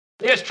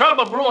There's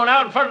trouble brewing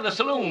out in front of the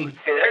saloon.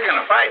 Hey, they're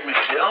gonna fight me,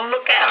 Still.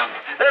 Look at them.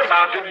 They're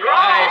about to draw.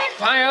 I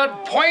fired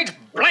point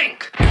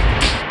blank.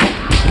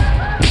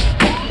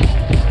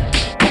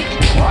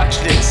 Watch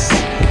this.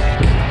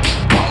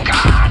 Oh,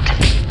 God.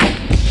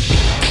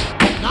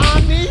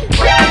 Nani?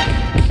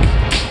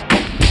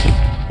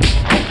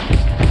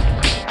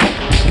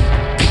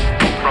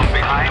 From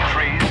behind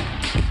trees.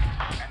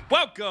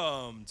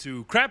 Welcome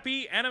to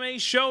Crappy Anime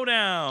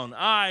Showdown.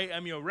 I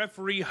am your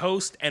referee,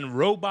 host, and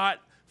robot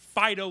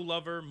Fido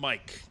lover,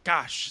 Mike.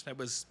 Gosh, that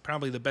was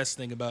probably the best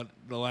thing about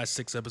the last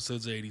 6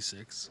 episodes of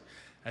 86.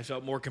 I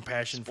felt more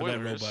compassion for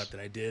that robot than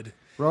I did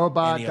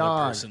Robot any dog.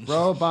 other person.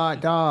 Robot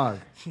dog.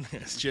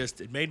 It's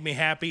just, it made me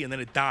happy, and then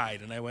it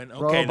died, and I went,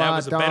 okay, Robot that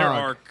was a better dog.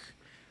 arc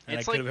than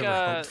I could have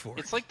ever hoped for.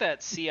 It's like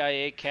that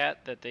CIA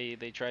cat that they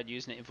tried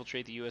using to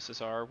infiltrate the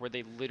USSR, where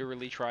they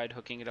literally tried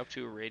hooking it up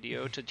to a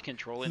radio to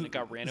control it, and it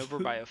got ran over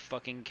by a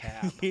fucking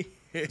cab.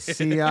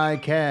 CI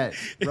cat.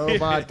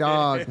 Robot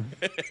dog.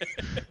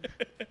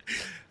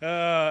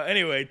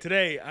 Anyway,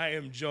 today I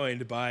am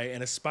joined by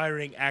an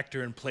aspiring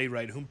actor and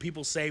playwright whom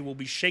people say will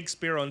be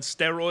Shakespeare on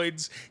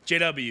steroids,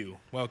 JW.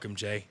 Welcome,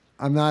 Jay.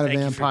 I'm not Thank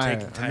a you for vampire.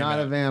 taking time I'm not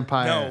out. a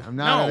vampire. No, I'm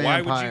not a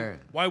vampire.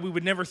 Why we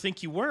would never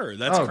think you were?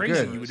 That's crazy.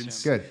 Good. You would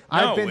Good. No,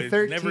 I've been it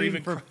 13 never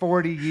even for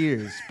 40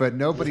 years, but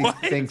nobody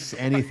thinks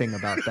anything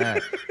about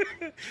that.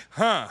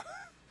 Huh.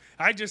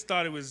 I just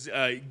thought it was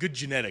good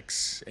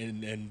genetics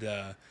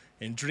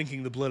and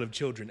drinking the blood of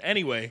children.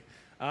 Anyway,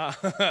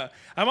 I'm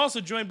also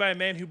joined by a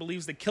man who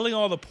believes that killing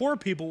all the poor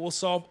people will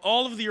solve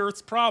all of the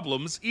Earth's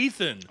problems,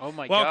 Ethan. Oh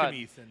my Welcome, God.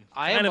 Ethan.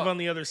 I Kind am of a- on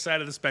the other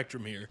side of the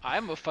spectrum here.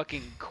 I'm a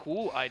fucking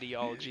cool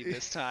ideology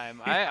this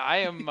time. I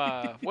am,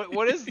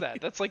 what is that?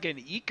 That's like an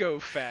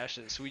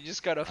eco-fascist. We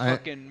just gotta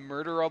fucking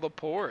murder all the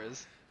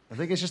poors. I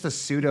think it's just a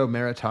pseudo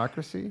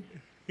meritocracy.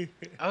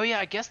 Oh yeah,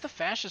 I guess the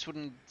fascists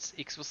wouldn't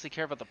explicitly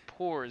care about the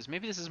poors.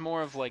 Maybe this is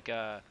more of like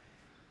a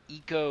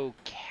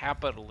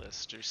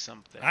eco-capitalist or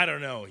something. I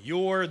don't know.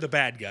 You're the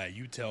bad guy.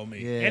 You tell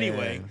me. Yeah.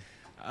 Anyway,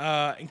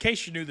 in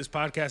case you're new, this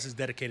podcast is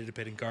dedicated to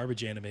pitting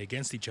garbage anime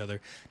against each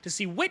other to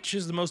see which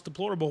is the most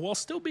deplorable while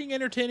still being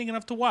entertaining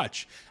enough to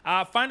watch.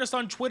 Find us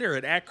on Twitter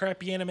at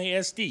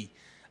 @CrappyAnimeSD.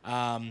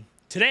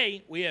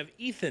 Today, we have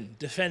Ethan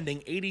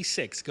defending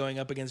 86 going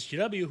up against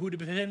GW, who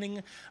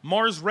defending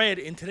Mars Red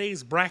in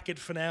today's bracket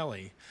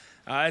finale.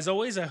 As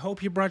always, I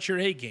hope you brought your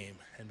A game.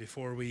 And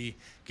before we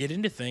get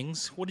into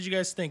things, what did you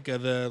guys think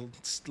of the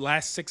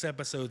last 6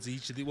 episodes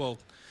each of the... Well,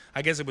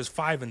 I guess it was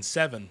 5 and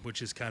 7,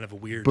 which is kind of a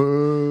weird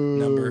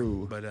number.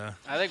 But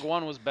I think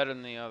one was better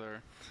than the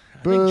other.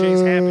 I think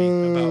Jay's happy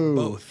about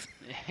both.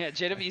 Yeah,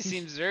 JW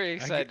seems very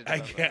excited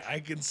about that.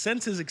 I can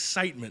sense his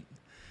excitement.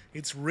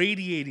 It's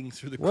radiating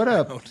through the What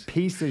crowd. a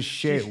piece of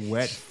shit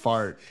wet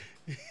fart.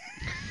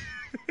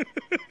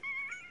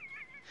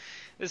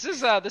 This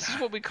is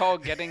what we call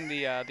getting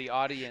the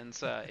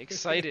audience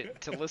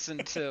excited to listen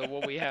to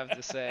what we have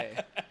to say.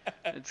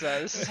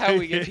 This is how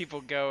we get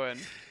people going.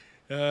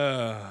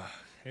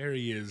 There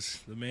he is,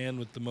 the man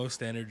with the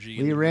most energy.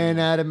 in We the ran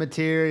room. out of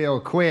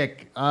material.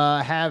 Quick.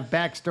 Have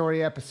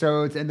backstory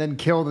episodes and then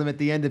kill them at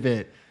the end of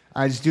it.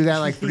 I just do that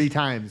like 3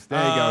 times. There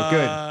you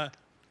go.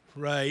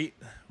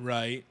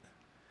 Good.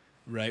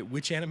 Right.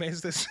 Which anime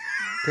is this?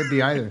 Could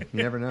be either.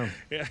 You never know.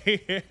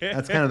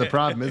 That's kind of the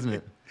problem, isn't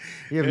it?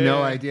 You have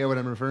no idea what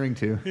I'm referring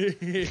to.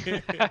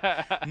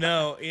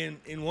 No,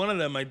 in one of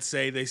them, I'd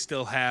say they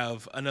still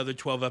have another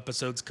 12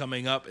 episodes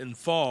coming up in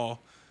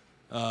fall.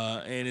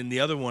 And in the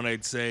other one,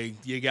 I'd say,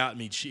 you got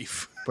me,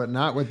 Chief. But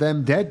not with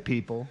them dead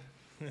people.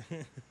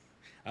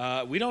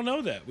 We don't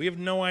know that. We have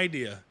no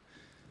idea.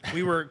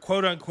 We were,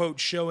 quote-unquote,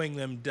 showing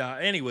them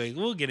die. Anyway,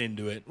 we'll get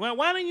into it. Well,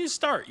 why don't you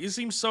start? You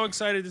seem so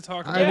excited to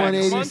talk about I won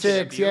it. come on,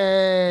 86. JW.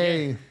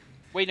 Yay. Yeah.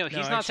 Wait, no, he's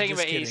not actually, talking just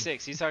about kidding.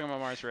 86. He's talking about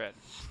Mars Red.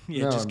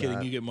 Yeah, No, just I'm kidding.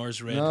 not. You get Mars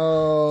Red.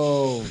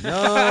 No.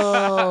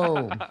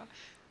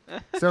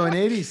 So in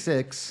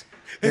 86,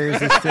 there's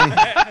this thing.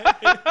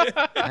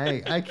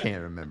 I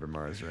can't remember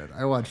Mars Red.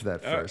 I watched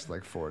that first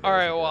like 4 days All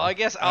right, ago. well, I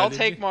guess I'll did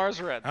take you? Mars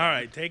Red. All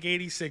right, take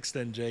 86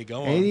 then, Jay.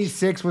 Go on.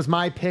 86 was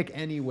my pick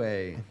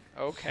anyway,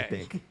 I Okay.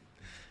 think.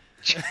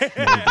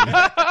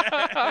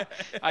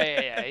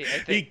 I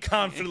He think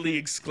confidently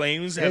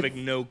exclaims,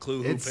 having no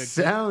clue who It picked it.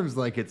 sounds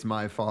like it's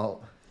my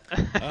fault.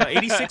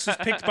 86 was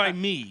picked by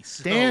me.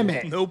 So Damn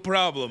it. No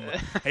problem.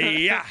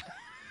 Yeah.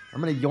 I'm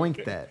going to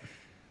yoink that.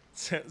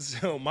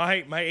 So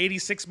my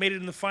 86 made it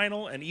in the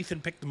final, and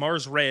Ethan picked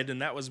Mars Red,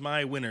 and that was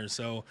my winner.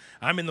 So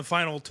I'm in the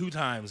final 2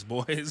 times,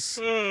 boys.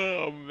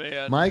 oh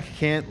man. Mike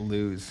can't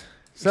lose.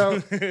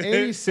 So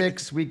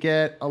 86, we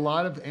get a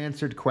lot of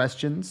answered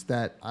questions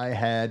that I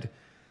had,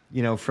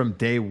 from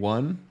day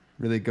one.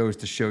 Really goes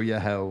to show you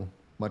how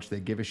much they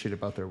give a shit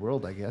about their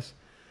world, I guess.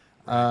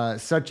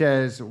 Such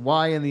as,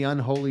 why in the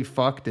unholy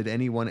fuck did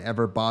anyone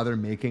ever bother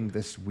making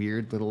this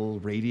weird little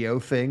radio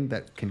thing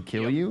that can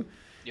kill you?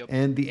 Yep.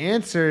 And the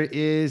answer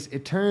is,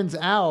 it turns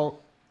out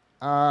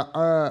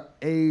an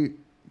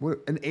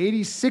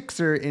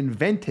 86er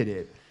invented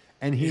it,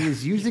 and he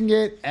was using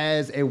it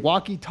as a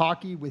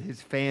walkie-talkie with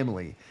his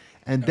family.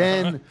 And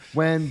then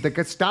when the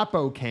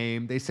Gestapo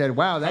came, they said,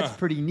 wow, that's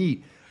pretty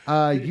neat.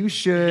 You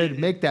should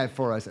make that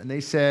for us. And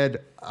they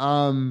said,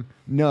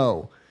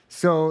 no.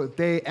 So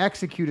they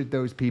executed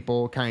those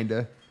people, kind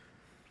of,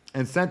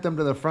 and sent them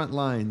to the front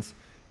lines.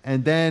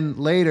 And then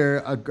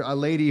later, a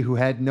lady who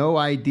had no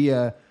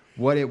idea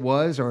what it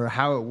was or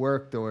how it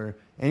worked or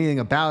anything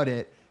about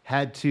it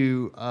had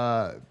to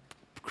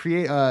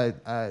create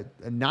a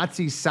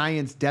Nazi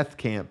science death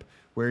camp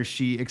where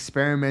she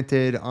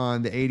experimented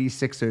on the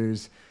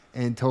 86ers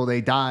until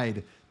they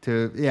died.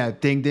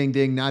 Ding, ding,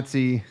 ding,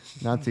 Nazis.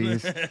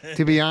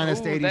 To be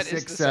honest, Ooh,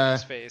 86, that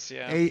is the face,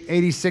 yeah.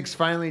 86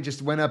 finally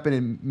just went up and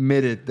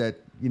admitted that,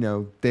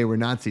 they were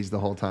Nazis the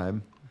whole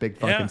time. Big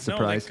fucking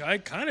surprise. I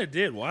kind of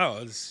did. Wow.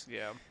 It's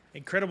Yeah.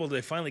 incredible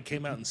they finally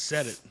came out and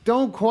said it.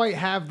 Don't quite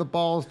have the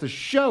balls to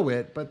show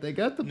it, but they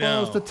got the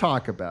balls to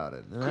talk about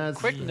it. And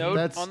Quick note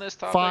that's on this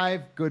topic.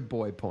 5 good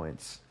boy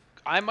points.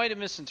 I might have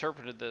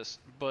misinterpreted this,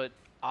 but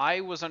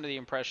I was under the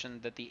impression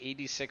that the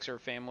 86er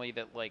family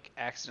that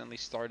accidentally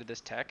started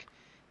this tech,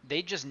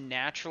 they just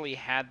naturally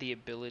had the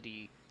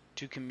ability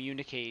to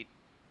communicate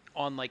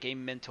on a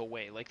mental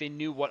way. They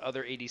knew what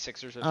other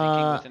 86ers are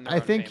thinking within their I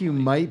own think family. you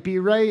might be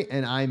right,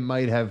 and I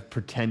might have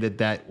pretended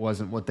that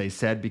wasn't what they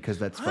said because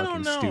that's I don't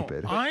fucking know.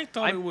 stupid. I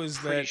thought I'm it was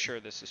pretty that sure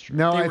this is true.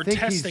 No, they I were think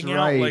testing he's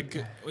out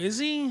right is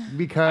he?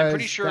 because I'm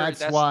pretty sure that's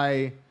that's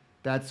why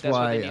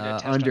what they need to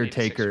test on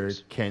Undertaker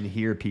 86ers. can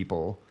hear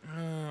people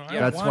I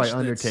That's why watched that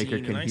Undertaker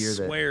scene, can and hear I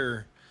that.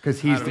 swear, because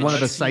I he's don't know, one of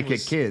that the scene psychic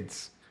was-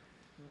 kids.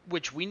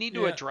 Which we need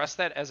to Yeah. address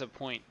that as a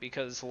point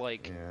because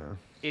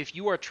if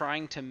you are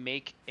trying to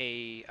make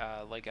an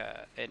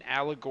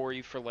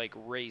allegory for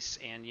race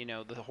and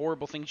the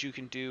horrible things you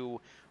can do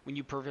when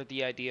you pervert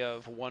the idea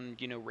of one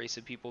race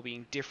of people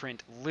being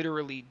different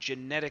literally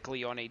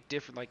genetically on a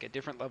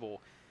different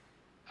level,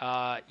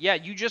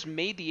 you just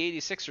made the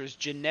 86ers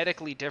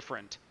genetically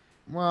different.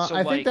 Well, So,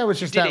 I think that was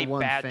you just did that a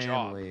one bad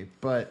job. family,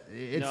 but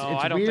it's No,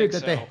 I don't weird think that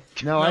so.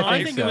 they. No,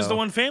 I think so. it was the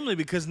one family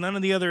because none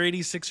of the other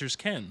 86ers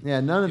can. Yeah,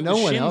 It no was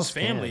one Shin's else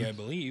family, can. I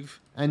believe.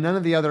 And none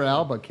of the other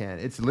Alba can.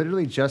 It's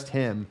literally just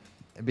him,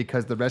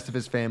 because the rest of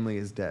his family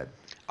is dead.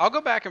 I'll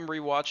go back and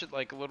rewatch it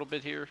a little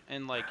bit here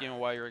and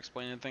while you're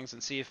explaining things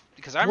and see if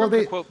because I remember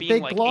the quote being they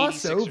like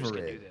gloss 86ers over can do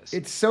it. this.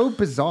 It's so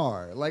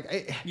bizarre.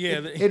 Yeah,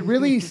 it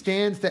really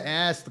stands to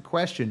ask the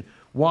question: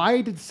 why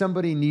did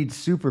somebody need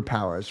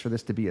superpowers for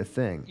this to be a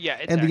thing? Yeah,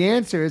 And exactly. the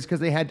answer is because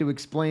they had to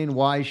explain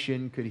why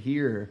Shin could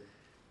hear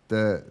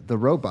the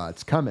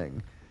robots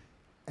coming.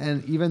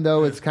 And even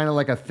though it's kind of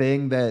like a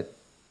thing that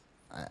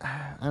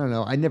I don't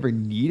know, I never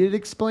needed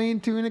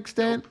explained to an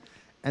extent.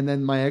 And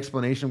then my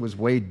explanation was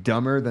way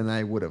dumber than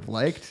I would have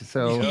liked.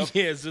 So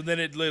Yeah, so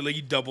then it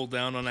you doubled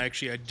down on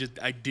actually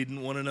I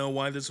didn't want to know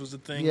why this was a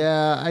thing.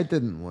 yeah, I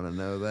didn't want to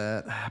know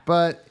that,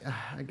 but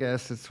I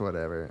guess it's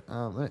whatever.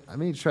 Let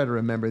me try to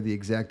remember the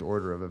exact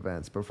order of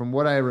events. But from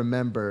what I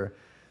remember,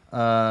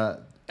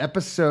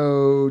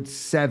 episode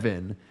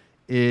 7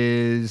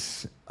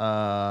 is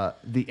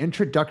the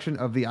introduction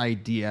of the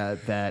idea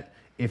that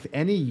if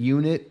any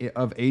unit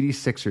of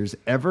 86ers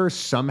ever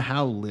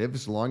somehow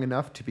lives long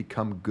enough to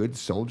become good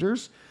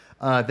soldiers,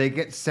 they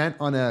get sent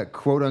on a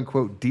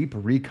quote-unquote deep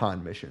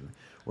recon mission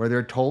where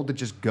they're told to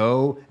just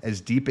go as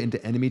deep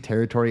into enemy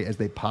territory as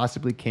they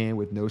possibly can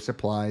with no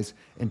supplies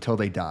until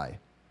they die.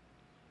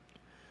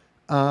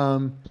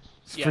 For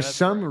that's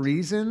some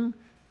reason,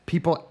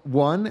 people,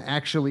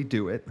 actually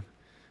do it.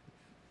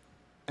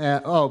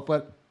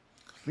 But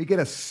we get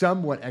a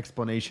somewhat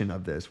explanation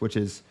of this, which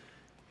is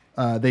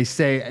they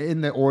say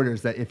in the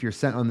orders that if you're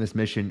sent on this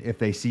mission, if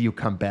they see you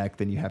come back,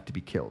 then you have to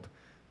be killed.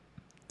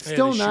 Yeah,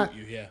 Still they not, shoot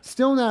you, yeah.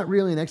 still not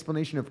really an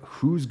explanation of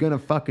who's gonna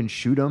fucking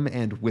shoot them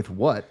and with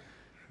what.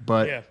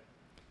 But Yeah.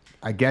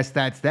 I guess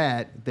that's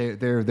that.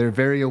 They're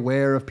very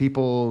aware of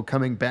people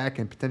coming back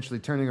and potentially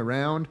turning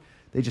around.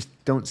 They just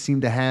don't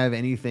seem to have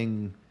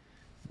anything,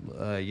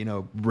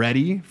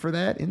 ready for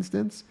that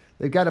instance.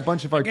 They've got a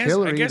bunch of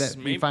artillery that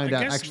we find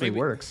out actually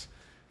works.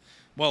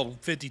 Well,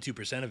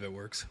 52% of it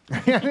works.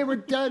 Yeah, they were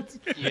dead.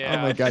 Yeah,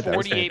 Oh my God, that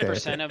was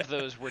 48% of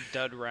those were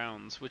dud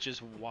rounds, which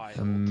is wild.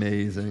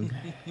 Amazing.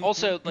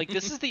 Also,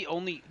 this is the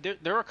only.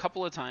 There are a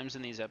couple of times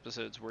in these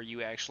episodes where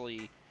you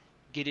actually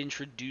get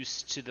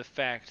introduced to the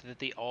fact that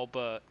the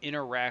Alba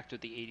interact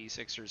with the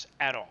 86ers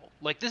at all.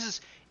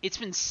 It's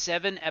been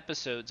 7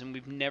 episodes and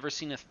we've never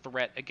seen a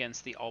threat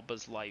against the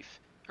Alba's life.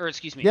 Or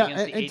excuse me, Yeah,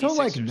 against the until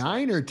 86ers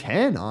 9 or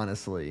 10,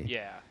 honestly.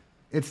 Yeah.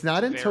 It's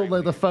not It's until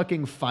very the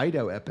fucking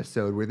Fido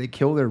episode where they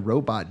kill their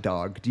robot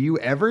dog. Do you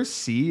ever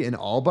see an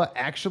Alba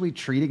actually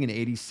treating an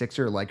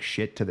 86er like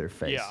shit to their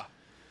face? Yeah.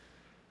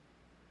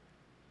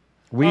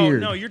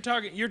 Weird. Oh no, you're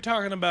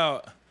talking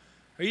about.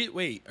 Are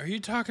you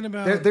talking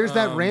about? There's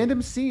that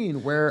random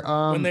scene where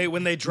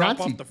when they drop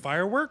Nazi- off the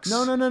fireworks.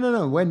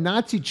 No. When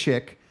Nazi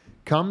chick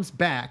comes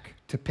back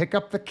to pick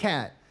up the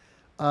cat,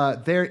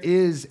 there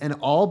is an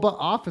Alba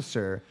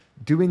officer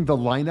doing the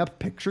lineup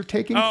picture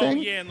taking thing.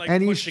 Yeah, and like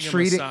he's pushing him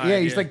treating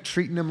aside, he's like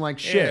treating him like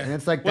shit. Yeah. And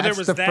it's like Well, there that's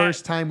was the that-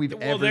 first time we've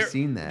well, ever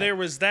seen that. There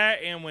was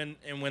that, and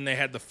when they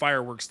had the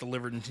fireworks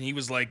delivered, and he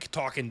was like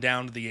talking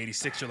down to the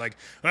 86er, like,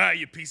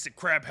 you piece of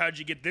crap, how'd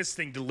you get this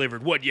thing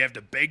delivered? What, you have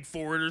to beg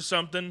for it or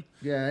something?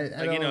 Yeah,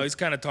 I don't- he's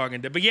kind of talking.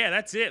 But yeah,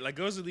 that's it. Like,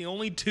 those are the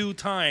only 2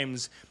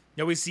 times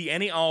that we see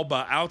any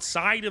Alba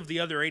outside of the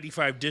other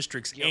 85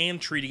 districts and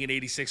treating an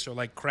 86er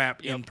like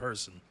crap in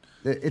person.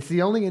 It's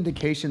the only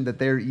indication that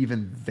they're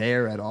even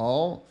there at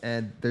all,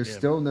 and there's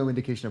still no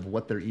indication of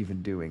what they're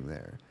even doing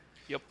there.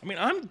 Yep. I mean,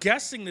 I'm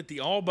guessing that the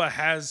Alba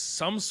has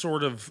some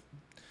sort of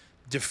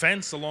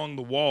defense along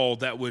the wall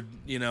that would,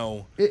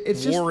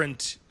 It's just-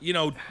 warrant,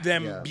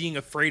 them being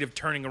afraid of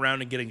turning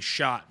around and getting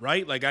shot,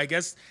 right? Like, I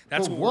guess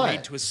that's But what we're made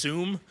what? to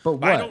assume. But I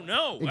what? don't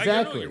know.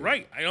 Exactly. You're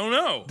right. I don't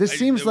know. This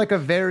seems like a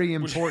very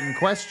important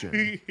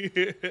question.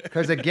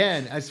 Because,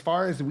 again, as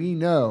far as we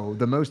know,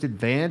 the most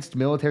advanced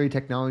military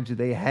technology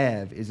they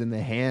have is in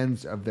the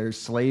hands of their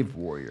slave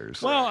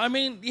warriors. Well, I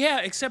mean, yeah,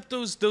 except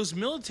those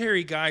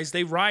military guys,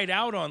 they ride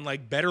out on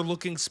like better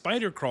looking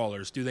spider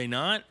crawlers, do they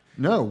not?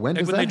 No, when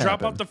does Like when that they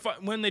drop happen?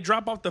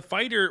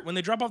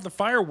 off the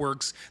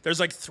fireworks, there's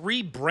like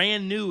 3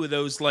 brand new of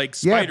those like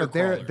Yeah, spider but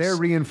they're crawlers.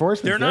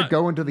 reinforcements. They're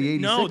going to the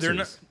 86ers. No, they're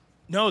not.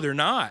 No, they're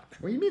not.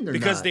 What do you mean they're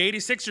because not? the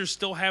 86ers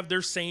still have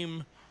their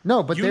same.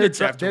 No, but units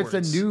there's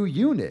afterwards. a new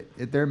unit.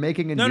 They're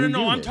making a new unit.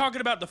 No. I'm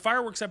talking about the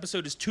fireworks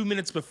episode is 2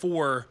 minutes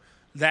before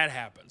that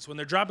happens. When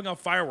they're dropping off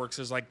fireworks,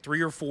 there's like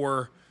 3 or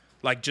 4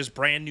 like just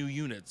brand new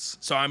units.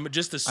 So I'm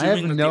just I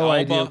assuming have that no the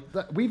idea.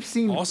 Alba. We've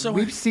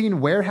seen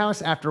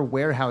warehouse after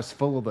warehouse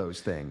full of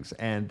those things,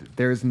 and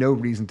there's no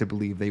reason to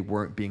believe they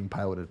weren't being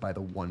piloted by the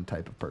one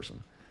type of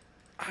person.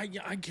 I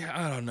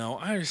don't know.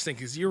 I just think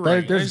you're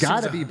right. There's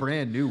got to be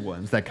brand new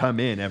ones that come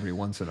in every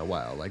once in a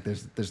while. Like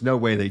there's no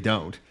way they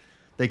don't.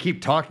 They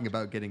keep talking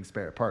about getting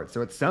spare parts.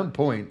 So at some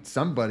point,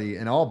 somebody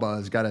in Alba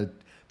has got to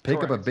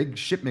pick up a big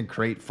shipment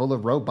crate full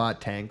of robot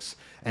tanks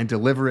and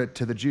deliver it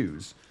to the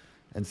Jews.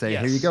 And say,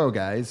 Yes. here you go,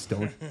 guys.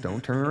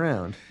 Don't turn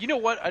around. You know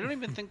what? I don't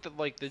even think that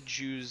like the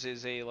Jews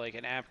is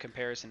an apt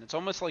comparison. It's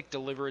almost like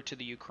deliver it to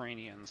the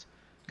Ukrainians.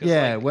 'Cause,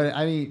 Yeah,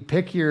 like,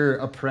 pick your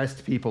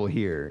oppressed people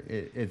here.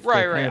 It's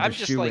right. kind of a I'm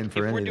just shoe-in like, if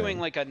for we're anything. doing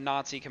like a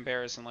Nazi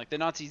comparison, like the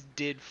Nazis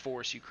did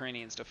force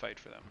Ukrainians to fight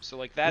for them. So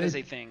like that is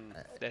a thing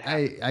that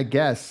happened. I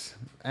guess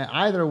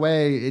either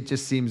way, it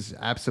just seems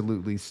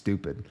absolutely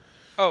stupid.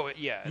 Oh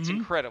yeah, it's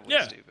incredibly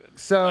Yeah. stupid.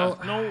 So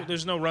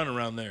There's no run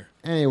around there.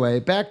 anyway,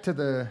 back to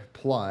the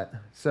plot.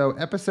 So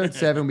episode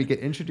 7, we get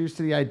introduced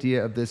to the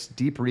idea of this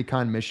deep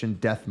recon mission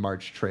death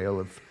march trail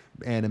of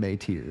anime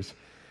tears.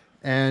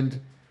 And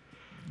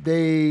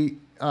they,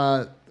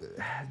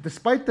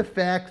 despite the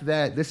fact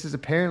that this has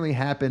apparently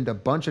happened a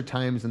bunch of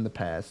times in the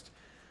past,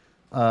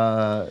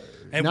 And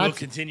will Nazi-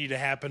 continue to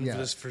happen Yeah. for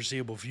this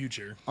foreseeable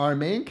future. our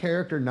main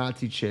character,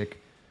 Nazi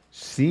chick,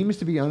 seems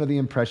to be under the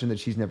impression that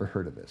she's never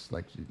heard of this.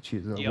 Like,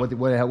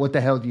 what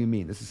the hell do you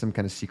mean? This is some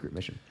kind of secret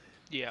mission.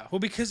 Yeah. Well,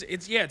 because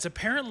it's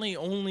apparently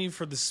only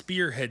for the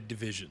Spearhead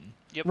Division.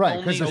 Yep. Right,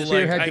 only because the the,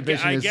 Spearhead I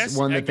Division is guess-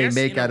 one I that they guess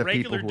make in a out of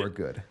people regular who are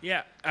good.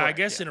 Yeah, I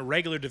guess in a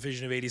regular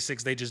division of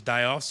 86, they just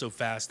die off so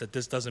fast that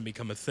this doesn't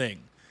become a thing.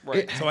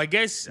 Right. So I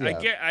guess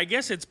Yeah. I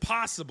guess it's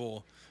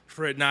possible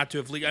for it not to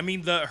have leaked. I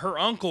mean, her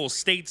uncle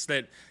states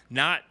that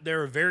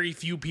there are very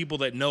few people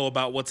that know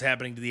about what's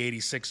happening to the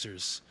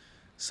 86ers.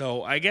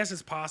 So I guess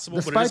it's possible.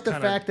 but it is Despite the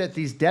kinda, fact that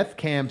these death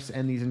camps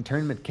and these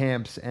internment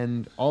camps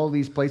and all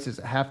these places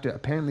have to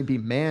apparently be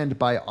manned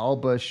by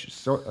Alba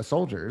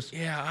soldiers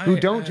Yeah, who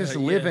don't just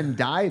live yeah. and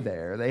die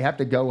there. They have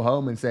to go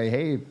home and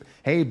say,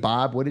 hey,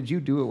 Bob, what did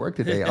you do at work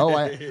today? Oh,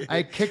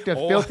 I kicked a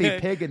filthy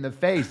pig in the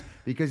face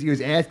because he was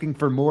asking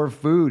for more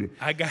food.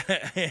 I got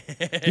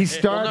He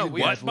starved no, to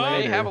we, death they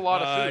later. have a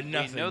lot of food. We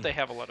nothing. know they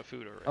have a lot of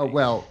food already. Oh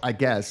well, I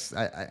guess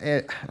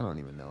I don't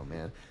even know,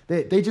 man.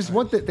 They just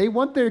want they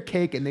want their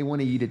cake and they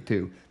want to eat it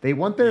too. They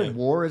want their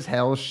war as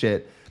hell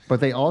shit, but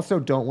they also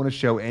don't want to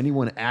show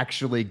anyone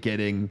actually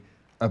getting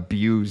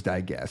abused.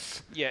 I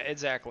guess. Yeah,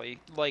 exactly.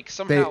 Like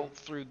somehow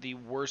through the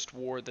worst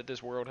war that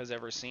this world has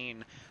ever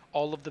seen,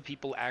 all of the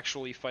people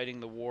actually fighting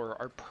the war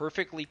are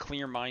perfectly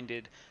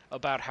clear-minded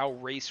about how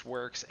race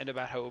works and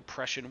about how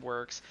oppression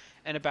works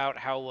and about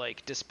how,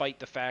 like, despite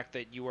the fact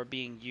that you are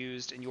being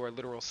used and you are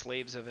literal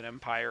slaves of an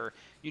empire,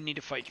 you need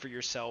to fight for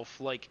yourself.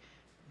 Like,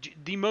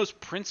 the most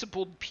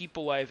principled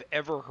people I've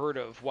ever heard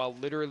of while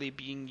literally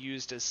being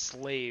used as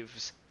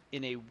slaves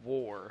in a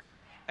war.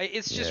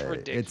 It's just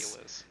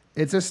ridiculous.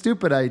 It's a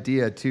stupid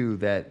idea too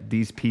that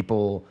these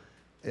people.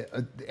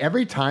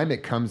 Every time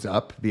it comes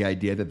up, the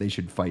idea that they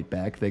should fight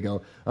back, they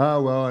go,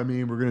 "Oh well, I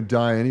mean, we're gonna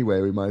die anyway.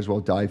 We might as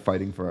well die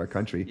fighting for our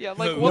country." Yeah,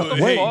 like, Look, what the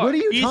hey, fuck? What are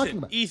you Ethan, talking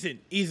about? Ethan,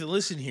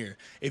 listen here.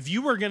 If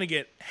you were gonna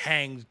get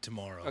hanged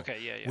tomorrow, Okay,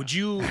 yeah. would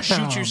you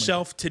shoot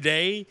yourself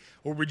today,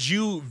 or would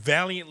you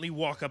valiantly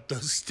walk up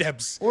those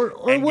steps Or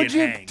and would get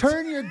you hanged?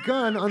 turn your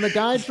gun on the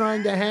guy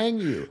trying to hang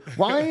you?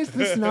 Why is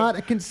this not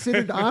a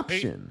considered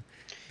option?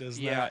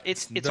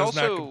 It's does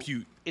also not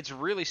compute. it's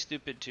really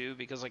stupid too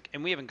because like,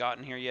 and we haven't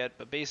gotten here yet,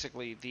 but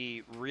basically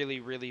the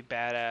really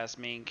badass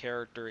main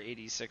character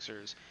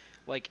 86ers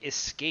like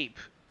escape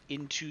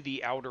into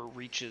the outer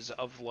reaches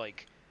of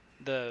like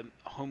the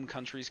home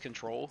country's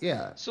control.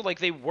 Yeah. So like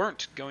they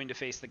weren't going to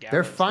face the Gallons.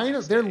 They're fine.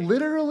 They're day.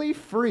 literally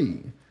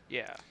free.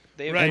 Yeah.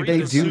 They have Right, And they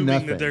do assuming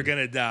nothing. that they're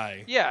gonna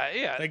die.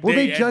 Yeah. Like Well,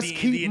 they at just the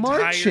keep entire-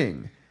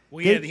 marching.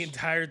 Well, yeah, They- the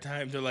entire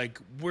time they're like,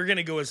 we're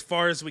gonna go as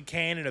far as we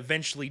can and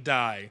eventually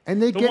die.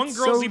 And they the get one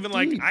girl's so even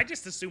deep. like, I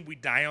just assumed we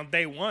die on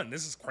day one.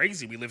 This is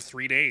crazy. We live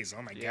 3 days.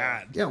 Oh my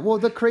god. Yeah, well,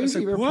 the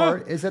crazier "What?"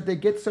 part is that they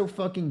get so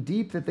fucking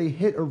deep that they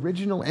hit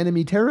original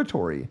enemy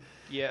territory.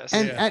 Yes.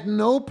 And Yeah. at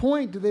no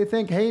point do they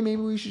think, hey,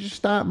 maybe we should just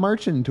stop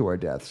marching to our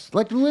deaths.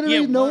 Like, literally,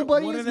 Yeah,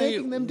 nobody what is are they-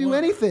 making them do what-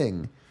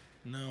 anything.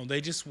 No,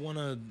 they just want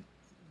to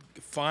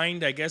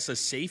find, I guess, a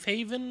safe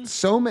haven.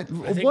 So many.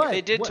 think What?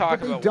 they did What? talk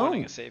But they about don't.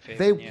 wanting a safe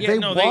haven, They, yeah. Yeah, they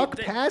no, they- walk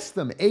they- past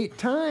them 8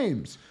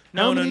 times.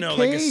 No, How no, many no,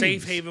 like a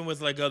safe caves? haven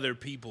with like other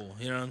people.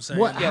 You know what I'm saying?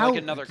 What? Yeah, How? like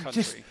another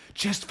country.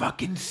 Just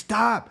fucking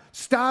stop.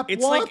 Stop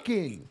It's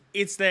walking. like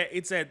it's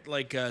that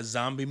like a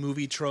zombie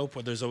movie trope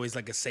where there's always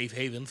like a safe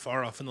haven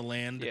far off in the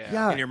land,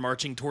 Yeah. and you're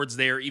marching towards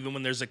there, even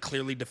when there's a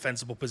clearly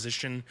defensible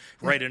position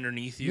right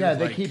underneath you. Yeah,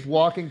 they like, keep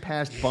walking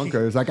past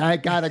bunkers. Like, I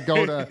gotta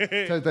go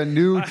to the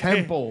new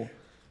temple.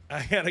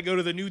 I gotta go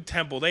to the new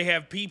temple. They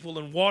have people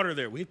and water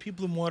there. We have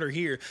people and water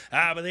here.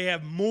 But they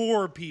have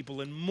more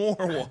people and more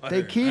water. They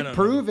I keep don't know.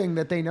 proving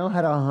that they know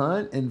how to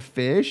hunt and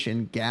fish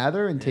and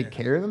gather and take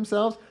care of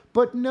themselves.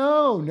 But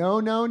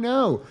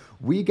no.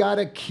 We got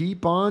to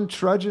keep on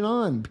trudging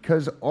on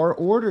because our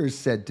orders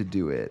said to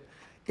do it.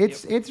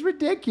 It's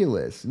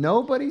ridiculous.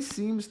 Nobody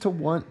seems to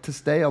want to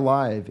stay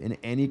alive in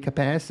any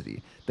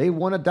capacity. They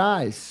want to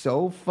die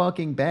so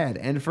fucking bad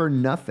and for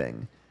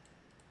nothing.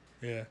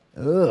 Yeah.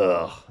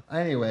 Ugh.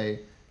 Anyway,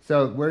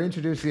 so we're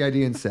introduced to the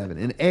idea in 7.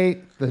 In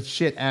 8, the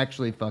shit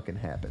actually fucking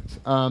happens.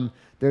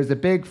 There's a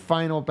big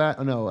final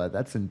battle. No,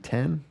 that's in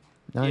 10?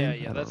 9? I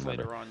Yeah, don't that's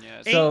remember. later on,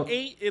 yeah. So-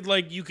 eight, it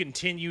like you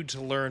continue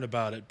to learn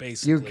about it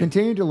basically. You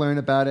continue to learn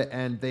about it,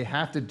 and they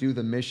have to do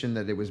the mission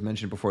that it was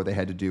mentioned before they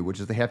had to do, which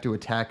is they have to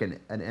attack an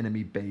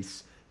enemy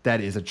base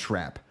that is a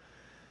trap.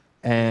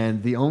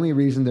 And the only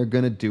reason they're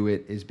going to do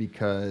it is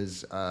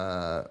because,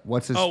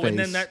 what's his face? Oh, and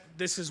then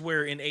this is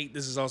where in 8,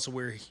 this is also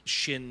where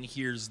Shin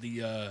hears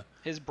the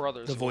His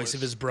brother's voice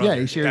of his Yeah, brother.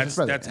 he shares his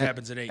brother. That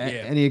happens in 8, yeah.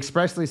 And he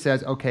expressly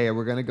says, okay,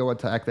 we're going to go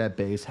attack that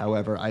base.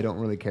 However, I don't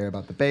really care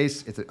about the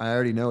base. I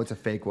already know it's a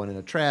fake one and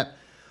a trap.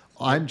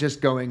 I'm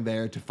just going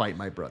there to fight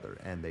my brother.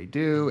 And they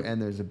do.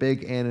 And there's a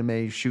big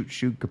anime shoot,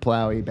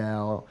 kaplowy,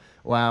 bow,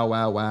 wow,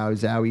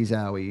 zowie,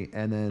 zowie.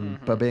 And then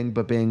ba-bing,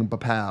 ba-bing,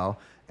 ba-pow.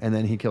 And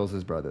then he kills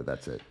his brother.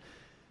 That's it.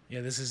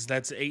 Yeah,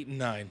 that's 8 and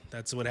 9.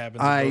 That's what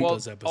happens I in both Well,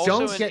 those episodes.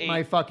 also don't in get 8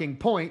 my fucking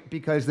point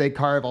because they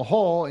carve a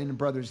hole in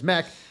brother's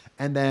mech,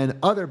 and then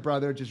other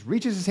brother just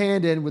reaches his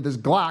hand in with his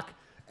Glock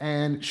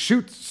and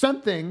shoots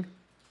something.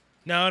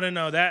 No.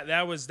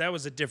 That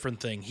was a different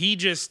thing. He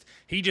just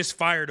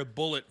fired a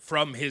bullet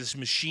from his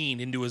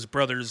machine into his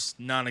brother's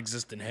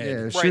non-existent Yeah,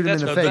 head. shoot him in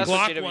that's the what- The face. that's what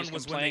Glock JW one was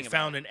was when they complaining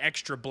found an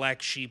extra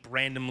black sheep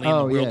randomly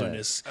Oh, in the yeah.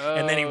 wilderness,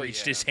 and then he Oh,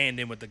 reached yeah. his hand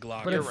in with the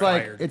Glock. But and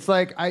it's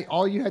fired. like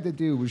all you had to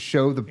do was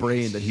show the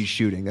brain that he's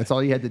shooting. That's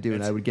all you had to do,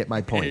 and I would get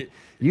my point.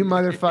 You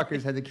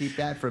motherfuckers had to keep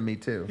that from me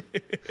too.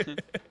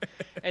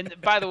 And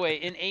by the way,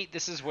 in 8,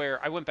 this is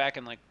where I went back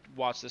and like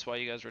watched this while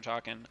you guys were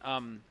talking.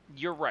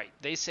 You're right.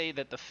 They say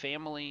that the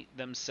family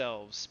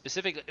themselves,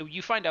 specifically,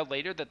 you find out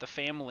later that the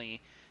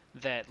family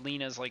that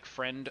Lena's like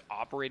friend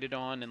operated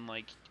on and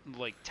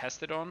like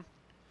tested on.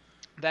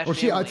 That Well,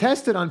 she family,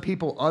 tested on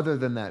people other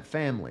than that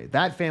family.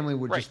 That family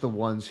were Right. just the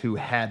ones who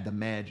had the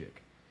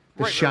magic,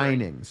 the Right, right.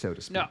 shining, so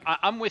to speak. No,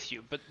 I'm with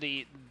you, but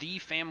the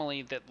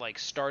family that like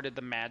started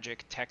the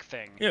magic tech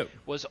thing Yeah.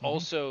 was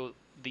also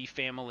the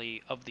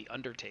family of the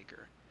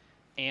Undertaker.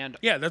 And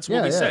Yeah, that's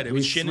what we said. It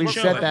was Shin we and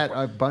said Shun. that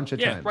a bunch of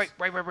Yeah. times.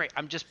 Right.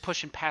 I'm just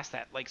pushing past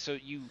that. Like, so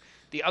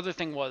the other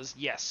thing was,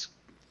 yes,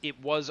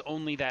 it was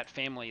only that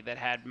family that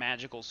had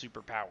magical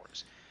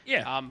superpowers.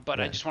 Yeah.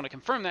 But I just want to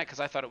confirm that because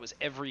I thought it was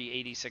every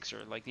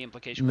 86er. Like, the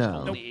implication was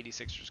No. only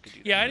 86ers could do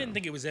that. Yeah, I didn't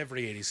think it was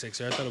every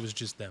 86er. I thought it was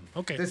just them.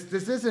 Okay.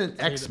 This isn't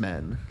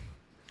X-Men.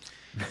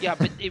 Yeah,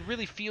 but it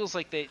really feels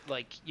like that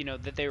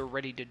they were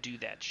ready to do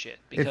that shit. It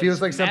because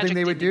feels like something magic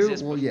they would didn't do.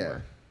 exist Well, before. yeah.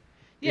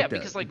 Yeah, It does.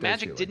 because It like does magic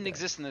feel like didn't that.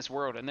 exist in this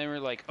world, and they were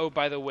like, oh,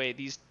 by the way,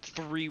 these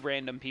 3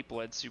 random people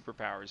had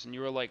superpowers, and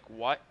you were like,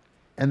 what?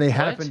 And they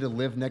happen to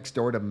live next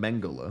door to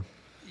Mengele.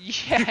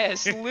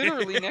 Yes,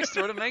 literally next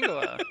door to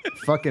Mengele.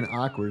 Fucking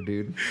awkward,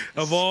 dude.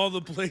 Of all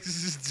the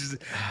places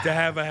to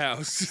have a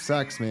house.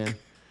 Sucks, man.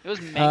 It was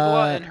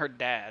Mengele and her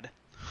dad.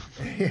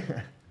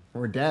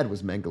 Her dad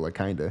was Mengele,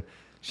 kinda.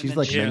 She's then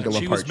like she- Mengele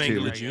she was part 2.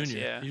 Mengele I guess, Jr.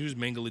 yeah. He was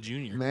Mengele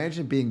Jr.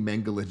 Imagine being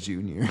Mengele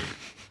Jr.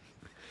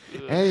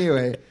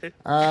 Anyway,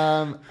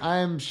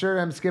 I'm sure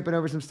I'm skipping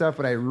over some stuff,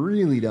 but I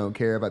really don't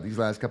care about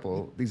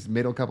these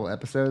middle couple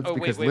episodes Oh,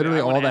 because wait, literally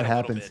I wanna all that add a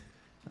little happens.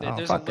 bit. Oh,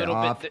 There's fuck a little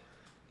off. bit.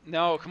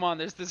 No, come on.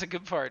 There's a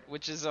good part,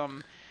 which is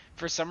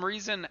For some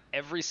reason,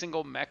 every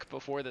single mech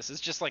before this is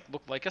just like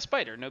looked like a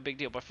spider, no big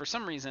deal. But for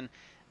some reason,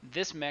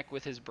 this mech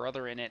with his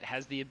brother in it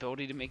has the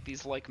ability to make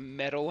these like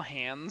metal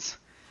hands.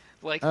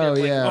 Like they're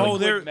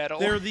liquid metal.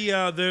 They're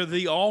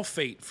the All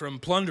Fate from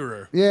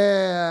Plunderer.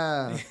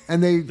 Yeah,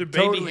 and They're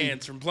baby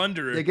hands from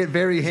Plunderer. They get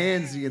very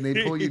handsy and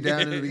they pull you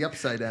down into the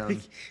upside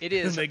down. It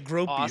is they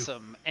grope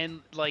awesome,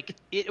 and like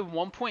at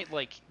one point,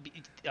 like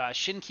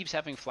Shin keeps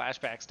having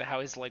flashbacks to how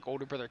his like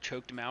older brother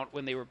choked him out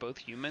when they were both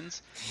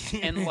humans,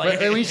 and like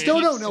But we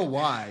still don't know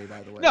why.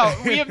 By the way, no,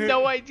 we have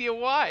no idea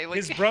why. Like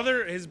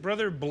his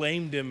brother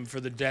blamed him for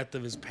the death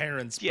of his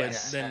parents,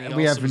 Yes. but then he and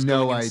we also have was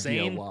no going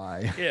idea insane.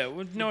 why. Yeah,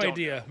 no don't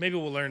idea. know. Maybe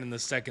we'll learn in the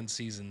second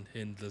season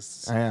in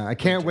this. I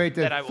can't wait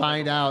That to I will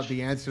find never out watch.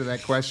 the answer to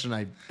that question.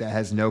 That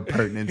has no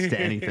pertinence to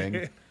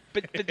anything.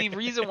 But the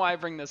reason why I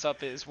bring this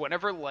up is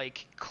whenever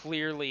like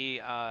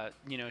clearly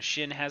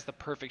Shin has the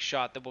perfect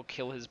shot that will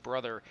kill his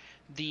brother,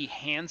 the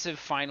hands have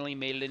finally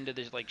made it into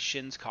like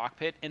Shin's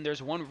cockpit, and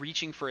there's one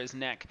reaching for his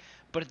neck.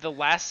 But at the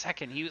last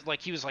second, he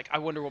was like, I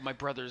wonder what my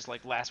brother's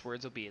like last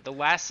words will be. At the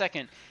last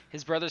second,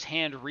 his brother's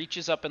hand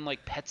reaches up and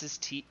like pets his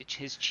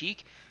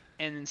cheek,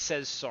 and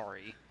says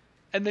sorry,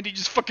 and then he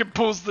just fucking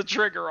pulls the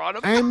trigger on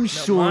him. I'm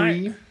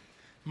sorry.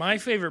 My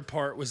favorite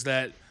part was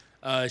that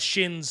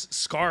Shin's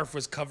scarf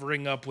was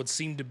covering up what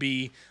seemed to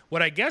be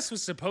what I guess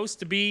was supposed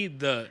to be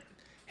the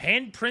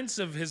handprints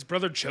of his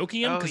brother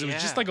choking him, because it was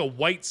just like a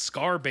white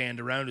scar band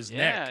around his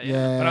neck.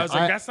 Yeah, But I was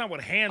like, that's not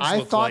what hands I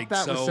look thought like.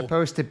 that was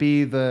supposed to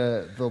be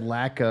the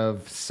lack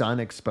of sun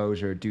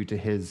exposure due to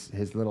his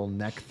little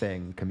neck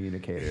thing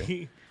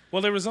communicator.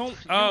 Well, there was only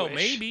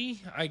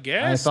maybe I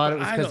guess. I thought it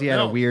was but I because don't he had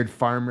know. a weird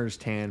farmer's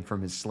tan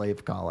from his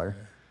slave collar.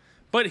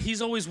 But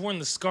he's always worn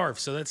the scarf,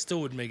 so that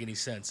still wouldn't make any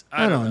sense.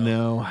 I don't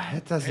know.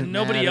 It doesn't. And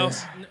nobody matter.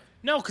 else.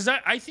 No, because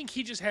I think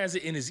he just has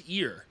it in his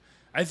ear.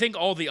 I think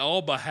all the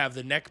Alba have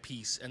the neck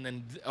piece, and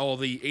then all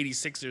the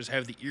 86ers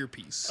have the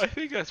earpiece. I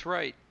think that's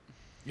right.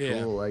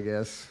 Yeah. Cool, I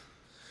guess.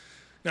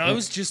 No, it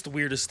was just the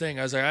weirdest thing.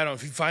 I was like, I don't know.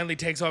 If he finally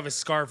takes off his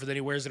scarf and then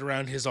he wears it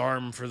around his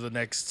arm for the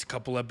next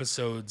couple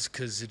episodes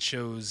because it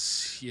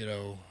shows,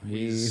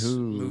 he's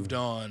moved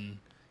on.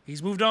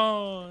 He's moved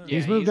on. Yeah,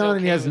 He's moved on and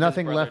okay he has with his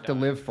nothing brother left to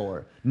dying. live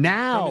for.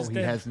 Now his he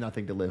death. has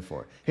nothing to live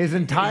for. His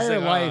entire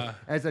like, life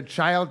as a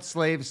child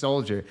slave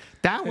soldier.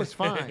 That was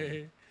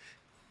fine.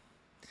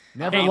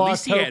 Never Hey, at lost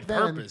least he hope had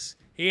then. purpose.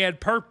 He had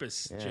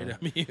purpose,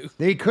 JW.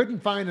 They couldn't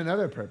find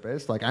another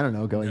purpose. Like, I don't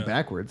know, going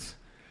backwards.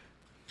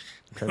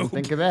 Couldn't Nope.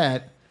 think of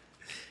that.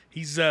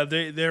 He's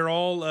they're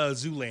all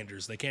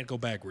Zoolanders. They can't go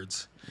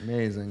backwards.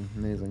 Amazing.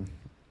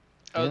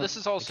 Oh, Yeah. this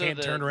is They also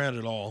can't turn around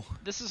at all.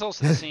 This is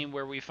also the scene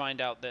where we find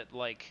out that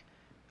like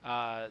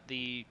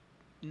the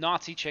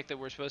Nazi chick that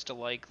we're supposed to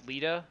like,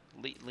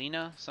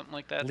 Lena, something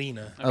like that.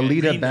 Lena. Okay.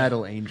 Alita Rena.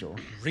 Battle Angel.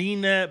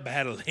 Rena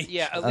Battle.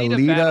 Yeah,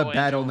 Alita Battle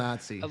Angel.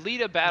 Nazi.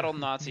 Alita Battle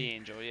Nazi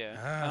Angel.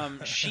 Yeah.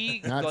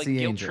 She Nazi like guilt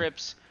Angel.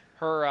 trips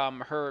her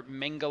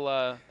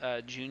Mengele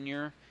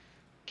Jr.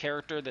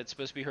 character that's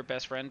supposed to be her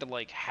best friend to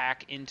like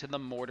hack into the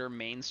mortar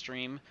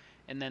mainstream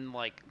and then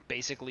like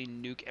basically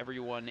nuke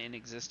everyone in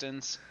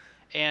existence.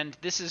 And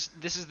this is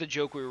the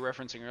joke we were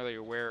referencing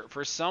earlier, where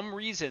for some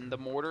reason the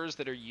mortars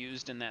that are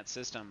used in that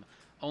system,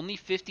 only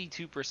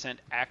 52%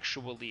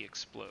 actually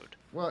explode.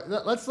 Well,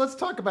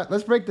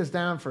 let's break this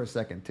down for a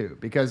second too,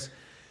 because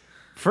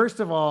first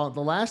of all,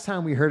 the last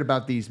time we heard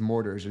about these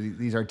mortars or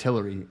these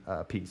artillery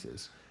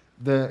pieces,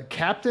 the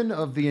captain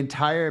of the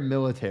entire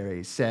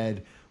military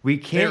said, we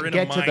can't They're in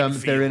a get to them.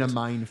 They're in a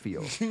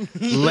minefield."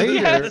 minefield. Later,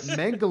 Yes.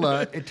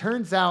 Mengele, it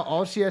turns out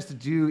all she has to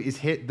do is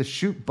hit the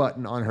shoot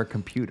button on her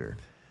computer.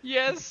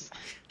 Yes.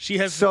 She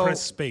has to So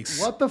press space.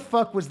 what the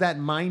fuck was that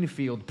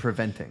minefield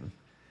preventing?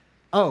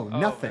 Oh,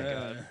 nothing.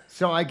 God.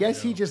 So I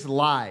guess he just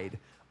lied.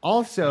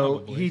 Also,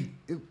 Probably.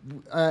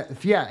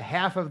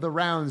 half of the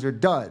rounds are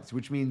duds,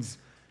 which means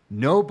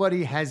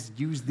nobody has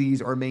used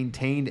these or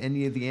maintained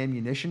any of the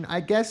ammunition,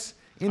 I guess,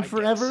 in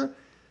forever.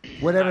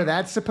 Whatever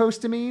that's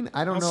supposed to mean,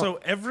 I don't know. Also,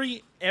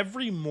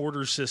 every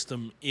mortar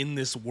system in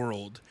this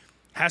world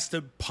has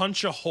to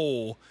punch a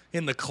hole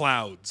in the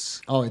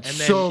clouds. Oh, it's and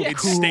then so and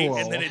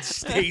then cool. it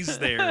stays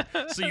there,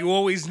 so you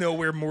always know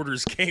where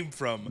mortars came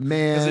from.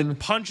 Man. because it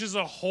punches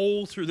a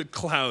hole through the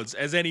clouds,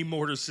 as any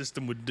mortar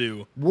system would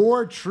do.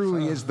 War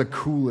truly is the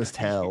coolest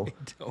hell.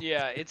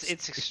 Yeah, it's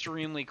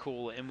extremely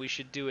cool, and we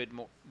should do it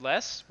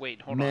less.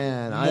 Wait, hold on.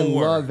 Man, I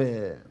More. love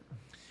it.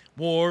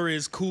 War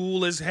is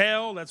cool as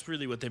hell. That's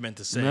really what they meant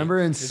to say. Remember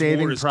in is war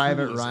Saving is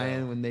Private cool as Ryan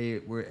hell. when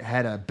they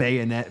had a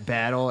bayonet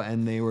battle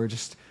and they were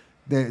just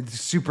the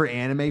super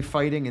anime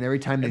fighting, and every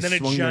time they And then a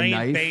swung their giant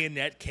knife,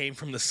 bayonet came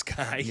from the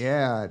sky.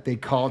 yeah, they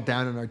called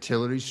down an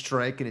artillery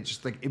strike, and it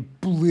just like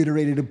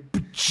obliterated a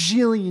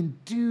bajillion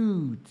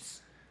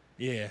dudes.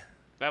 Yeah.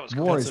 That was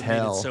War cool. is That's what made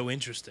hell. it so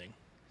interesting.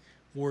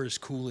 War is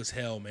cool as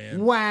hell,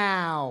 man.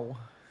 Wow.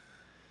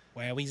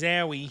 Wowie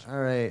zowie. All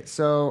right,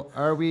 so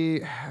are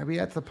we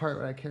at the part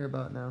where I care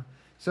about now?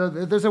 So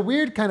there's a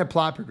weird kind of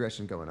plot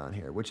progression going on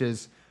here, which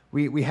is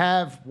we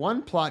have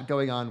one plot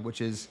going on, which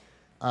is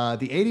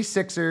the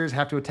 86ers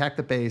have to attack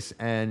the base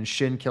and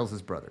Shin kills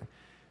his brother.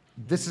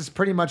 this is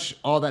pretty much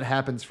all that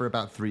happens for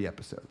about 3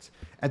 episodes.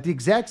 At the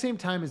exact same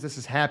time as this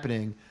is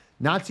happening,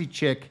 Nazi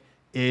chick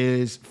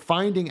is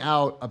finding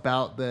out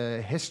about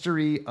the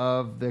history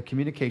of the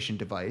communication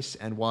device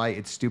and why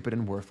it's stupid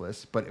and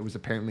worthless, but it was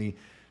apparently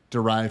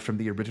derived from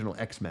the original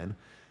X-Men.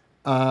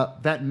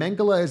 That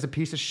Mengele is a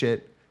piece of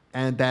shit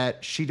and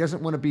that she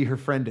doesn't want to be her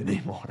friend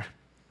anymore.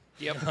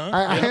 Yep.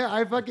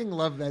 I fucking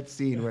love that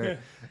scene where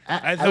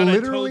I thought I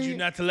told you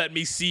not to let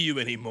me see you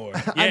anymore.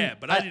 Yeah,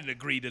 but I didn't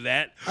agree to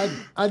that.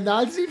 A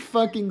Nazi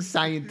fucking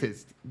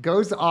scientist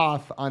goes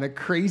off on a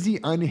crazy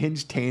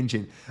unhinged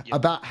tangent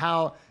about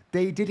how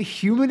they did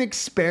human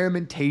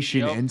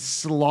experimentation and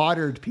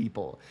slaughtered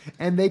people.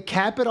 And they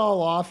cap it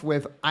all off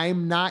with,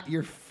 I'm not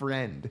your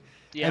friend.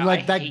 Yeah, and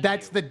like I hate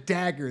that's you. the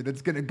dagger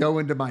that's going to go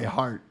into my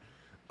heart.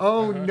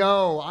 Oh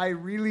no, I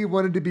really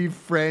wanted to be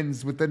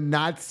friends with the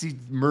Nazi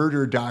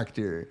murder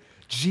doctor.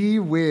 Gee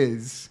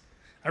whiz.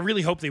 I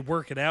really hope they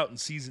work it out in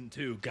season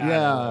 2. God,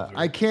 Yeah,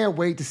 I can't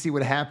wait to see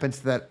what happens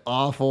to that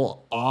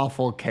awful,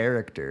 awful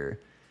character.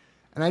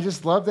 And I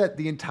just love that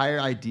the entire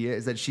idea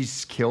is that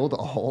she's killed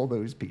all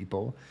those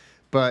people.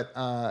 But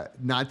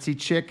Nazi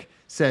chick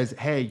says,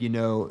 hey, you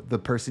know, the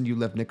person you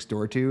lived next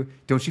door to,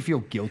 don't you feel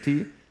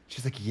guilty?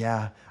 She's like,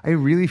 yeah, I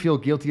really feel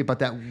guilty about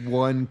that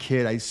one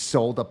kid I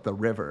sold up the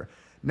river.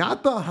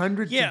 Not the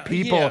hundreds of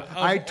people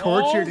I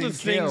tortured and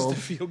things killed. to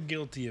feel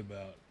guilty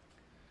about.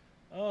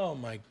 Oh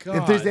my God.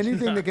 If there's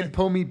anything that can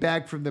pull me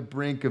back from the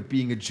brink of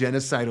being a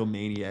genocidal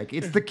maniac,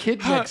 it's the kid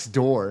next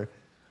door.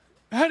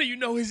 How do you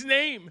know his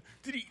name?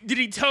 Did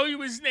he tell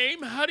you his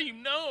name? How do you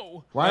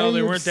know? Why well, are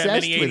there you weren't that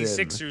many obsessed with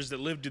him? 86ers that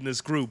lived in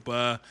this group.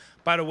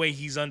 By the way,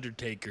 he's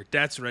Undertaker.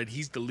 That's right.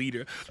 He's the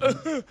leader.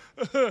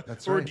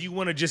 That's Or right. do you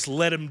want to just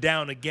let him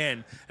down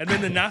again? And then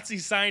the Nazi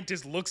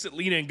scientist looks at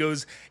Lena and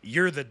goes,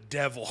 "You're the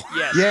devil."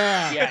 Yes.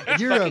 Yeah,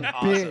 it's you're a fucking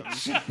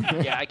awesome.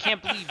 bitch. Yeah, I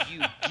can't believe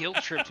you guilt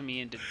tripped me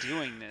into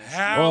doing this.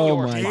 How Oh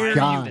You're my finally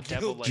God. the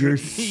devil like You're me.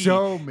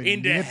 so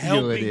into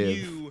helping manipulative.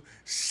 you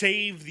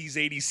save these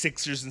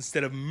 86ers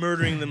instead of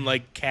murdering them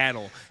like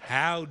cattle.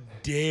 How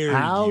dare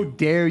How you?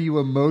 dare you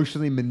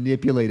emotionally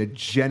manipulate a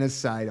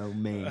genocidal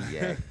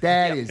maniac?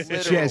 That is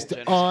literal just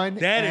genocide.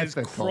 That is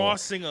unethical.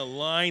 crossing a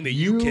line that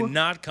you You-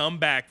 cannot come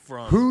back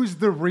from. Who's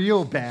the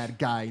real bad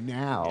guy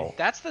now?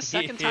 That's the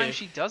second Yeah. time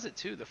she does it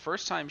too. The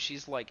first time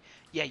she's like,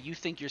 "Yeah, you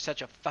think you're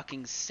such a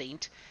fucking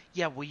saint?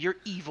 Yeah, well you're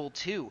evil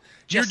too.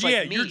 Just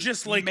like me, you're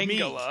just like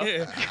Mengele."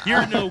 me.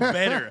 You're no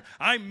better.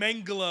 I'm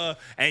Mengele,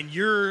 and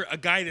you're a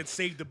guy that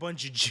saved a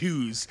bunch of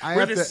Jews. I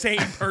We're have the to- same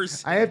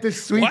person. I have to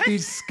sweep What?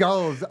 these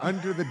skulls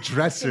under the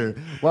dresser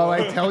while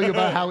I tell you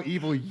about how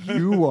evil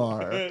you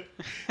are.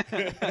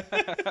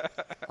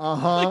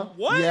 Uh-huh.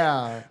 what?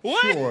 Yeah,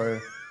 What?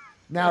 sure.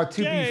 Now,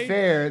 to Okay. be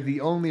fair,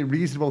 the only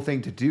reasonable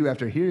thing to do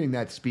after hearing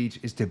that speech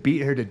is to beat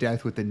her to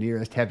death with the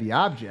nearest heavy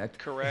object.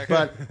 Correct.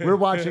 But we're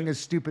watching a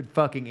stupid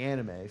fucking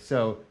anime,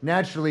 so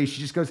naturally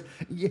she just goes,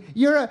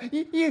 "You're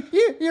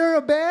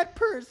a bad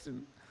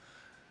person.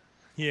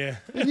 Yeah.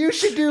 You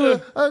should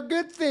do a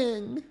good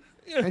thing."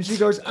 And she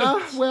goes,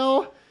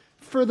 well,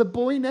 for the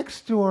boy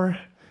next door,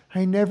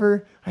 I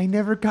never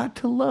got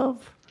to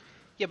love.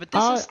 Yeah, but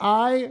this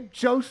is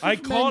Joseph I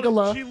called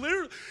Mengele, him. She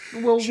literally,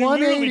 will she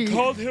literally 180.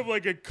 called him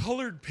like a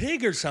colored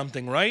pig or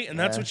something, right? And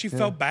that's what she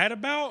felt bad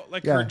about.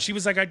 Like Yeah. she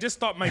was like, I just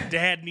thought my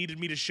dad needed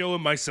me to show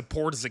him my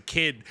support as a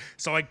kid,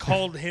 so I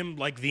called him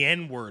like the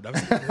N-word. I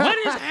was like, what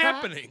is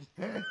happening?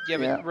 yeah,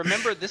 but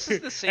remember this is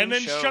the same And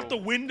then show. shut the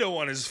window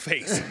on his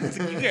face. It's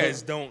like, you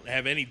guys don't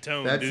have any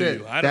tone, That's do it.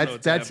 you? I don't know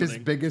what's That's his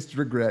happening. biggest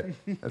regret.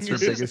 That's her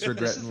biggest regret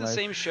This is in the life.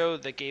 same show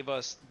that gave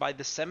us, by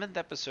the 7th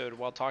episode,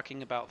 while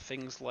talking about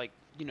things like,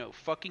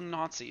 fucking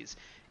Nazis,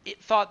 it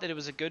thought that it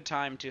was a good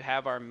time to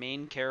have our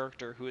main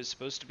character, who is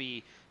supposed to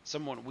be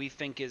someone we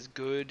think is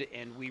good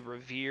and we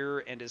revere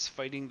and is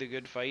fighting the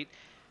good fight,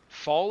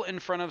 fall in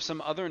front of some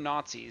other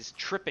Nazis,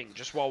 tripping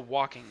just while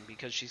walking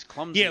because she's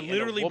clumsy. Yeah, and a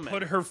literally woman.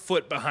 put her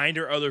foot behind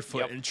her other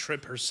foot Yep. and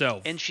trip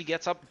herself. And she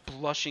gets up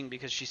blushing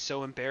because she's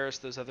so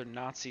embarrassed those other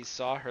Nazis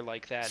saw her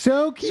like that.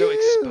 So cute. So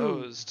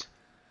exposed.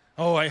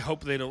 Oh, I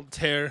hope they don't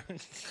tear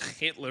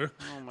Hitler.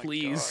 Oh my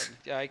please.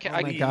 God. Yeah, I can't.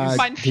 Oh my I, God.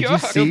 Mein Did you Führer,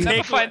 see- You'll He'll never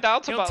Take find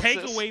out he'll about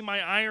take this. away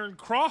my iron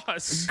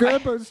cross.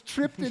 Goebbels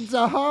tripped in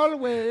the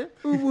hallway.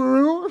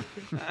 Ooh.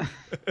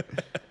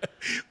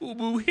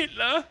 Ubu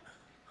Hitler.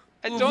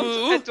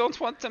 I don't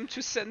want them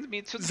to send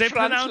me to the They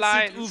front pronounce it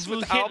lines Ubu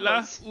with Hitler.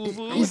 armors.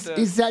 Ubu.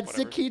 Is that the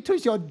whatever. key to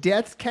your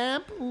death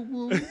camp?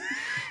 Ooh.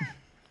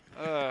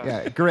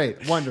 Yeah,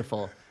 great,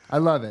 wonderful. I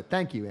love it.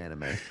 Thank you,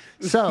 anime.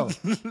 So,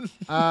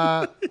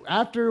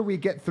 after we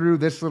get through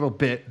this little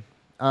bit,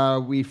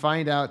 we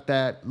find out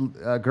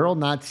that girl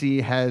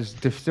Nazi has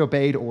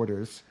disobeyed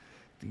orders.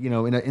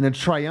 In a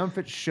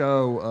triumphant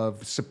show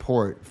of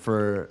support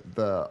for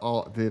the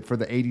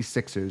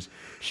 86ers,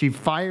 she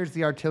fires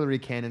the artillery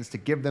cannons to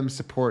give them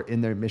support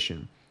in their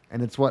mission,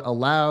 and it's what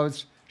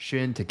allows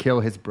Shin to kill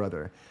his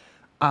brother.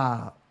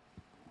 Now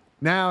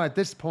at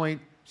this point,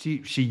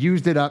 she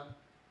used it up.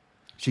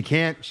 She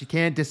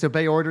can't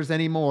disobey orders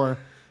anymore.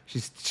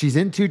 She's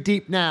in too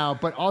deep now,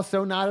 but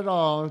also not at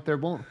all.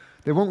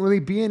 there won't really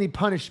be any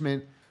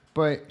punishment,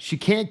 but she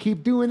can't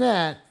keep doing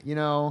that, you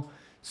know.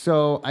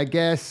 So I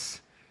guess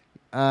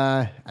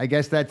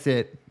that's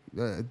it.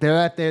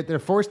 They're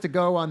forced to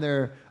go on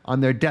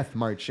their death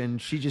march,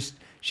 and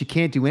she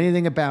can't do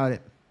anything about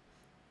it.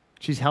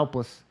 She's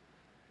helpless.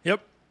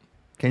 Yep.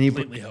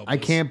 Completely helpless. I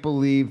can't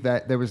believe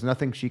that there was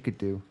nothing she could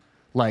do,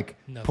 like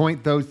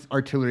point those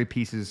artillery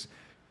pieces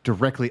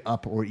directly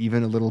up or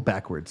even a little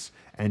backwards,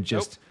 and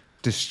just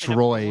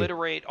destroy, and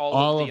obliterate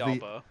all of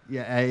the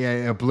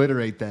Alba.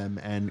 Obliterate them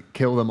and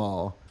kill them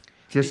all.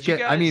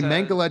 I mean,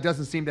 Mengele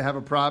doesn't seem to have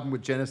a problem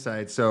with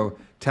genocide, so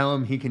tell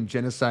him he can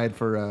genocide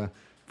for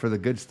the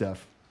good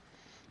stuff.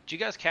 Did you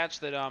guys catch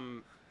that?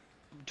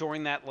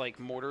 During that like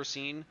mortar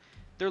scene,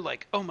 they're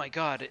like, "Oh my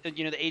God!"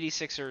 You know, the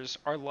 86ers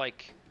are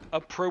like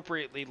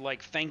appropriately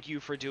like, "Thank you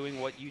for doing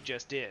what you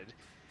just did,"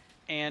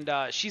 and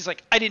she's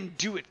like, "I didn't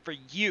do it for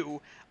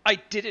you. I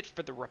did it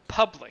for the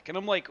Republic." And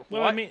I'm like, "What?"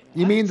 Well, I mean,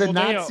 you mean the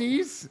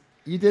Nazis?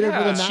 You did it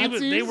for the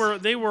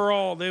Nazis? They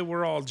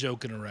were all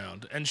joking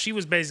around, and she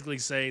was basically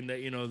saying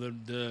that, you know,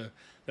 the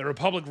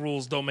Republic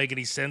rules don't make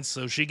any sense,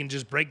 so she can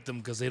just break them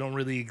because they don't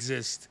really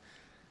exist.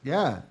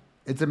 Yeah,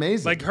 it's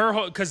amazing. Like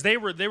because they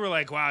were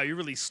like, "Wow, you're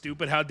really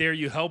stupid. How dare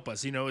you help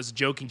us?" You know, it's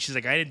joking. She's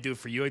like, "I didn't do it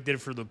for you. I did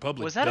it for the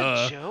Republic." Was that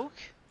a joke?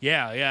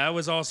 Yeah, it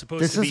was all supposed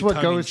to be. This is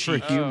what goes for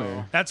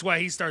humor. That's why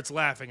he starts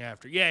laughing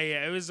after. Yeah,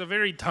 it was a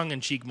very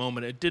tongue-in-cheek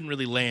moment. It didn't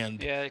really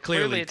land. Yeah,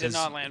 clearly it did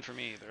not land for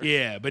me either.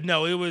 Yeah, but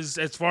no, it was,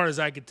 as far as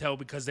I could tell,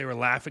 because they were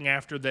laughing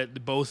after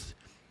that. Both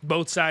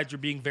sides were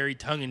being very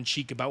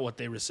tongue-in-cheek about what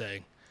they were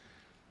saying.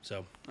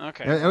 So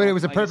okay, I mean, it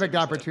was a perfect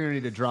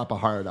opportunity to drop a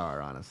hard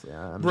R. Honestly,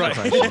 right.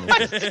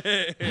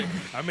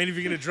 I mean, if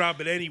you're gonna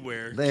drop it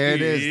anywhere, there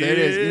it is.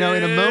 You know,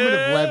 in a moment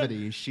of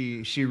levity,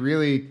 she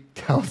really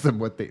tells them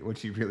what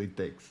she really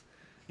thinks.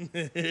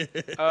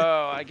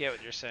 Oh, I get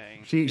what you're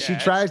saying. She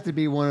tries to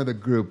be one of the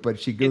group, but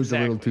she goes a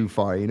little too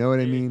far. You know what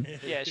I mean?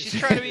 Yeah, she's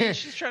trying to be.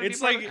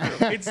 It's like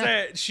it's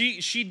that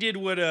she did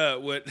what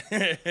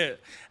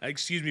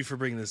excuse me for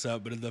bringing this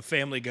up, but the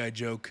Family Guy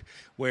joke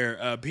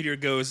where Peter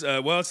goes,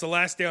 "Well, it's the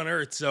last day on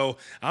Earth, so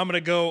I'm gonna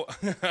go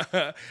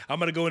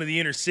into the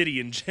inner city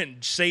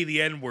and say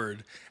the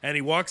N-word." And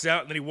he walks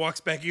out, and then he walks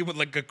back in with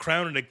like a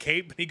crown and a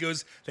cape, and he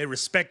goes, "They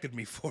respected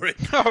me for it."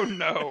 Oh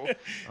no!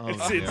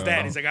 It's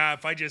that. He's like,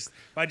 if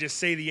I just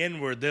say the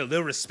N-word,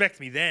 they'll respect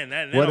me then.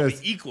 That'll be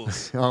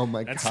equals. Oh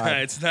my God!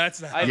 That's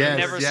not. I've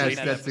never seen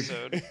that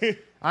episode.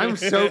 I'm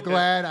so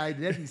glad I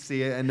didn't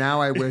see it, and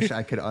now I wish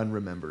I could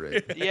unremember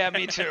it. Yeah,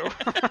 me too.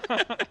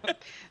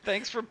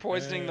 Thanks for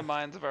poisoning the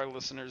minds of our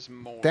listeners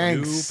more.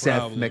 Thanks,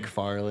 Seth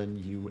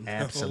MacFarlane, you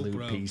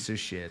absolute piece of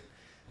shit.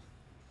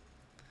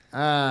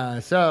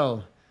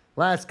 So,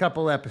 last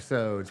couple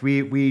episodes,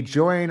 we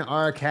join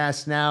our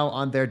cast now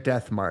on their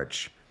death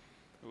march.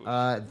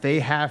 They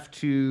have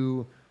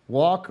to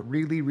walk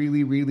really,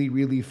 really, really,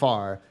 really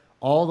far,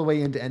 all the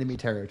way into enemy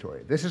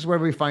territory. This is where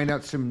we find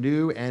out some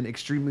new and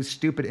extremely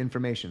stupid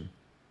information,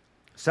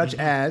 such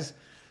as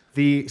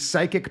the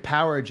psychic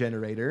power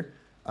generator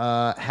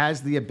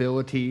has the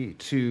ability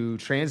to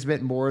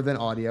transmit more than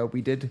audio.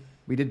 We did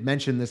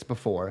mention this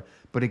before,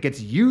 but it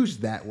gets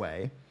used that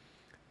way.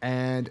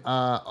 And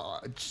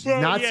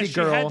Nazi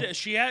girl,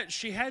 she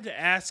had to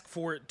ask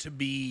for it to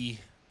be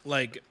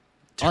like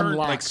turned,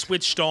 like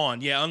switched on.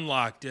 Yeah,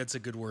 unlocked. That's a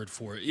good word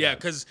for it. Yeah,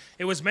 because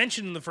it was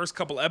mentioned in the first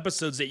couple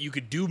episodes that you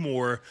could do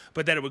more,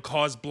 but that it would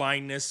cause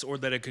blindness or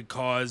that it could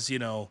cause, you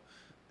know,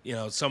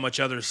 so much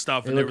other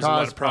stuff, and there was a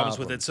lot of problems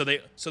with it. So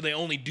they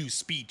only do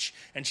speech,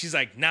 and she's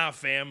like, "Nah,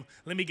 fam,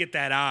 let me get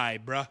that eye,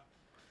 bruh."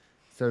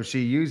 So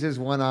she uses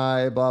one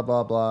eye, blah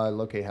blah blah.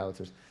 Locate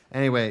howitzers.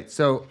 Anyway,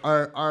 so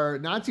our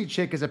Nazi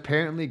chick is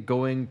apparently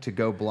going to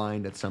go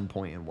blind at some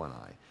point in one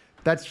eye.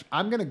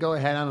 I'm going to go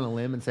ahead on a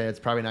limb and say it's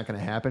probably not going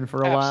to happen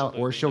for a while,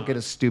 or she'll get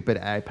a stupid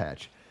eye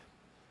patch.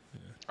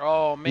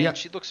 Oh man,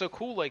 she looks so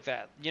cool like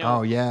that. You know,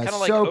 oh yeah, kind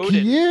of like so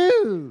Odin.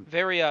 Cute.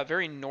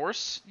 Very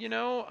Norse. You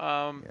know,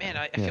 man,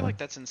 I feel like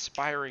that's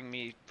inspiring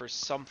me for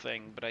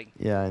something, but I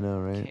know,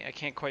 right? I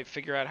can't quite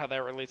figure out how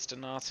that relates to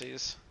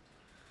Nazis.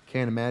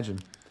 Can't imagine.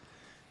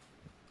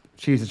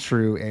 She's a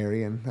true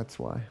Aryan. That's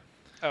why.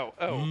 Oh.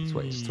 That's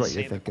what you're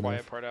thinking the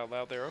quiet of. part out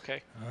loud there.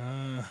 Okay.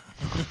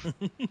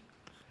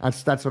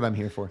 That's what I'm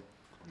here for.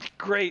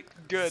 Great.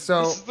 Good.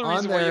 So this is the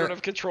reason why you don't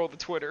have control of the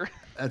Twitter.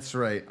 That's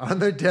right. On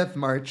their death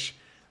march,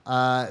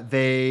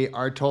 they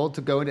are told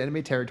to go into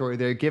enemy territory.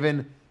 They're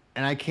given,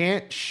 and I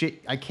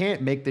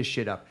can't make this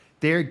shit up.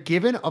 They're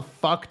given a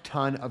fuck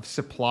ton of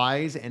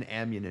supplies and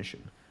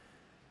ammunition.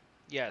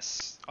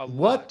 Yes, a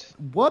lot.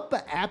 What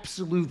the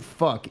absolute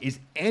fuck is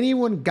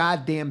anyone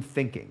goddamn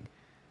thinking?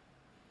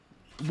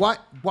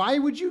 Why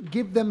would you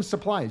give them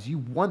supplies? You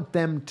want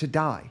them to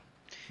die.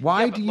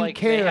 Why do you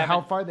care how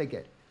far they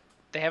get?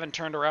 They haven't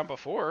turned around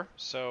before,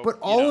 so. But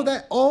all of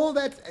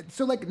that.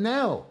 So like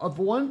now, of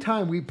one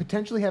time, we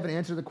potentially have an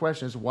answer to the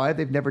question as why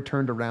they've never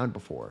turned around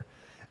before,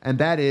 and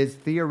that is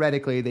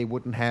theoretically they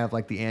wouldn't have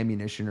like the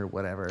ammunition or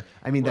whatever.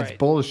 I mean that's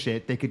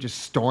bullshit. They could just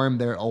storm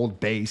their old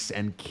base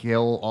and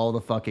kill all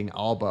the fucking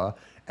Alba,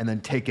 and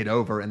then take it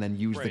over and then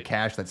use the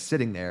cash that's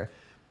sitting there.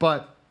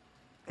 But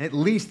at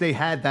least they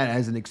had that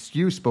as an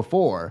excuse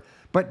before.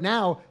 But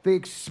now they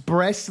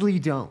expressly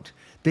don't.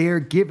 They are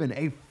given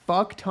a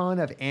fuck ton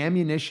of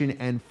ammunition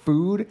and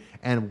food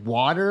and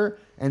water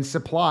and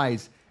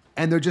supplies,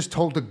 and they're just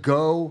told to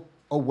go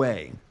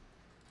away.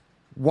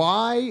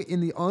 Why in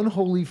the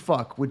unholy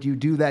fuck would you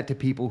do that to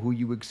people who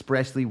you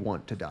expressly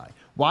want to die?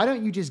 Why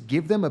don't you just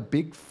give them a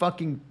big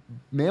fucking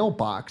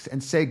mailbox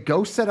and say,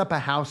 go set up a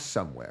house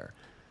somewhere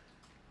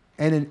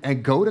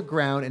and go to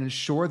ground and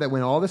ensure that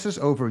when all this is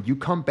over, you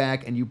come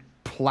back and you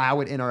plow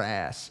it in our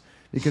ass?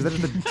 Because that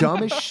is the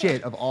dumbest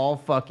shit of all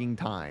fucking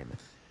time.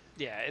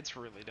 Yeah, it's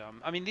really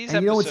dumb. I mean, these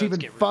And you know episodes what's even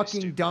get really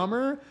fucking stupid.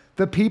 dumber?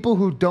 The people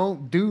who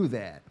don't do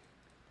that.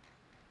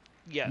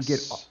 Yes. You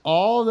get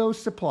all those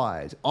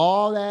supplies,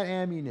 all that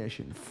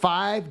ammunition,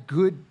 5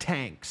 good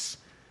tanks,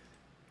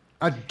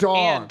 a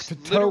dog and to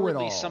tow it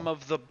literally all. some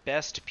of the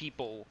best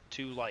people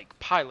to like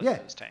pilot Yeah,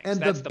 those tanks. and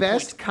That's the point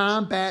best of this.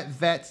 combat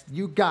vets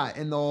you got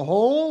in the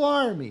whole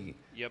army.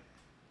 Yep.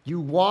 You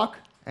walk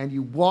and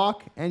you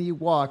walk and you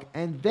walk.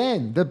 And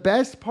then the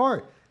best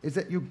part is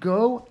that you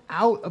go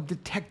out of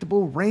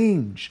detectable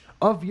range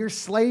of your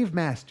slave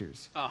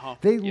masters. Uh-huh.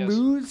 They Yes.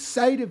 lose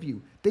sight of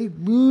you. They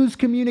lose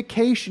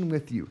communication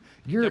with you.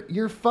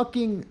 Your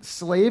fucking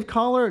slave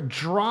collar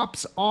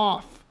drops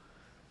off.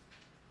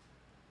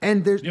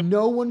 And there's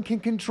no one can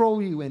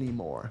control you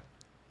anymore.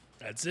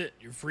 That's it.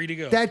 You're free to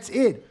go. That's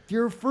it.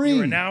 You're free.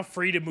 You are now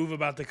free to move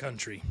about the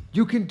country.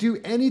 You can do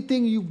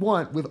anything you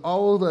want with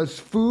all of those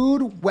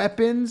food,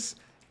 weapons,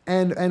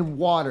 and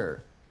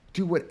water.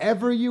 Do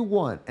whatever you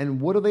want.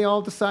 And what do they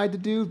all decide to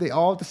do? They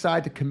all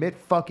decide to commit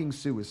fucking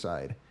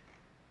suicide.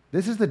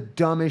 This is the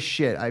dumbest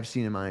shit I've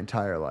seen in my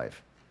entire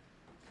life.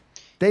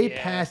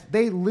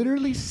 They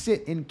literally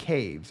sit in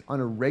caves on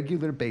a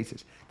regular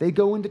basis. They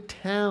go into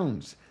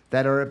towns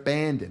that are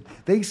abandoned.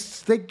 They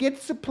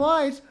get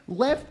supplies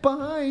left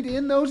behind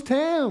in those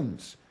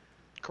towns.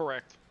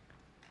 Correct.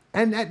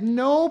 And at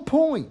no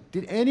point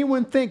did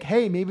anyone think,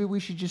 hey, maybe we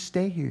should just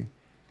stay here.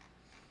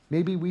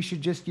 Maybe we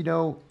should just,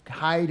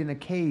 hide in a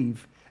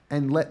cave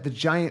and let the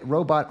giant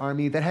robot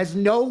army that has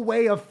no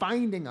way of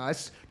finding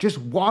us just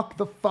walk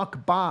the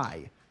fuck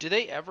by. Do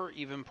they ever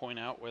even point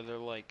out whether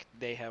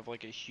they have a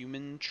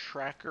human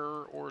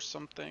tracker or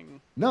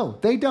something? No,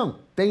 they don't.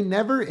 They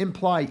never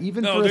imply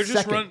even for a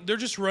second. They're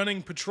just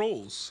running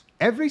patrols.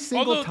 Every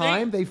single Although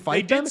time they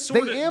fight them,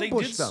 they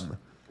ambush them.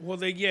 Well,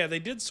 they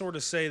did sort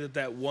of say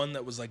that one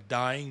that was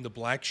dying, the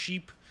black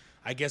sheep,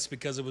 I guess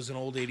because it was an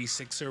old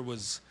 86er,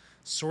 was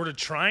sort of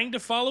trying to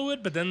follow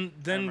it, but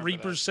then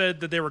Reaper said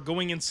that they were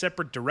going in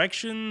separate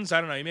directions. I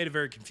don't know. He made it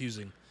very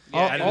confusing.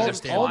 Yeah, I didn't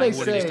understand all what they he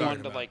was say- talking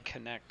wanted to about.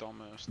 connect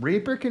almost.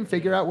 Reaper can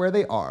figure out where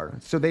they are,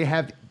 so they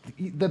have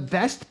the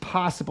best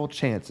possible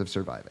chance of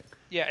surviving.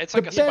 Yeah, it's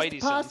The like a best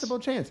Spidey possible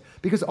sense. chance,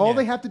 because all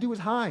they have to do is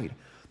hide.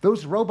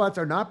 Those robots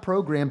are not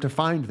programmed to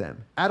find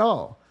them at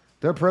all.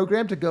 They're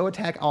programmed to go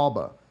attack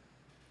Alba.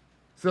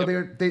 So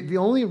the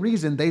only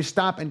reason they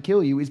stop and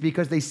kill you is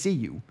because they see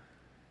you.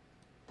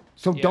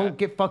 So Yeah. don't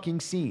get fucking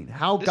seen.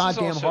 How This is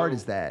goddamn also- hard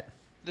is that?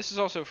 This is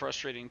also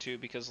frustrating too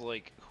because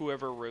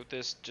whoever wrote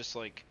this just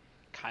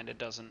kind of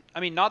doesn't. I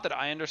mean, not that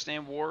I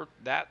understand war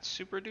that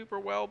super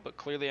duper well, but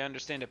clearly I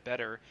understand it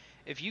better.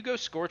 If you go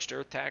scorched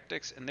earth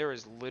tactics and there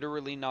is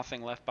literally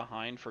nothing left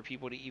behind for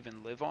people to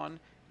even live on,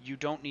 you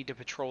don't need to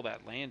patrol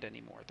that land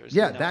anymore. There's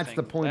Yeah, that's the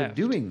nothing point of left.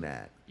 doing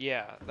that.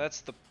 Yeah,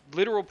 that's the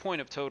literal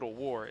point of total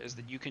war is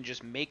that you can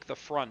just make the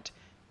front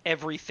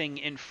everything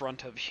in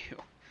front of you.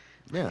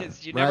 Yeah,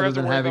 You never rather have to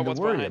than worry having about to what's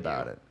worry behind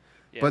about you. it.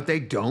 Yeah. But they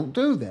don't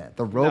do that.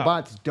 The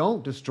robots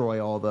don't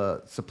destroy all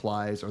the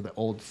supplies or the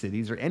old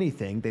cities or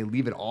anything. They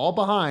leave it all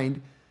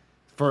behind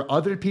for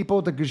other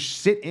people to just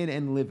sit in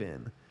and live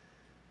in.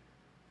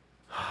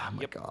 Oh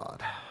my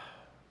God.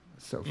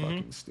 So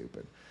fucking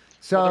stupid.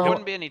 So Well, there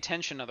wouldn't be any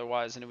tension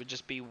otherwise, and it would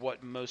just be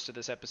what most of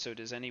this episode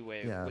is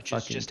anyway, Yeah, which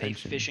is fucking just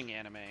tension. a fishing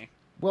anime.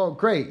 well,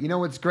 great. You know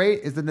what's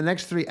great is that the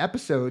next 3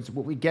 episodes,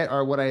 what we get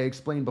are what I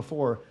explained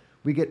before.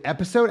 We get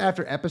episode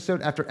after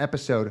episode after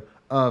episode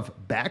of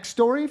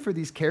backstory for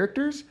these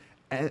characters,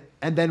 and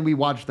then we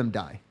watch them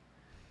die.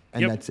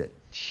 And that's it.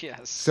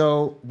 Yes.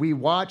 So we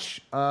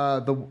watch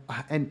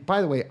and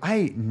by the way,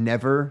 I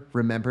never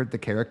remembered the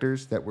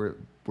characters that we're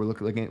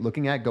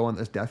looking at go on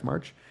this death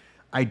march.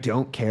 I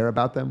don't care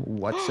about them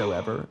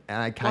whatsoever,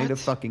 and I kind of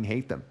fucking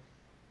hate them.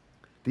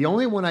 The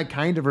only one I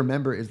kind of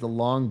remember is the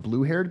long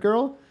blue-haired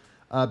girl,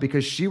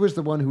 because she was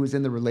the one who was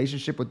in the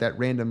relationship with that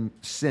random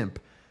simp,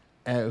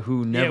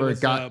 who never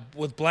got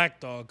with Black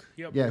Dog.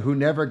 Yep. yeah, who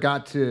never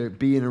got to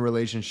be in a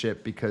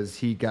relationship because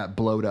he got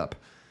blowed up.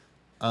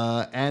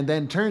 And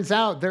then turns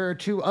out there are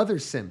 2 other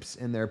simps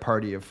in their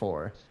party of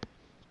 4.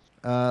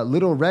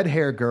 Little red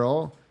hair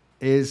girl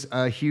is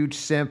a huge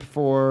simp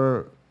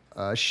for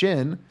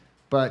Shin,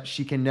 but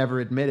she can never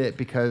admit it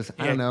because,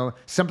 I don't know,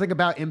 something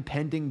about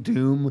impending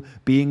doom,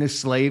 being a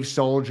slave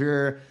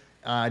soldier,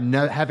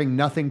 having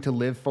nothing to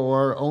live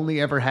for, only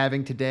ever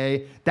having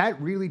today. That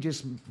really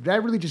just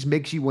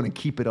makes you want to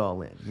keep it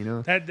all in, you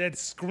know? That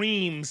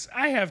screams,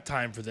 I have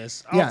time for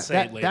this. I'll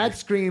say it later. That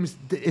screams,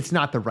 it's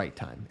not the right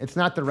time. It's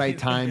not the right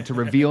time to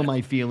reveal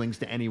my feelings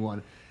to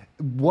anyone.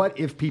 What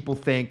if people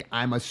think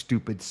I'm a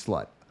stupid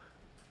slut?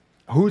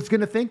 Who's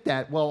going to think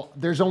that? Well,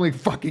 there's only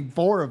fucking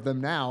 4 of them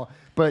now.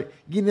 But,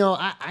 you know,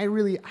 I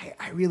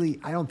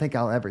don't think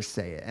I'll ever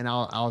say it. And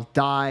I'll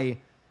die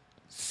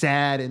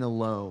sad and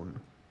alone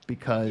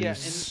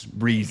because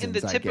reasons, in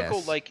the typical, I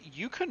guess. like,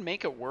 you could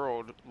make a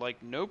world,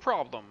 like, no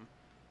problem.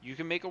 You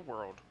can make a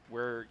world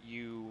where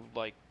you,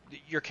 like,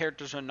 your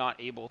characters are not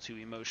able to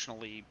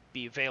emotionally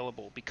be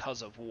available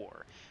because of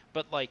war.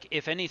 But, like,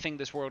 if anything,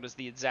 this world is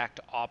the exact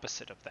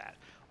opposite of that.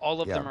 All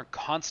of them are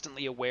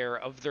constantly aware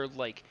of their,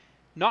 like,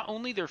 not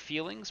only their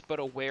feelings, but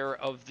aware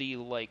of the,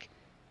 like,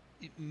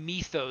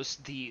 mythos,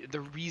 the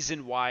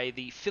reason why,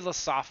 the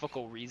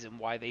philosophical reason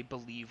why they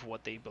believe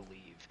what they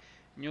believe.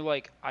 And you're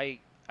like, I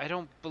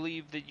don't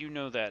believe that you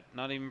know that,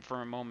 not even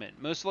for a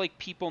moment. Most, like,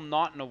 people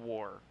not in a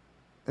war.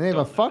 And they have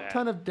a fuck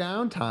ton of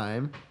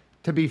downtime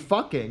to be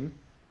fucking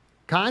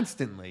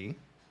constantly.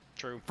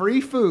 True.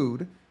 Free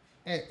food.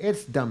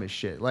 It's dumb as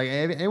shit. Like,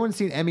 anyone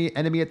seen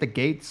Enemy at the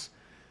Gates?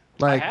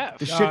 Like, I have.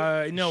 The shit,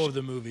 I know of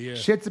the movie, yeah.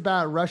 Shit's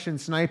about Russian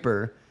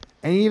sniper,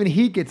 and even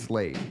he gets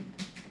laid.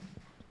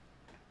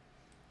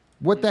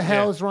 What the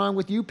hell is wrong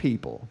with you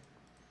people?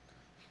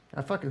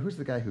 Who's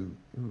the guy who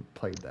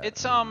played that?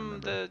 It's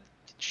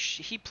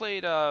he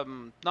played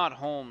not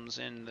Holmes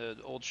in the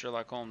old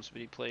Sherlock Holmes,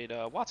 but he played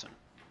Watson.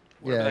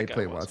 Yeah, he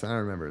played Watson. I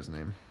don't remember his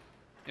name.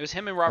 It was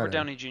him and Robert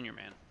Downey Jr.,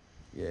 man.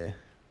 Yeah.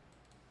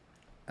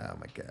 Oh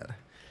my god.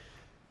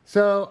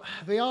 So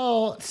they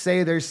all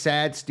say their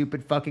sad,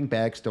 stupid fucking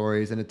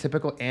backstories in a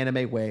typical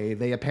anime way.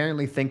 They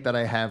apparently think that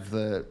I have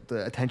the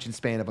attention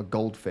span of a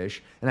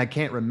goldfish, and I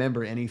can't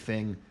remember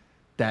anything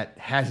that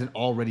hasn't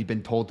already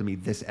been told to me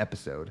this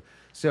episode.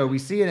 So we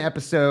see an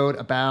episode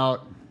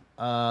about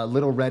a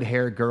little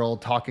red-haired girl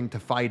talking to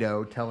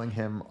Fido, telling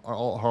him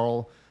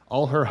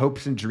all her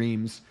hopes and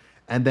dreams,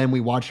 and then we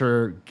watch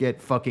her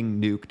get fucking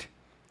nuked.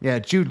 Yeah,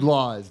 Jude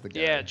Law is the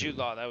guy. Yeah, Jude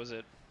Law, that was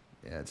it.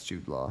 Yeah, it's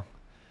Jude Law.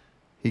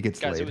 He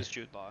gets laid. It was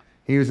Jude Law.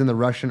 He was in the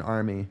Russian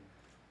army,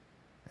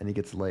 and he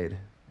gets laid.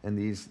 And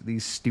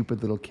these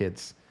stupid little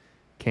kids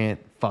can't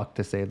fuck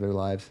to save their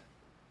lives.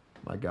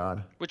 My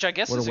God. Which I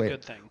guess is a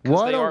good thing.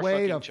 What a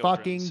way to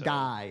fucking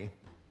die.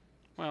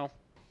 Well.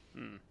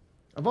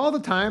 Of all the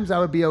times I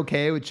would be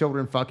okay with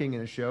children fucking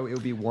in a show, it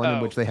would be one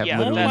in which they have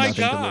literally nothing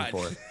to live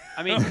for.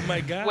 I mean, oh my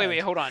God. Wait,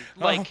 hold on.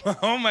 Like,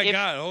 oh my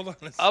God, hold on.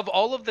 Of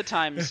all of the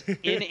times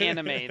in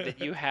anime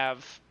that you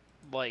have,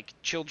 like,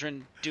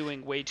 children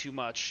doing way too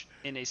much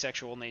in a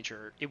sexual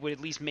nature, it would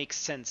at least make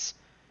sense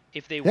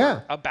if they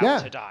were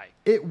about to die.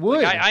 It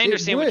would. Like, I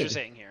understand what you're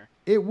saying here.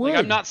 It would. Like,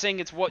 I'm not saying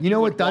it's what you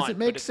know. What doesn't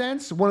make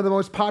sense? One of the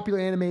most popular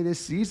anime this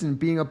season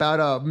being about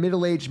a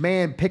middle-aged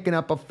man picking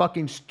up a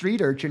fucking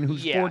street urchin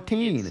who's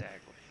 14. Exactly.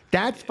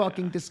 That's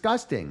fucking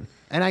disgusting.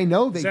 And I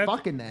know they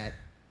fucking that.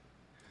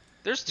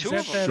 There's 2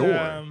 of them.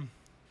 Sure.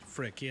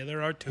 Frick, yeah,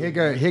 there are 2.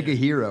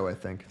 Higehiro, I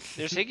think.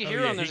 There's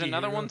Higehiro, and there's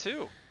another one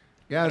too.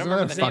 Yeah, there's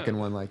another fucking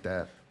one like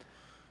that.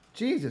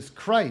 Jesus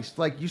Christ.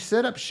 Like, you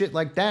set up shit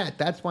like that.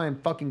 That's why I'm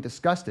fucking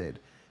disgusted.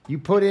 You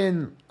put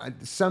in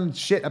some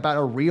shit about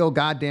a real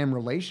goddamn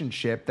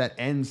relationship that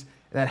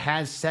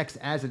has sex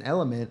as an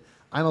element.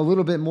 I'm a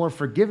little bit more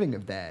forgiving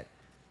of that.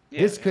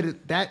 Yeah,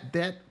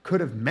 that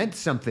could have meant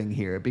something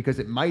here, because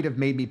it might have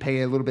made me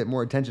pay a little bit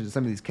more attention to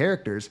some of these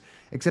characters.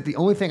 Except the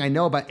only thing I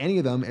know about any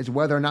of them is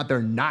whether or not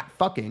they're not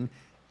fucking,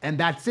 and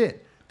that's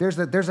it. There's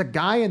a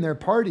guy in their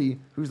party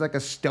who's like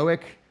a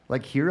stoic,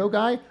 like, hero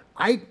guy.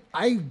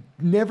 I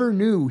never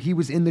knew he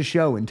was in the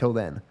show until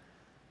then.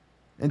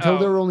 Until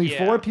there were only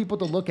 4 people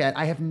to look at,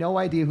 I have no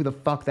idea who the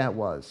fuck that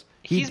was.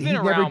 He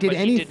never did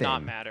anything. He did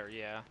not matter,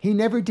 He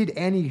never did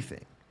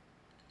anything.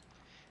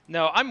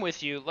 No, I'm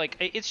with you. Like,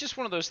 it's just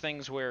one of those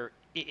things where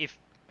if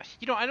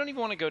I don't even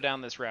want to go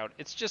down this route.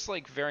 It's just,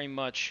 like, very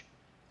much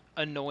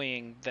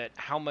annoying that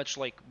how much,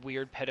 like,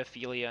 weird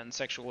pedophilia and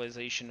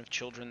sexualization of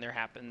children there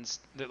happens,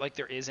 that, like,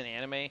 there is in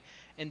anime.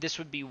 And this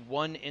would be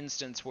one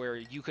instance where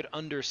you could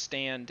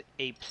understand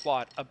a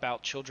plot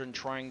about children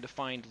trying to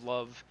find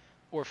love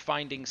or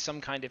finding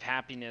some kind of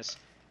happiness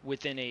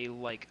within a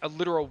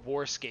literal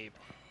warscape.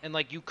 And,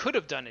 like, you could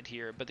have done it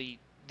here, but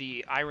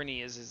the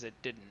irony is it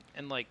didn't.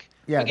 And, like,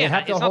 yeah, again, they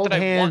have to hold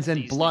hands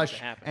and blush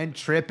and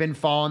trip and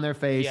fall on their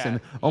face and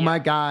my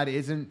God,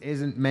 isn't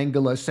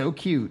Mengele so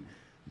cute?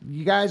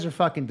 You guys are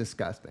fucking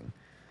disgusting.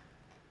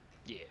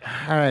 Yeah.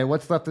 All right,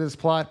 what's left of this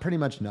plot? Pretty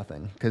much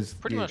nothing.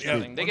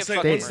 Nothing.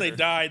 Once they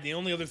died, the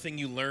only other thing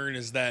you learn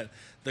is that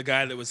the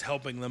guy that was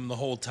helping them the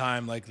whole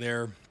time, like,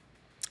 their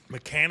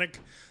mechanic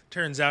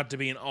turns out to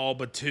be an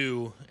Alba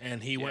too,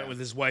 and he went Yeah. with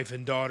his wife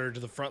and daughter to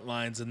the front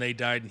lines, and they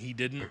died, and he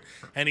didn't.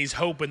 And he's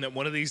hoping that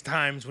one of these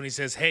times when he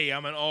says, "Hey,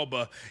 I'm an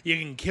Alba, you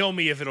can kill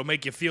me if it'll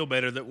make you feel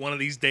better," that one of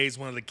these days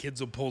one of the kids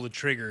will pull the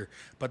trigger,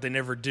 but they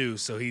never do.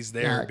 So he's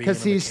there being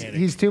because a mechanic.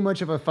 he's too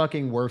much of a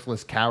fucking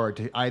worthless coward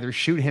to either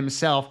shoot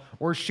himself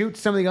or shoot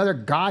some of the other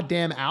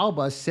goddamn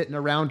Albas sitting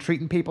around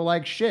treating people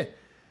like shit.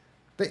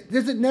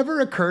 Does it never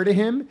occur to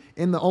him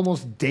in the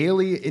almost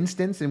daily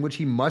instance in which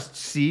he must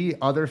see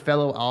other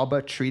fellow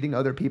Alba treating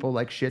other people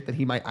like shit that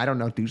he might, I don't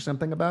know, do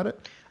something about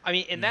it? I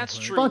mean, and that's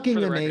true. Fucking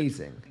for the record.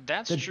 amazing.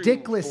 That's the true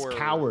dickless for...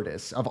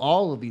 cowardice of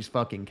all of these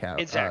fucking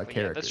Exactly. characters.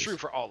 Yeah, that's true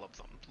for all of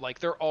them. Like,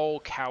 they're all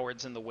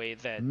cowards in the way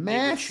that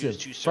Massive they would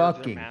choose to serve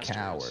fucking their masters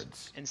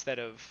cowards.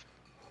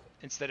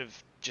 instead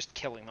of just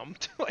killing them.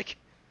 Like,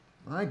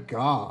 my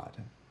God.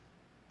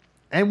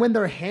 And when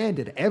they're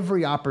handed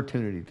every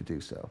opportunity to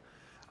do so.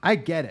 I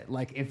get it.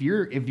 Like if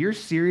you're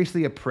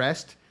seriously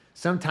oppressed,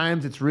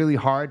 sometimes it's really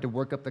hard to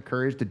work up the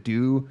courage to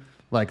do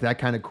like that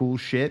kind of cool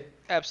shit.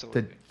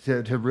 absolutely.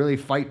 To really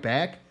fight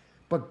back.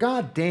 But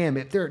goddamn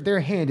it, they're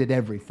handed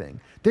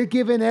everything. They're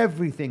given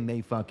everything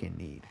they fucking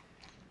need.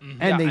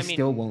 And they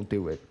still won't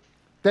do it.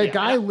 The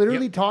guy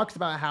literally talks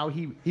about how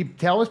he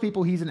tells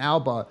people he's an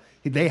Alba.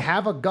 They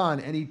have a gun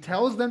and he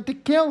tells them to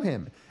kill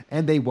him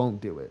and they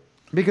won't do it.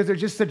 Because they're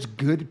just such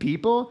good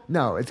people?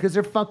 No, it's because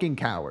they're fucking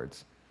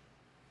cowards.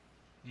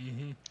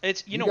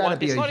 It's you know gotta what?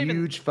 be It's a not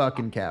huge even.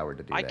 fucking coward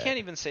to do I that. can't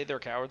even say they're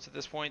cowards at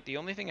this point. The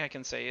only thing I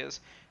can say is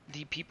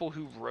the people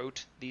who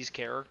wrote these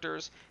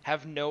characters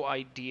have no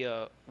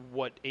idea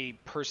what a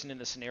person in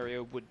the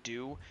scenario would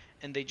do,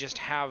 and they just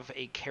have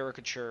a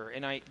caricature,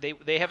 and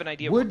they have an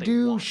idea of Would what they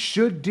do, want.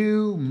 should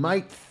do,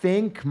 might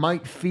think,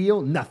 might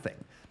feel, nothing.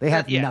 They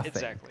have Yeah, nothing.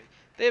 exactly.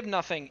 They have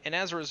nothing, and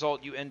as a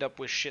result, you end up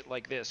with shit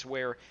like this,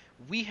 where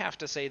we have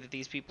to say that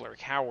these people are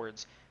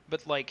cowards,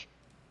 but like,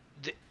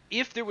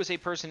 if there was a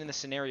person in the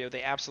scenario,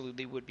 they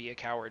absolutely would be a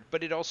coward,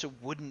 but it also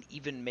wouldn't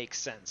even make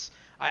sense.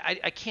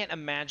 I can't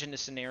imagine a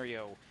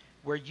scenario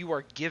where you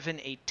are given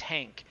a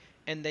tank,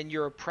 and then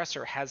your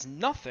oppressor has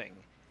nothing,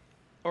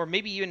 or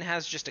maybe even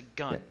has just a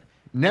gun.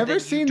 Never and then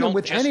seen you them don't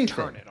with just anything.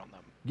 Turn it on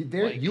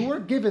them. You were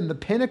given the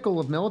pinnacle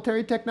of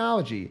military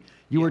technology.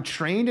 You were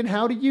trained in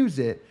how to use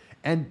it,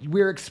 and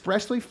we're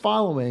expressly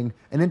following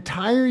an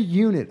entire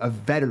unit of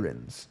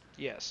veterans.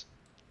 Yes.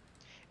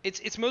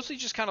 It's mostly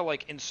just kind of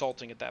like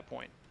insulting at that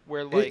point,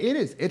 where like It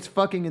is. It's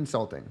fucking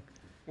insulting.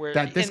 where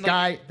That this and,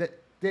 like, guy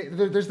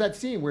there's that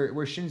scene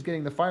where Shin's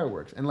getting the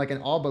fireworks and like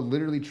an Alba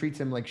literally treats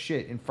him like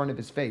shit in front of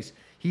his face.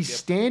 He's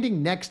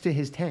standing next to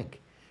his tank.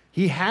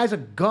 He has a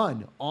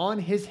gun on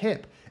his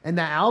hip, and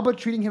the Alba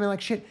treating him like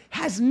shit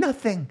has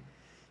nothing.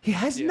 He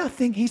has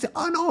nothing. He's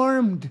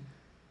unarmed.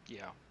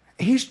 Yeah.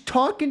 He's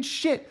talking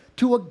shit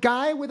to a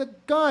guy with a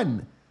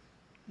gun.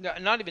 No,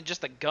 not even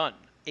just a gun,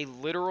 a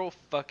literal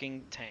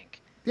fucking tank.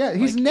 Yeah,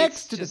 he's Like, next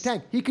it's to just- the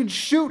tank. He can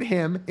shoot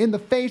him in the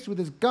face with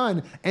his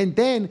gun and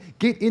then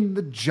get in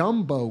the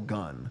jumbo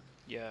gun.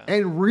 Yeah.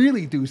 And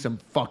really do some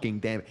fucking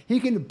damage. He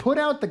can put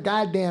out the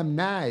goddamn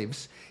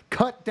knives,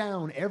 cut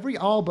down every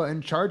Alba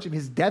in charge of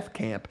his death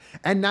camp,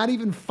 and not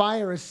even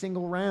fire a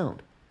single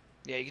round.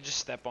 Yeah, you can just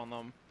step on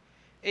them.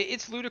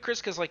 It's ludicrous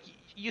because like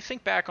you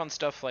think back on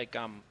stuff like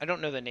I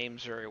don't know the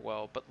names very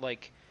well, but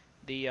like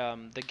the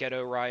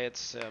ghetto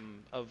riots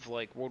of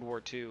like World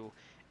War II,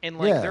 and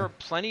like there are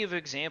plenty of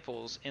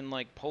examples in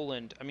like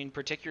Poland. I mean,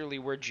 particularly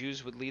where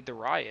Jews would lead the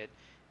riot,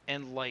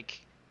 and like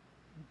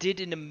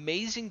did an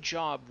amazing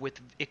job with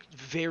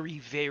very,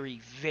 very,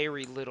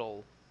 very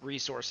little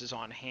resources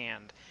on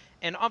hand.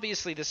 And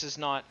obviously, this is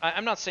not.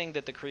 I'm not saying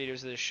that the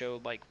creators of this show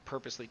like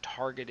purposely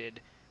targeted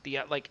the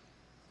like.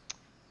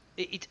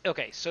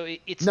 Okay, so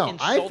it's No, I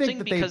think insulting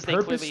that because they they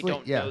clearly purposely-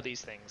 don't yeah. know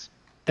these things.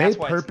 They That's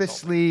why it's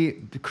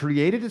purposely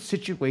created a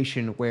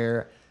situation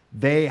where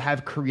they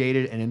have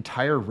created an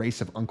entire race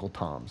of Uncle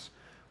Toms,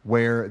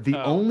 where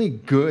the only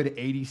good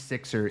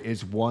 86er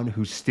is one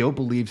who still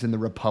believes in the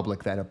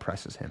republic that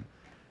oppresses him.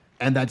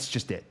 And that's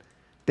just it.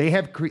 They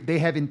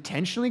have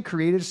intentionally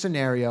created a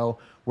scenario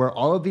where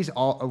all of these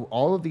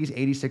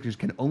 86ers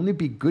can only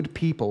be good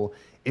people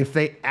if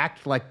they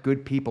act like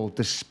good people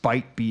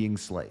despite being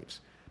slaves.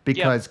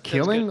 Because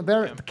killing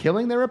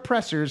their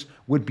oppressors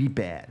would be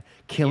bad.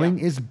 Killing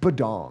is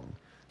badong.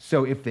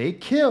 So if they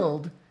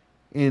killed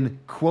in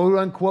quote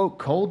unquote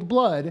cold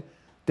blood,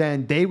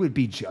 then they would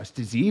be just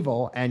as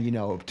evil. And you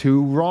know,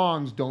 two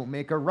wrongs don't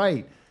make a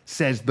right,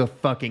 says the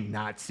fucking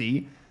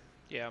Nazi.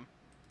 Yeah,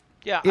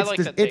 I like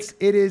that take.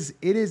 It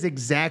is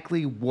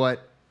exactly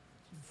what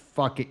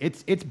fucking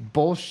it's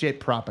bullshit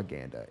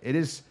propaganda. It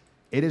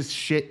is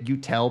shit you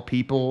tell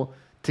people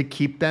to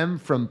keep them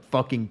from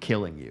fucking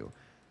killing you.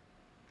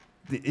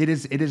 It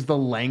is the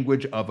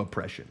language of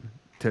oppression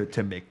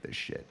to make this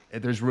shit.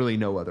 There's really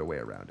no other way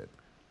around it.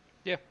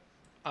 Yeah,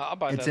 I'll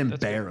buy It's that.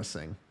 That's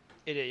embarrassing.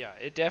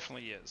 it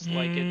definitely is.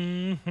 Like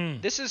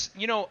it. This is,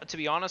 you know, to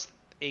be honest,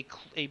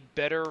 a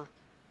better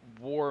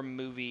war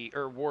movie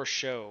or war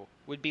show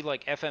would be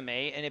like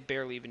FMA, and it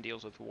barely even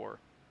deals with war.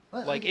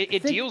 Like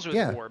it deals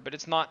with war, but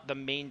it's not the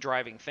main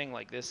driving thing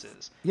like this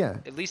is. Yeah.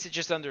 At least it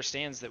just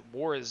understands that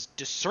war is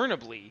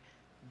discernibly,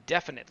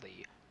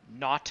 definitely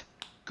not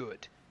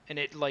good, and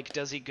it like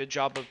does a good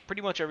job of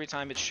pretty much every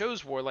time it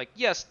shows war. Like,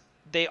 yes,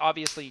 they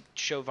obviously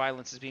show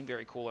violence as being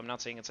very cool. I'm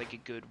not saying it's like a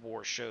good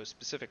war show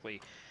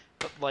specifically,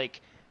 but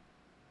like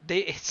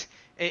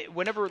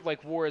whenever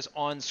like war is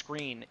on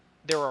screen,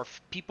 there are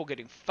people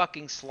getting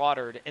fucking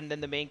slaughtered, and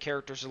then the main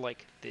characters are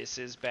like, "This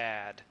is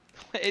bad."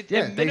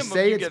 They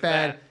say it's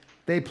bad.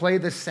 They play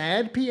the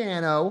sad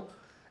piano,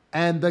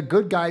 and the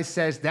good guy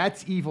says,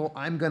 "That's evil.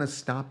 I'm gonna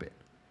stop it."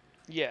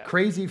 Yeah.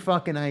 Crazy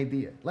fucking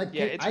idea. Like,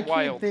 Yeah, it's I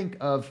wild. can't think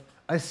of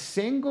a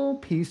single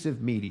piece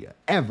of media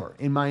ever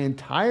in my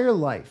entire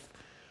life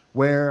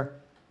where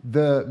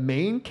the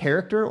main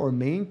character or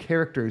main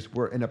characters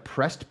were an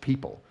oppressed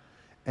people,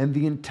 and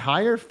the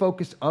entire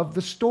focus of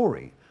the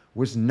story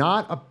was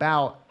not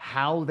about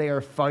how they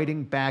are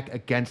fighting back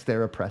against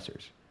their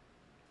oppressors.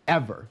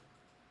 Ever.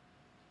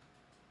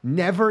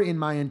 Never in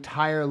my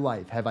entire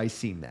life have I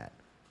seen that.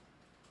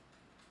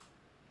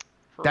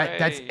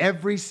 That's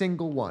every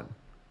single one.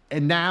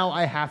 And now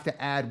I have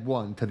to add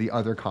one to the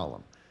other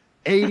column.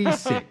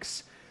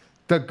 86.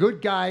 The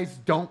good guys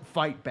don't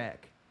fight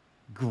back.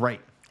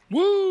 Great.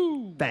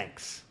 Woo!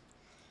 Thanks.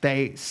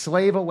 They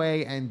slave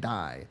away and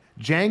die.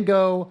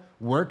 Django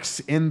works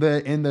in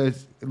the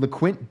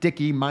LeQuint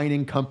Dickey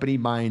mining company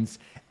mines,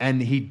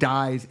 and he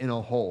dies in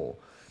a hole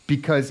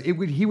because he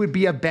would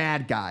be a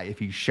bad guy if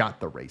he shot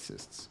the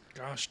racists.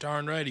 Gosh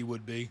darn right he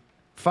would be.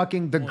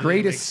 Fucking The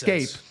Great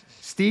Escape. Sense.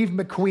 Steve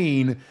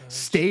McQueen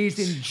stays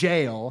in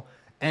jail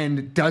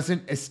and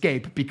doesn't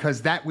escape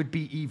because that would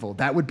be evil.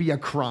 That would be a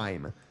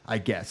crime, I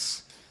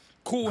guess.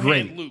 Cool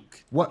Great. Hand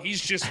Luke. What?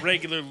 He's just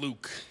regular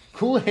Luke.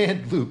 Cool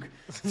Hand Luke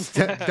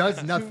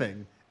does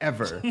nothing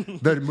ever.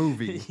 The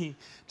movie.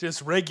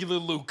 Just regular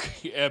Luke,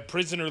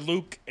 prisoner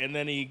Luke, and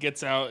then he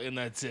gets out, and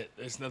that's it.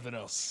 There's nothing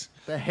else.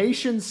 The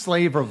Haitian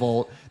slave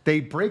revolt, they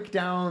break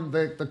down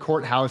the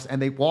courthouse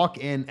and they walk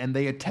in and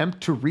they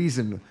attempt to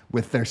reason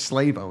with their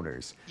slave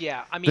owners.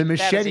 Yeah, I mean, the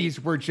machetes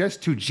were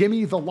just to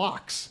Jimmy the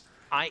locks.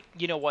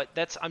 You know what?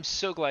 I'm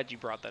so glad you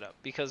brought that up,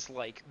 because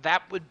like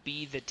that would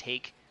be the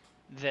take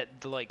that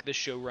like the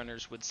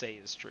showrunners would say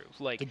is true.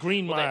 Like The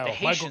Green Mile. the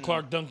Haitian, Michael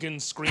Clark Duncan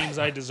screams,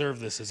 "I deserve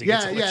this" as he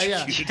Yeah.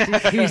 gets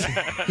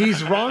electrocuted.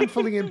 He's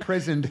wrongfully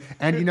imprisoned,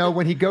 and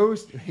when he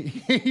goes,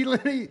 he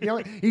literally,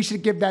 he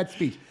should give that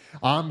speech.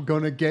 I'm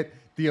gonna get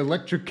the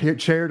electric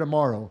chair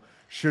tomorrow.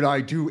 Should I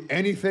do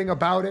anything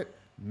about it?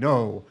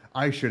 No.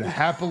 I should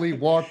happily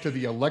walk to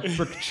the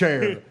electric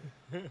chair.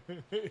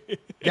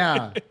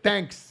 Yeah,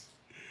 thanks.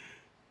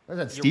 Was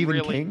that You Stephen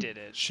really King? did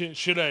it.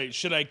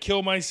 Should I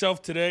kill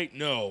myself today?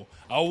 No.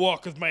 I'll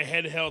walk with my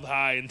head held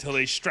high until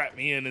they strap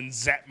me in and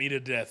zap me to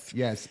death.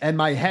 Yes, and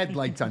my head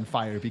lights on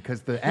fire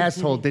because the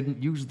asshole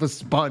didn't use the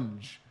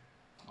sponge.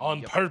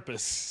 On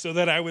purpose, so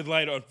that I would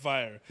light on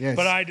fire. Yes.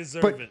 But I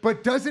deserve it.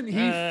 But doesn't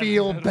he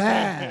feel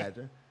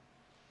bad?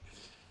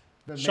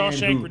 The man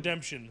Shawshank who-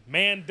 Redemption.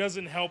 Man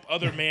doesn't help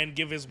other man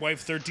give his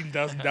wife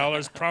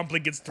 $13,000, promptly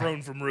gets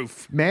thrown from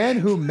roof. Man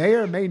who may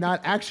or may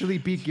not actually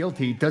be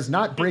guilty does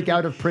not break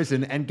out of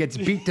prison and gets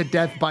beat to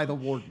death by the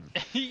warden.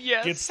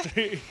 Yes.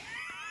 Gets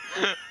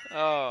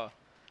Oh.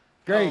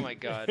 Great. Oh my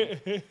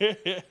god.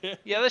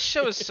 Yeah, this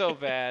show is so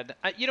bad.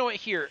 You know what?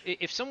 Here,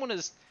 if someone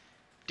is,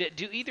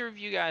 do either of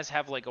you guys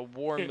have like a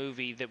war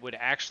movie that would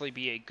actually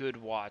be a good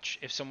watch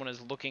if someone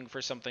is looking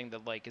for something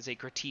that like is a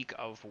critique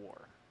of war?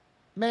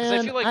 Man,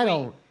 I feel like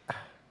don't.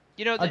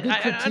 You know, A good I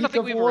critique don't think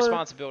of we have a war?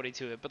 responsibility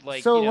to it, but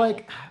like, So you know,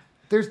 like,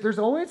 there's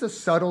always a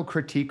subtle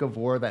critique of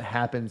war that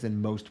happens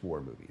in most war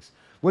movies,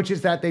 which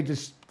is that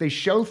they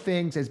show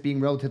things as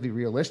being relatively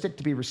realistic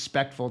to be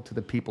respectful to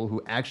the people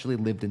who actually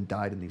lived and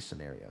died in these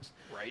scenarios.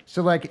 Right.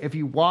 So like, if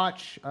you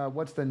watch,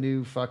 what's the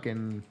new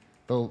fucking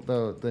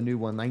the new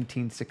one,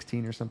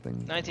 1916 or something?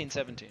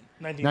 1917.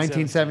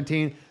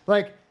 1917.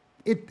 Like,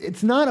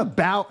 it's not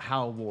about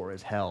how war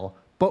is hell,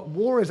 but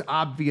war is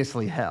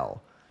obviously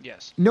hell.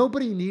 Yes.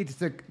 Nobody needs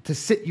to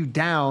sit you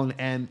down,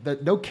 and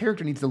no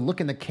character needs to look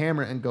in the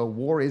camera and go,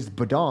 war is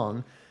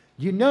badong.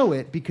 You know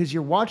it because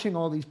you're watching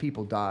all these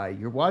people die.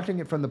 You're watching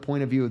it from the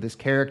point of view of this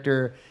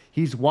character.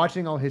 He's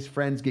watching all his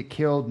friends get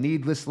killed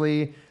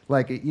needlessly.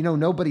 Like,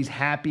 nobody's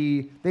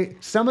happy.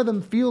 Some of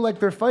them feel like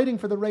they're fighting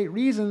for the right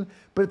reason,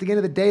 but at the end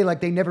of the day,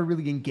 like, they never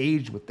really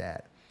engaged with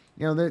that.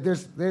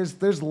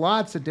 There's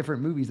lots of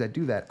different movies that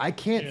do that. I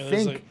can't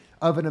think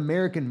of an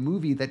American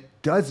movie that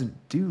doesn't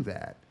do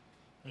that.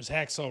 There's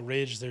Hacksaw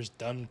Ridge. There's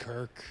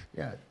Dunkirk.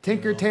 Yeah,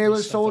 Tinker Tailor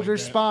stuff Soldier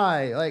like that.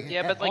 Spy. Like,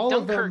 Yeah, but like all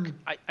of Dunkirk, them-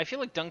 I feel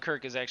like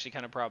Dunkirk is actually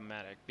kind of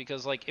problematic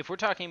because like if we're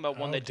talking about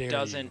one How that dare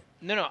doesn't,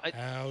 you. no,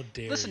 How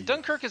dare listen, you.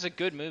 Dunkirk is a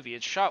good movie.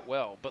 It's shot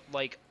well, but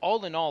like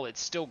all in all,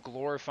 it's still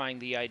glorifying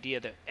the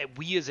idea that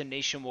we as a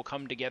nation will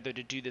come together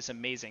to do this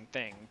amazing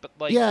thing. But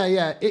like,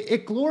 yeah,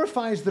 it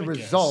glorifies the I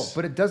result, guess.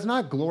 but it does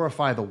not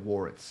glorify the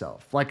war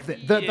itself. Like the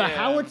Yeah.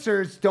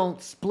 howitzers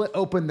don't split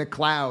open the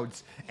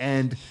clouds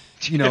and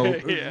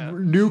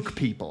nuke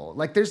people.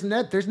 Like there's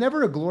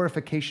never a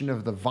glorification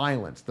of the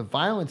violence. The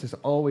violence is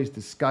always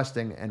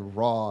disgusting and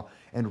raw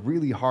and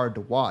really hard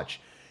to watch.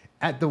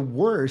 At the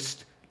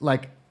worst,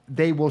 like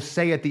they will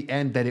say at the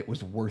end that it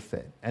was worth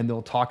it, and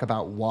they'll talk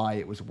about why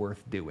it was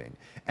worth doing.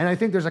 And I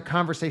think there's a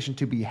conversation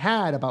to be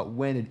had about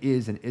when it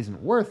is and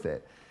isn't worth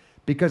it,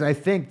 because I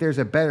think there's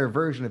a better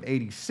version of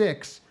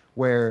 86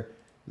 where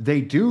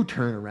they do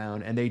turn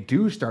around and they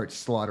do start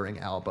slaughtering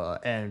Alba,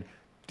 and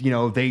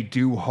they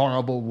do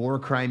horrible war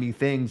crimey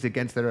things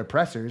against their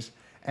oppressors.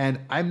 And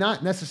I'm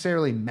not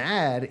necessarily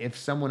mad if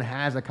someone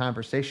has a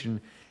conversation,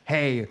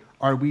 hey,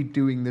 are we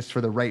doing this for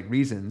the right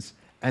reasons?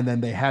 And then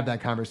they have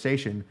that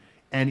conversation.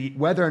 And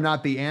whether or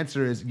not the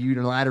answer is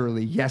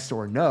unilaterally yes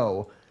or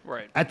no,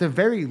 right, at the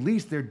very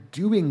least, they're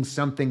doing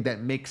something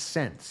that makes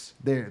sense.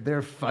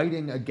 They're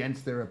fighting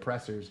against their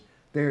oppressors.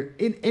 They're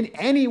in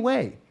any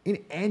way.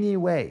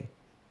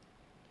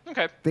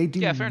 Okay. They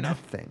do fair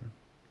nothing.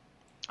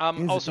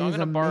 Also, I'm going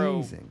to borrow.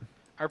 Amazing.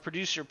 Our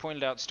producer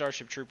pointed out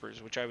Starship Troopers,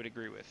 which I would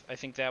agree with. I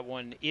think that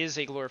one is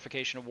a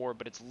glorification of war,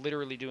 but it's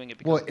literally doing it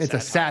because it's a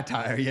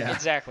satire, yeah.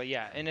 Exactly,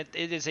 yeah, and it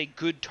is a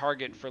good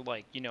target for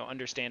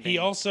understanding. He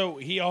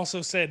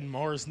also said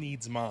Mars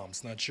needs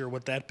moms. Not sure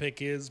what that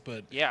pick is,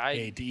 but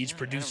to each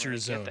producer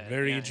his own.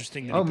 Very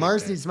interesting. Oh,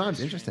 Mars needs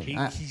moms. Interesting.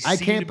 I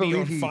can't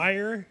believe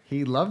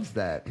he loves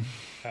that.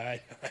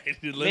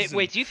 Listen,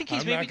 wait, do you think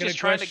he's maybe just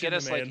trying to get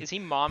us is he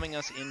momming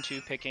us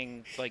into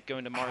picking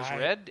going to Mars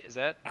Red? Is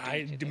that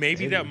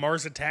maybe that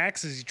Mars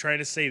Attacks? Is he trying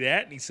to say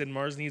that? And he said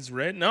Mars needs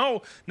red.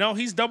 No,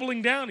 he's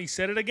doubling down. He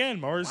said it again.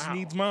 Mars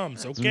needs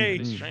moms. That's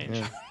okay, strange.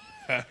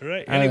 Yeah. All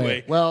right.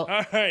 Anyway, well,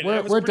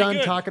 we're done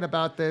good. talking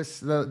about this.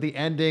 The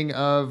ending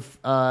of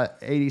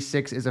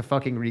 86 is a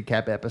fucking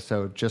recap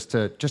episode, just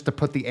to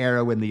put the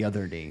arrow in the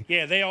other knee.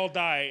 Yeah, they all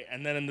die,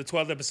 and then in the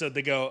 12th episode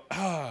they go,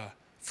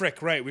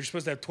 frick, right? We're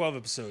supposed to have 12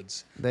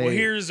 episodes. Well,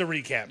 here's a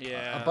recap.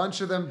 Yeah. A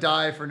bunch of them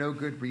die for no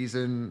good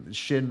reason.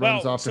 Shin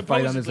runs off to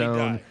fight on his own.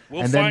 Die.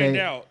 We'll and find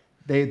out.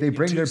 They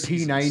bring their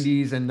seasons.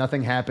 P90s and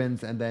nothing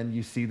happens, and then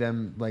you see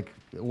them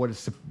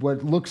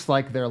what looks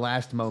like their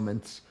last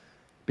moments,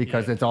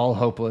 because it's all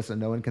hopeless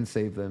and no one can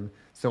save them.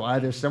 So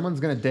either someone's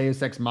gonna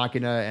Deus Ex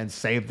Machina and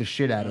save the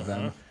shit out of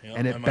them,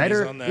 and it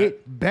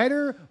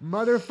better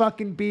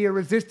motherfucking be a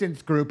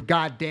resistance group.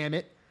 God damn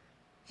it!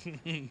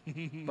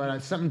 But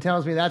something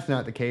tells me that's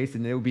not the case,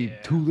 and it would be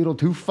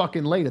too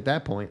fucking late at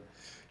that point.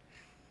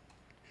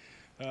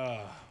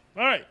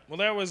 All right. Well,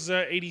 that was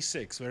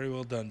 86. Very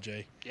well done,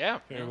 Jay. Yeah.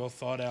 Very well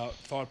thought out,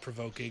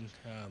 thought-provoking.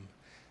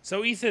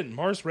 So, Ethan,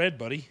 Mars Red,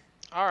 buddy.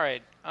 All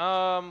right.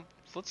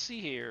 Let's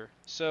see here.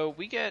 So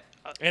we get...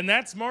 and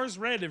that's Mars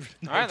Red.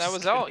 All right, that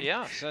was all.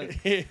 Yeah.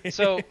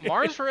 So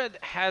Mars Red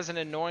has an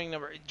annoying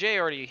number. Jay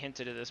already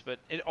hinted at this, but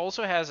it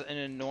also has an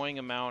annoying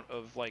amount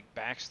of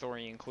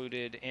backstory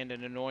included and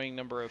an annoying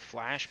number of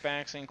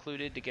flashbacks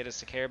included to get us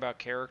to care about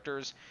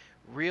characters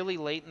really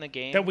late in the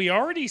game. That we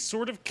already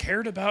sort of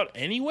cared about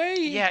anyway?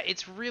 Yeah,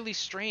 it's really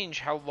strange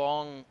how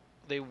long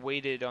they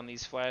waited on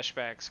these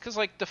flashbacks. Because,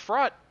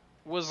 Defraud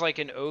was,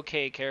 an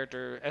okay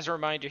character. As a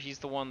reminder, he's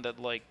the one that,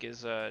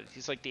 is,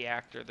 he's, the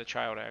actor, the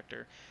child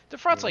actor.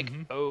 Defraud's,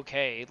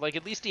 okay.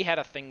 At least he had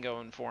a thing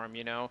going for him,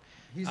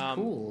 He's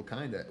cool,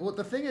 kind of. Well,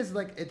 the thing is,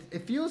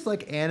 it feels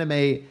like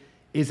anime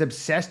is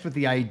obsessed with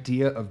the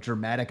idea of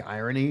dramatic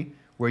irony,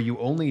 where you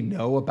only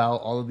know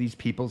about all of these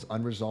people's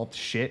unresolved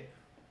shit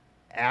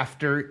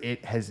after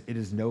it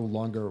is no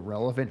longer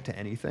relevant to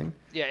anything.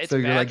 Yeah, it's so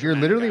you're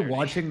literally irony.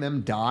 watching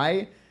them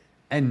die,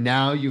 and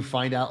now you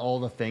find out all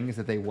the things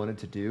that they wanted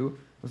to do.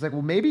 I was like,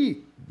 well,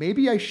 maybe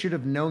I should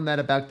have known that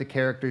about the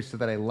characters so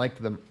that I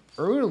liked them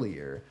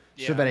earlier,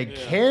 so that I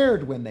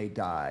cared when they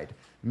died,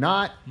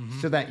 not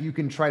so that you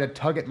can try to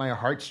tug at my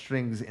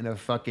heartstrings in a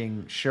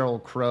fucking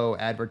Sheryl Crow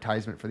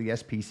advertisement for the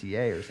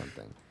SPCA or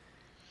something.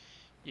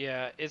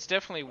 Yeah, it's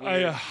definitely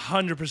weird. I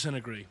 100%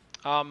 agree.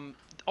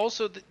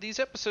 Also, these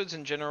episodes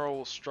in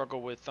general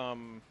struggle with,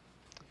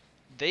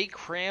 they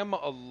cram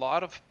a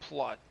lot of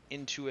plot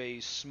into a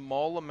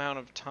small amount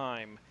of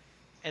time,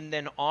 and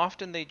then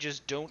often they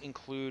just don't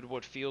include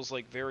what feels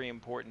like very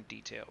important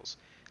details.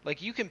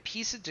 You can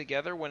piece it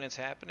together when it's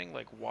happening,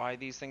 why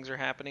these things are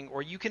happening,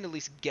 or you can at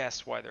least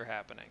guess why they're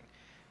happening.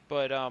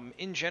 But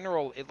in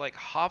general, it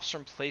hops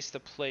from place to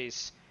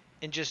place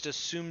and just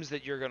assumes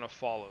that you're going to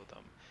follow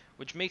them.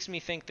 Which makes me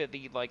think that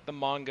the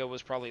manga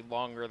was probably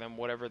longer than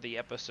whatever the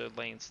episode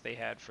lengths they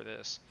had for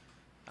this.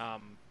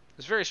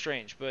 It's very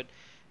strange, but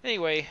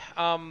anyway,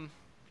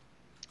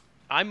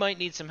 I might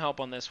need some help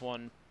on this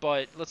one.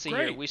 But let's see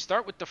here. We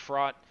start with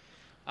Defraud.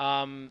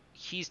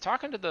 He's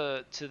talking to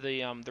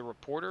the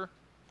reporter.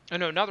 Oh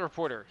no, not the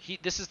reporter.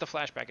 This is the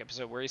flashback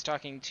episode where he's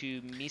talking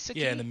to Misaki.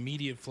 Yeah, an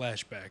immediate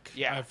flashback.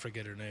 Yeah, I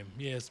forget her name.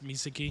 Yes,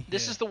 Misaki.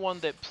 This is the one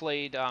that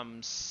played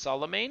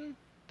Salamane,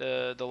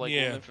 the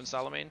woman from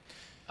Salamane.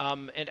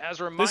 And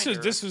as a reminder,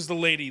 this was the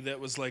lady that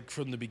was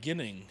from the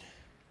beginning.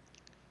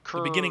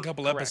 The beginning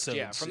couple Correct, episodes.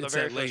 yeah, from the it's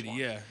very that first lady, one.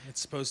 yeah.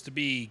 It's supposed to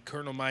be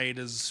Colonel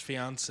Maeda's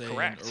fiance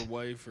Correct. or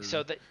wife. Or...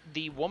 So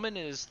the woman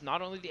is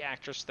not only the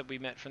actress that we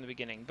met from the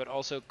beginning, but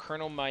also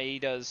Colonel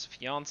Maeda's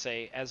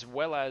fiance, as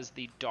well as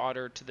the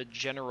daughter to the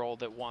general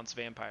that wants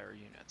vampire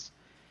units.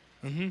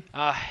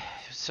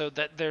 So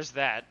there's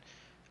that.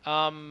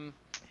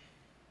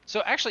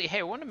 So actually, hey,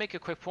 I want to make a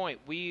quick point.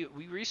 We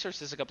researched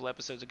this a couple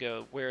episodes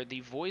ago, where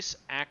the voice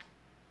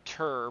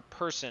actor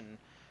person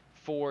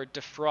for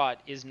Defraud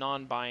is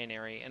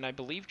non-binary, and I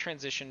believe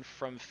transitioned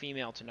from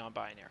female to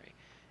non-binary.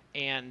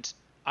 And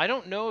I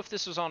don't know if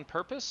this was on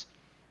purpose.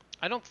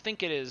 I don't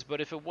think it is,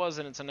 but if it was,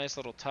 then it's a nice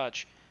little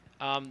touch.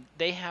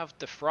 They have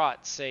Defraud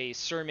say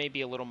 "sir" may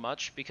be a little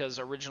much, because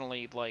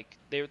originally, like,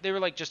 they were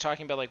like just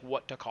talking about like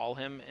what to call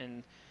him,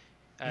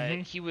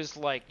 and he was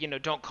like,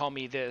 don't call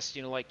me this,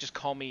 like just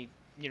call me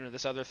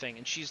this other thing,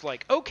 and she's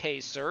like, okay,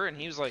 sir, and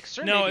he was like,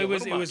 sir, no,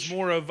 maybe it was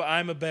more of,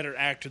 I'm a better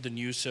actor than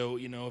you, so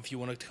if you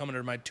want to come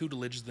under my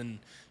tutelage, then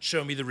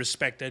show me the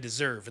respect I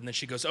deserve. And then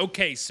she goes,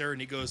 okay, sir,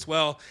 and he goes,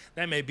 well,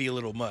 that may be a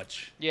little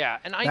much. Yeah,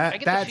 and I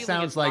get the that feeling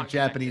sounds it's like not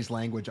Japanese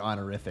language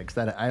honorifics.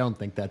 That I don't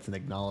think that's an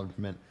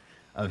acknowledgement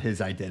of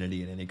his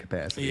identity in any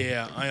capacity.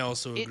 Yeah, I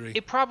also agree.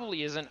 It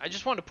probably isn't. I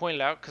just wanted to point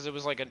it out because it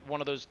was like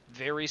one of those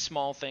very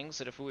small things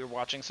that if we were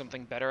watching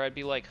something better, I'd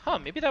be like,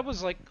 maybe that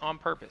was like on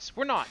purpose.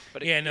 We're not,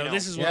 but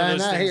this is one of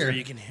those things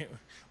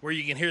where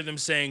you can hear them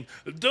saying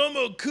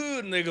 "domo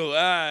kun," and they go,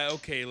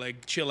 okay,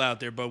 like chill out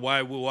there. But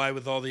why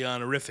with all the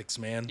honorifics,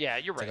 man? Yeah,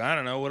 you're right. Like, I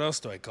don't know, what else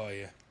do I call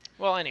you?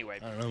 Well, anyway,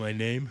 I don't know my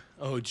name.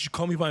 Oh, did you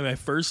call me by my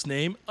first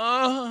name?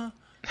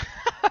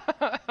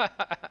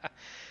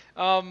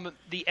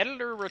 The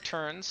editor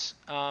returns.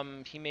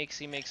 He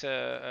makes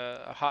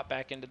a hop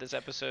back into this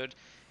episode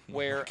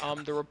where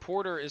the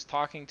reporter is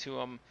talking to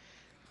him,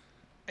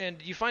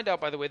 and you find out,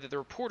 by the way, that the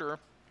reporter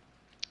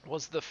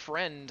was the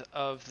friend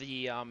of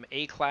the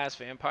A-class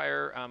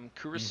vampire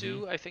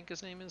Kurisu, I think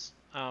his name is.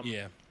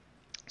 Yeah.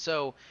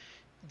 So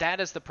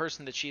that is the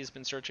person that she has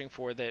been searching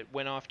for, that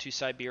went off to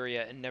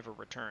Siberia and never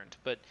returned.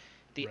 But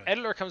the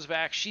editor comes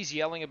back. She's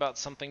yelling about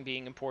something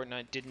being important.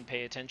 I didn't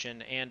pay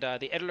attention. And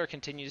the editor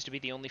continues to be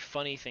the only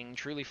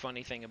truly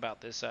funny thing about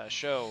this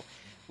show,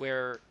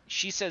 where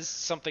she says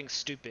something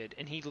stupid,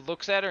 and he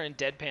looks at her and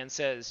deadpan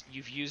says,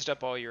 "You've used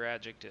up all your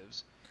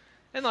adjectives."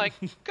 And, like,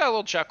 got a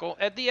little chuckle.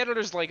 The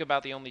editor's, like,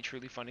 about the only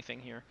truly funny thing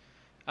here.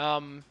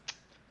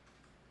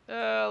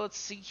 Let's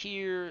see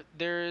here.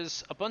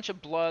 There's a bunch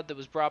of blood that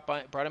was brought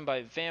in by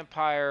a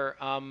vampire.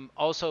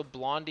 Also,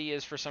 Blondie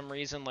is for some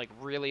reason like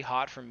really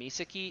hot for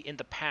Misaki in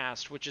the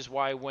past, which is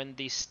why when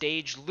the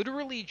stage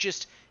literally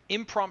just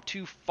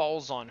impromptu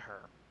falls on her,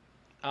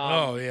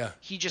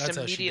 he just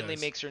immediately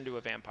makes her into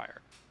a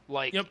vampire.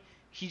 Like,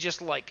 he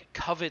just like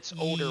covets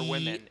older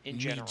women in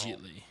general.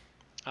 Immediately.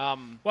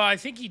 Well, I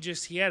think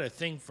he had a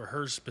thing for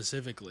her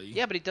specifically.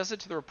 Yeah, but he does it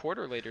to the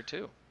reporter later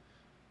too.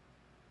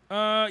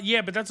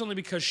 Yeah, but that's only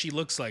because she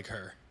looks like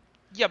her.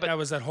 Yeah, but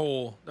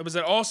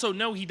also,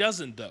 no, he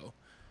doesn't, though.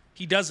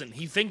 He doesn't.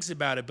 He thinks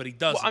about it, but he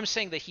doesn't. Well, I'm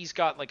saying that he's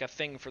got like a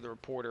thing for the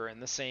reporter in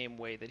the same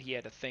way that he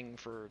had a thing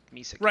for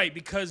Misaki. Right,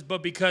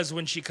 because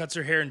when she cuts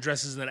her hair and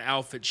dresses in an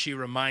outfit, she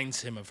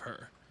reminds him of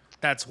her.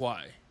 That's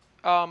why.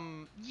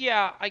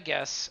 Yeah, I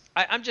guess.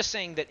 I'm just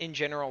saying that in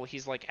general,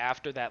 he's like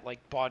after that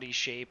like body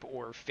shape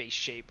or face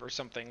shape or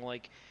something.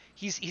 Like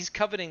he's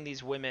coveting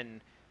these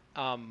women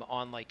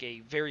on like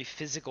a very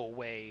physical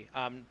way,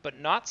 but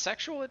not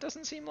sexual, it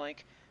doesn't seem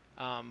like.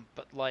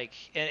 But like,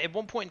 and at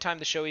one point in time,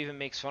 the show even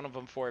makes fun of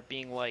him for it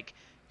being like,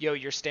 yo,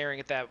 you're staring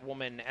at that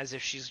woman as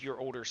if she's your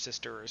older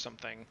sister or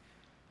something.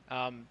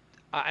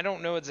 I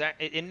don't know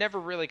exactly. It never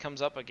really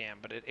comes up again,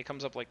 but it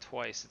comes up like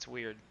twice. It's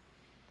weird.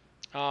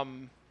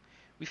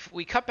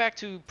 We cut back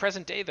to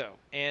present day though,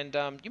 and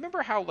you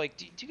remember how like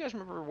do you guys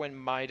remember when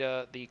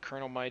Maida, the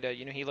Colonel Maida,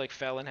 he like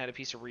fell and had a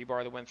piece of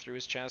rebar that went through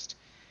his chest?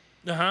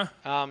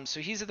 So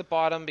he's at the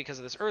bottom because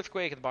of this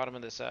earthquake at the bottom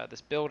of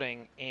this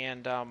building,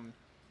 and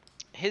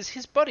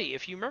his buddy,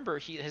 if you remember,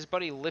 his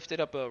buddy lifted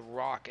up a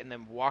rock and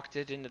then walked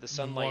it into the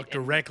sunlight. Walked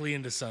directly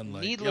into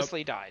sunlight.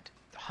 Needlessly died.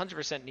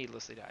 100%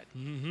 needlessly died.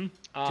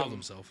 Killed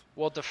himself.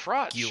 Well,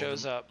 Defraud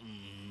shows up,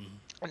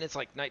 and it's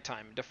like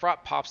nighttime.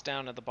 Defraud pops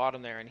down at the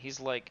bottom there, and he's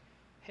like,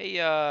 "Hey,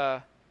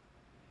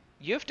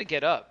 you have to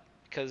get up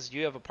because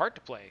you have a part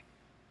to play."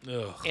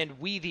 Ugh. And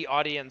we, the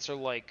audience, are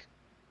like,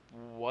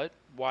 what?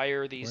 Why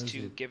are these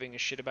two giving a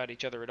shit about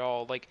each other at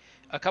all? Like,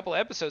 a couple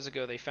episodes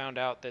ago, they found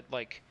out that,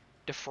 like,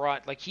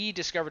 Defraud, like, he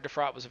discovered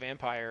Defraud was a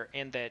vampire,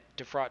 and that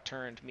Defraud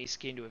turned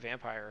Misaki into a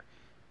vampire.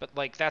 But,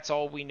 like, that's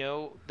all we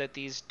know that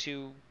these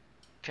two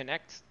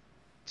connect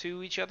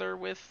to each other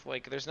with.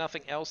 Like, there's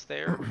nothing else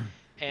there.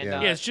 And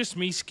yeah, it's just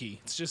Misaki.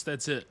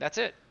 That's it. That's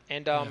it.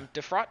 And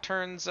Defraud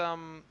turns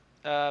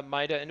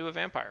Maida into a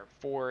vampire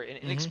for an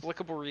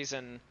inexplicable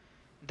reason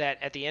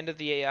that at the end of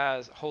the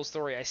whole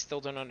story, I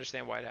still don't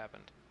understand why it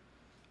happened.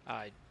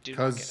 I do not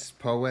get it. Because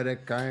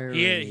poetic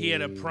irony. He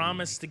had a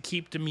promise to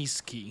keep to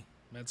Misaki.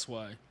 That's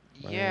why.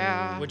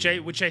 Yeah.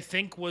 Which I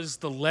think was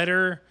the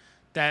letter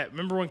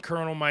remember when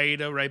Colonel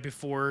Maeda, right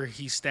before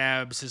he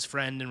stabs his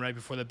friend and right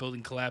before that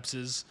building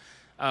collapses,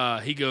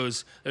 he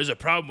goes, "There's a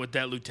problem with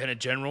that, Lieutenant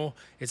General.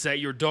 It's that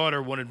your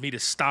daughter wanted me to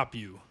stop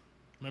you."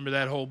 Remember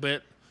that whole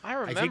bit? I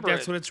remember. I think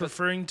that's what it's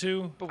referring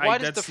to. But why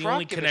does that's the the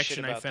only Frot give a connection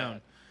shit I about found.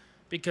 that?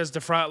 Because the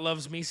Frot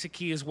loves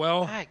Misaki as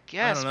well. I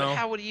guess, I don't know. but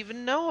how would he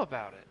even know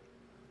about it?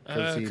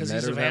 Because he he's a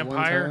met her that one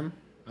vampire. time?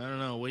 I don't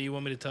know. What do you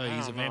want me to tell you? I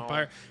He's a don't know.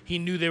 vampire. He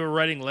knew they were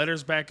writing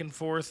letters back and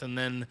forth, and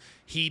then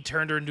he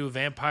turned her into a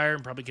vampire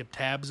and probably kept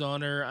tabs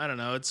on her. I don't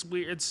know. It's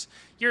weird.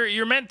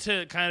 You're meant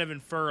to kind of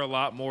infer a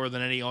lot more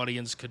than any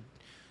audience could.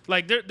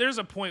 Like there's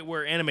a point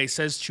where anime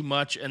says too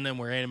much, and then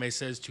where anime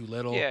says too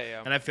little.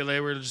 Yeah. And I feel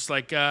like we're just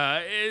like,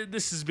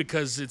 this is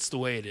because it's the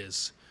way it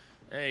is.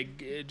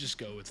 Just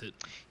go with it.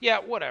 Yeah,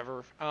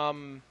 whatever.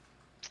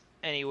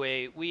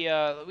 Anyway,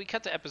 we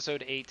cut to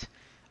episode 8.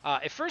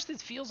 At first, it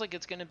feels like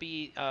it's going to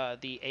be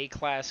the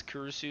A-class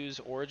Kurusu's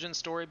origin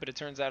story, but it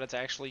turns out it's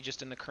actually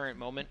just in the current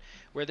moment,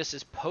 where this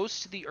is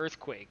post the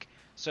earthquake.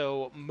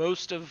 So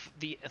most of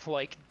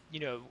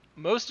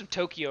most of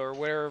Tokyo or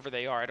wherever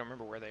they are, I don't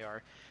remember where they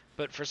are,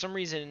 but for some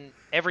reason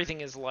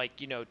everything is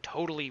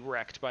totally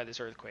wrecked by this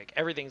earthquake.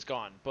 Everything's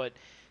gone, but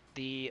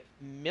the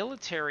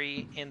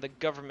military and the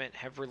government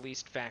have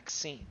released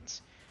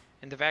vaccines,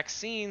 and the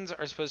vaccines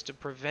are supposed to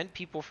prevent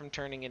people from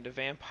turning into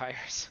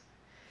vampires.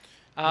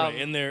 Right,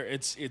 and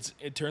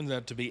it turns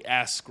out to be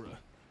Askra.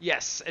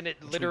 Yes, and it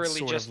we literally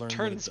sort of just turns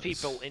turns does.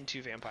 people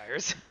into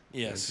vampires.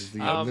 Yes. This is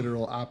the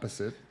literal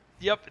opposite.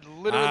 Yep, it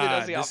literally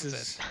does the this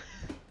opposite.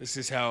 This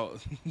is how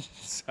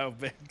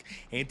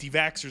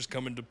anti-vaxxers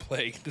come into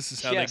play. This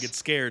is how Yes. they get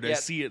scared. I Yeah,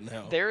 see it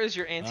now. There is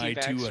your I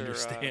anti-vaxxer. too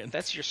understand.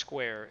 That's your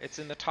square. It's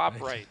in the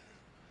top right.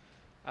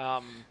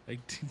 I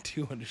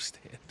do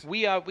understand.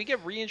 We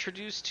get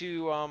reintroduced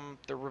to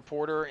the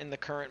reporter in the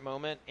current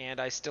moment, and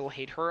I still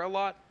hate her a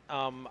lot.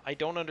 I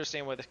don't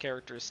understand why the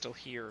character is still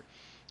here,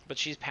 but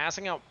she's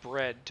passing out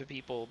bread to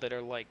people that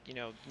are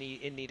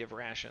in need of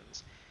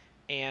rations.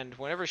 And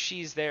whenever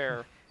she's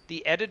there,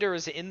 the editor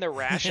is in the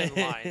ration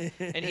line,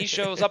 and he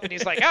shows up and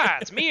he's like,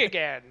 "It's me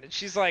again." And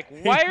she's like,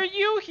 "Why are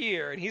you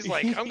here?" And he's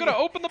like, "I'm gonna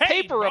open the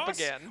Hey, paper up boss,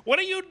 again." What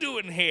are you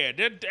doing here?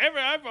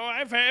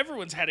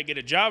 Everyone's had to get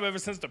a job ever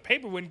since the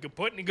paper went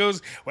kaput. And he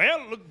goes,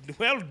 "Well,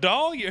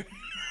 doll, you're."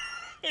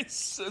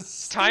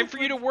 It's Time for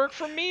you to work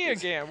for me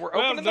again. We're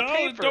opening the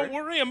paper. Don't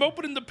worry, I'm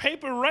opening the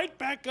paper right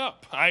back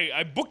up.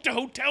 I booked a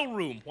hotel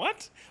room.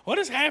 What? What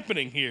is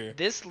happening here?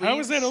 How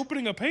is that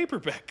opening a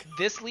paperback?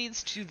 This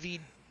leads to the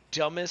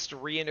dumbest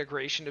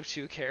reintegration of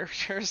two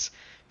characters,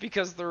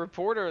 because the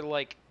reporter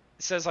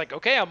says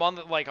okay, I'm on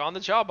the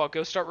job, I'll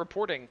go start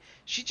reporting.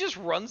 She just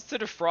runs to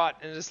the Frot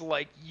and is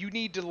like, "You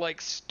need to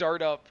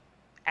start up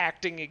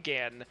acting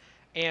again."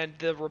 And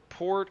the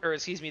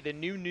the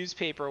new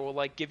newspaper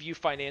will give you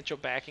financial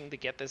backing to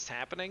get this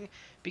happening,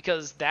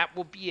 because that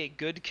will be a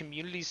good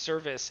community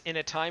service in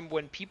a time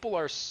when people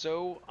are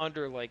so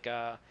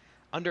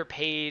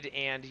underpaid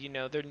and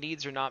their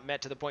needs are not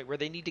met to the point where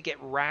they need to get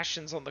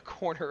rations on the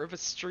corner of a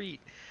street.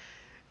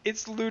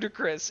 It's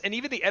ludicrous. And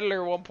even the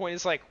editor at one point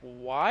is like,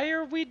 "Why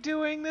are we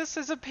doing this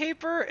as a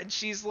paper?" And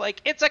she's like,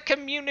 "It's a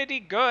community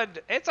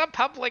good. It's a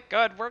public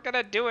good. We're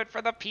gonna do it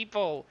for the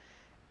people."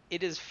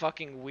 It is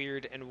fucking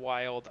weird and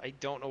wild. I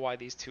don't know why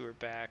these two are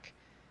back.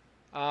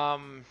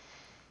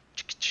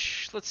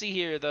 Let's see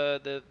here.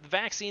 The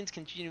vaccines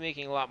continue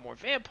making a lot more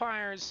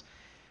vampires.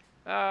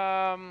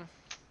 For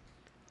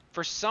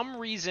some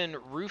reason,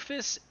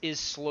 Rufus is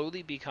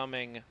slowly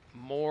becoming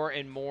more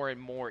and more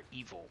and more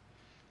evil.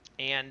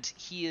 And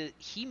he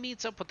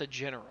meets up with the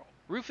general.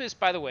 Rufus,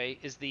 by the way,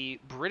 is the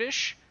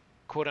British,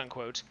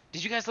 quote-unquote.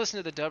 Did you guys listen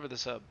to the dub or the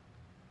sub?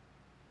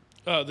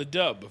 The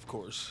dub, of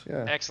course.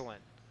 Yeah.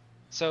 Excellent.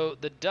 So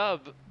the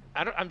dub,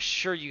 I'm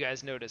sure you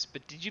guys noticed,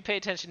 but did you pay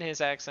attention to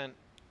his accent?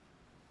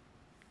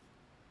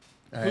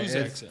 Whose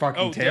It's accent?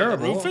 fucking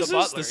terrible. Rufus's, The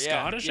butler, the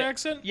Scottish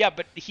accent? Yeah,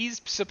 but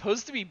he's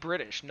supposed to be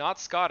British, not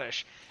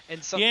Scottish.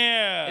 And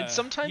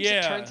sometimes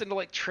it turns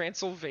into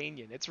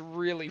Transylvanian. It's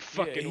really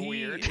fucking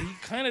weird. He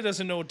kind of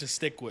doesn't know what to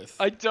stick with.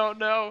 I don't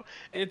know.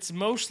 It's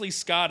mostly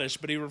Scottish,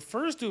 but he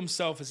refers to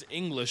himself as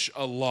English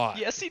a lot.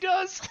 Yes, he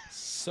does.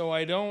 So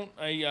I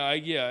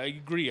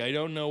agree. I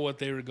don't know what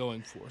they were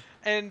going for.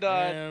 And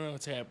I don't know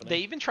what's happening. they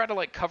even try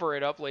to cover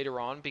it up later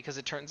on, because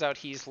it turns out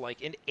he's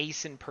an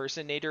ace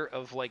impersonator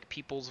of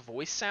people's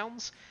voice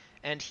sounds,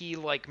 and he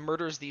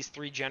murders these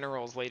three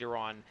generals later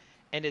on,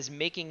 and is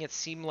making it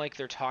seem like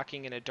they're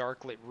talking in a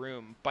dark lit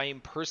room by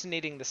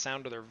impersonating the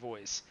sound of their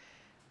voice.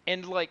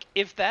 And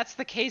if that's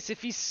the case,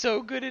 if he's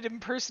so good at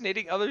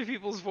impersonating other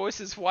people's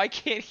voices, why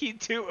can't he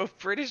do a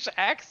British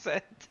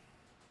accent?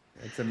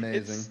 It's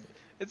amazing.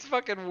 It's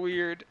fucking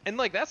weird. And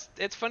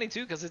it's funny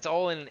too, because it's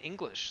all in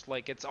English.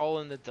 It's all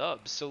in the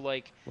dub. So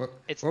What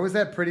was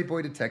that Pretty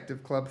Boy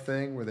Detective Club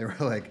thing where they were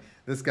like,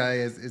 this guy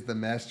is the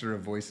master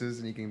of voices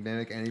and he can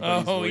mimic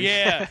anybody's voice? Oh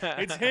yeah,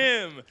 it's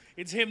him.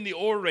 It's him, the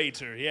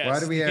orator. Yes. Why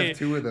do we have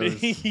two of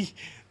those?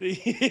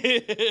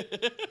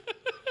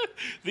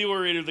 The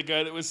orator, the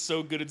guy that was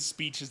so good at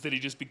speeches that he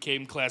just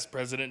became class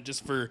president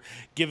just for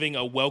giving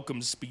a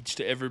welcome speech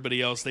to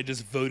everybody else. They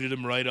just voted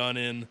him right on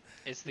in.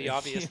 It's the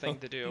obvious thing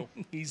to do.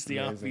 He's the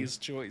obvious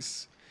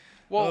choice.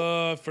 Well,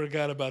 Oh, I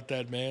forgot about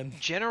that, man.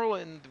 General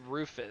and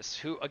Rufus,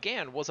 who,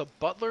 again, was a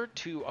butler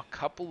to a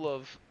couple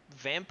of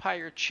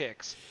vampire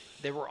chicks.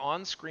 They were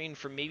on screen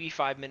for maybe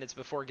 5 minutes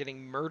before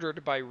getting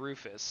murdered by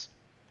Rufus.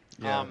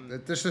 Yeah,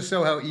 this just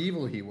show how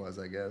evil he was,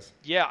 I guess.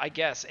 Yeah, I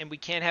guess. And we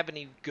can't have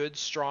any good,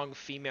 strong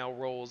female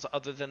roles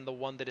other than the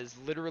one that is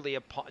literally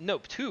a pawn. No,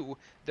 two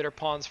that are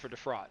pawns for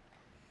defraud.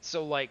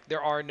 So, like,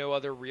 there are no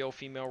other real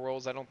female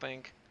roles, I don't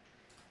think.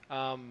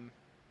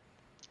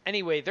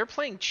 Anyway, they're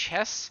playing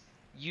chess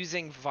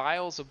using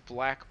vials of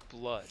black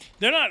blood.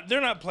 They're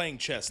not playing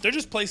chess. They're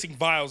just placing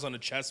vials on a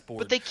chessboard.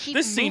 But they keep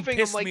this scene moving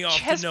pissed them like me off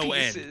chess to no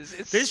pieces.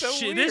 end. It's so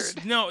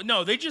weird.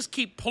 No, they just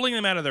keep pulling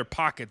them out of their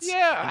pockets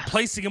Yeah. and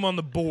placing them on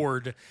the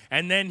board.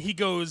 And then he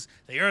goes,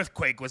 "The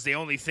earthquake was the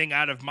only thing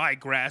out of my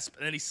grasp."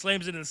 And then he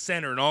slams it in the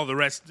center, and all the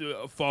rest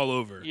fall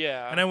over.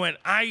 Yeah. And I went,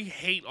 I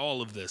hate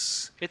all of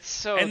this. It's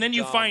so And then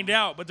you dumb. find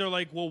out, but they're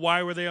like, well,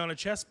 why were they on a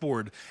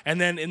chessboard?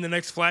 And then in the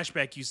next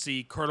flashback, you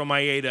see Colonel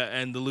Maeda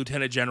and the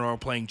Lieutenant General are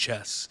playing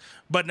chess.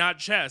 But not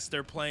chess.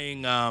 They're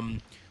playing,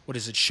 what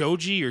is it,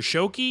 shogi or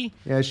shoki?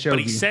 Yeah, But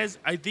he shogi. says,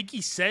 I think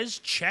he says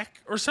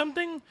check or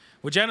something,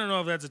 which I don't know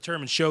if that's a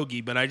term in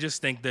shogi, but I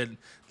just think that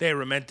they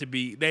were meant to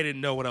be, they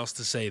didn't know what else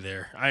to say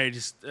there. I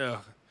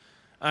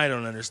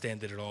don't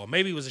understand it at all.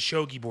 Maybe it was a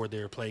shogi board they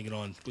were playing it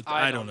on.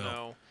 I don't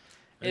know.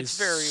 It's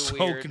very so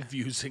weird.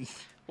 confusing.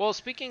 Well,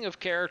 speaking of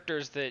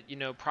characters that, you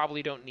know,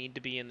 probably don't need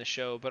to be in the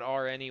show, but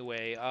are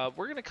anyway,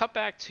 we're going to cut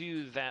back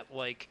to that,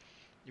 like,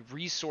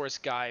 resource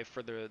guy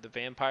for the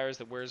vampires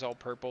that wears all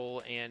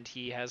purple, and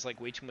he has,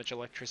 like, way too much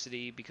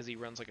electricity because he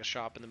runs, like, a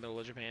shop in the middle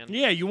of Japan.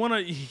 Yeah, you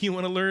wanna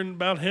learn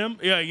about him?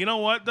 Yeah, you know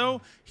what,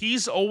 though?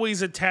 He's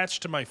always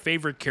attached to my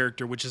favorite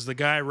character, which is the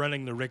guy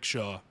running the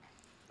rickshaw.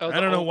 Oh, I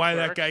don't know old why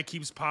clerk? that guy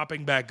keeps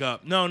popping back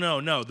up.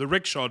 No, the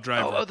rickshaw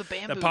driver. Oh, the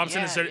bamboo, that pops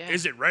in and yeah, says, yeah.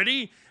 "Is it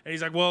ready?" And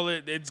he's like, "Well,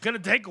 it's gonna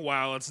take a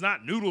while. It's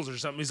not noodles or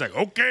something." He's like,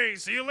 "Okay,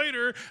 see you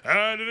later."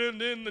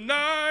 In the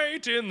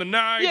night. Yeah,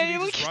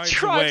 and he just rides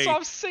drives away.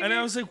 off singing. And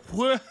I was like,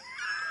 "What?"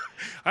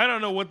 I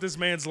don't know what this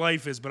man's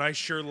life is, but I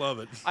sure love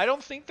it. I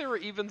don't think there were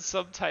even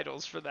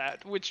subtitles for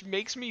that, which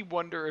makes me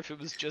wonder if it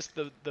was just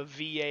the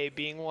VA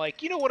being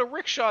like, you know what a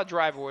rickshaw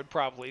driver would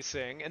probably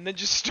sing, and then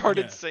just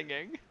started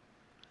singing.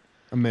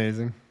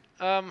 Amazing.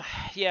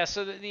 Yeah,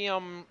 so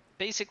the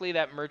basically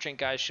that merchant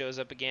guy shows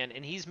up again,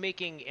 and he's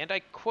making, and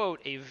I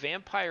quote, a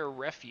vampire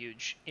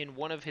refuge in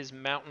one of his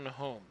mountain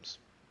homes.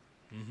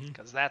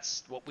 Because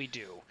that's what we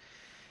do.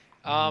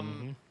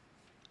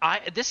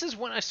 This is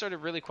when I started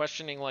really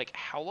questioning, like,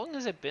 how long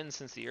has it been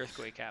since the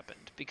earthquake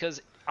happened?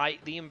 Because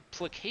the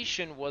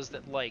implication was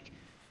that, like,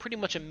 pretty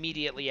much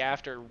immediately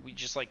after, we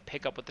just, like,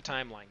 pick up with the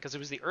timeline. Because it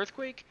was the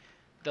earthquake,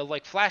 the,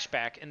 like,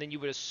 flashback, and then you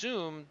would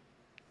assume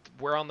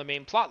we're on the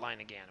main plot line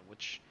again,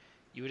 which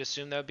you would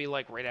assume that would be,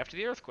 like, right after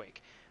the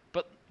earthquake.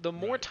 But the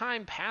more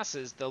time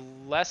passes, the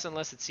less and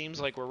less it seems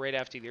like we're right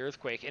after the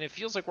earthquake, and it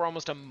feels like we're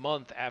almost a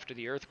month after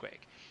the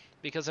earthquake.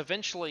 Because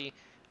eventually,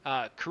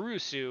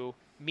 Kurusu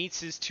meets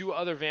his two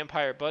other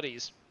vampire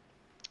buddies,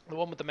 the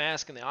one with the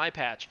mask and the eye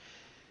patch,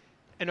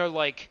 and are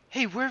like,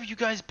 "Hey, where have you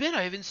guys been?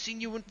 I haven't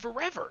seen you in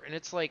forever." And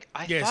it's like,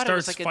 I thought it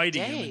starts was like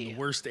fighting a him day. in the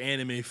worst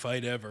anime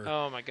fight ever.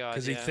 Oh my god!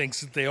 Because yeah. he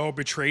thinks that they all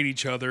betrayed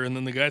each other, and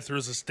then the guy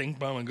throws a stink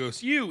bomb and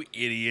goes, "You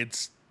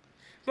idiots!"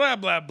 Blah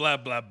blah blah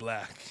blah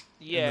blah.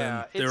 Yeah,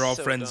 and then they're it's all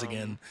so friends dumb.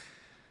 again.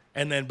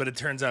 And then, but it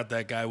turns out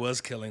that guy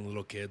was killing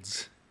little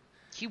kids.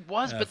 He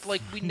was, but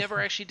like we never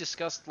actually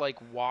discussed like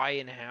why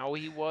and how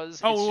he was.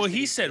 It's Oh well, just that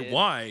he said did.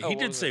 why. Oh, He what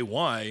did was say it?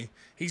 why.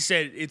 He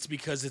said it's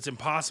because it's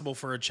impossible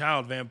for a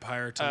child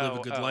vampire to live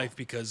a good life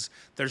because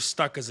they're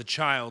stuck as a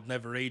child,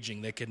 never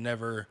aging. They could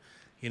never,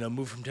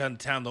 move from town to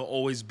town. They'll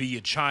always be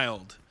a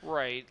child.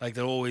 Right. Like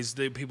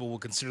people will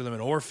consider them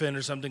an orphan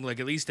or something. Like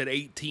at least at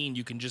 18,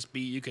 you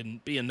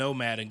can be a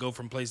nomad and go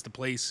from place to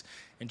place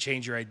and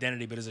change your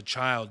identity. But as a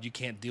child, you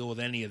can't deal with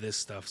any of this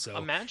stuff.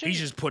 So he's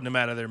just putting them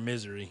out of their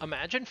misery.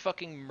 Imagine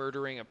fucking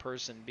murdering a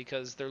person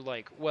because they're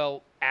like,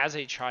 well, as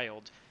a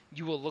child,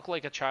 you will look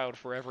like a child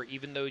forever,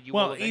 even though you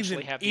will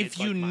eventually have. If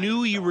you like, mind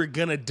knew you control. were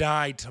gonna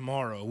die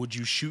tomorrow, would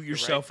you shoot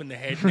yourself in the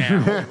head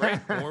now,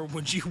 or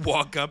would you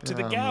walk up to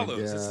the Oh my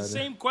gallows? It's the God.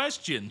 same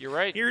question. You're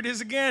right. Here it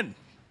is again.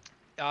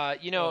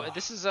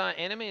 This is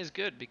anime is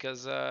good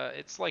because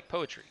it's like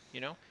poetry.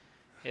 It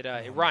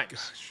rhymes.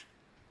 Gosh.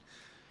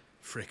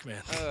 Frick,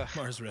 man. Ugh.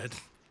 Mars Red.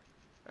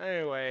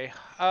 Anyway,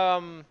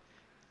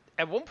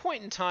 at one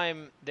point in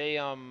time, they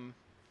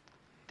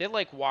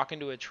like walk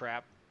into a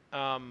trap.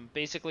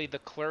 Basically, the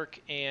clerk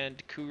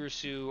and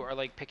Kurusu are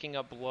like picking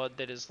up blood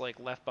that is like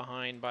left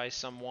behind by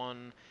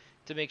someone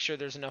to make sure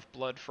there's enough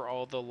blood for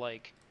all the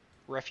like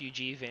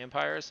refugee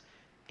vampires.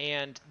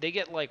 And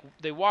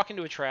they walk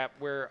into a trap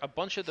where a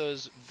bunch of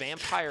those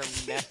vampire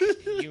mech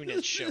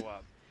units show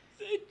up.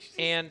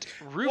 And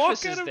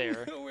Rufus is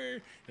there. Nowhere,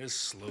 just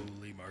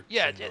slowly march.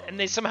 Yeah, along. and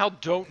they somehow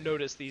don't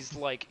notice these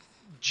like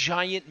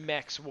giant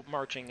mechs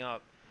marching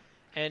up.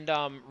 And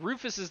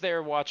Rufus is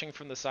there watching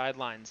from the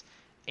sidelines.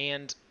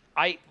 And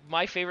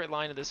my favorite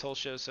line of this whole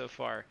show so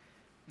far,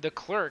 the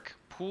clerk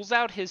pulls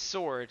out his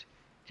sword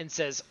and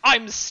says,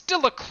 "I'm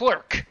still a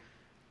clerk."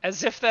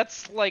 As if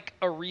that's like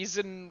a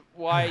reason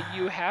why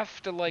you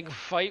have to like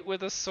fight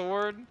with a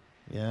sword.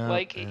 Yeah.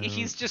 Like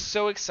he's just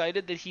so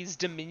excited that he's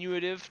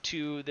diminutive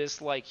to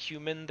this like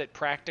human that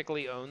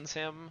practically owns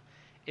him.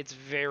 It's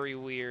very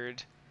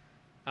weird.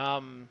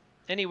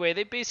 Anyway,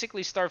 they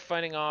basically start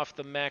fighting off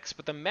the mechs,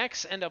 but the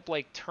mechs end up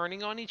like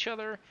turning on each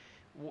other.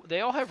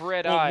 They all have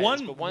red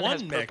eyes, but one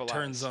has mech purple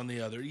turns eyes. on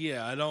the other.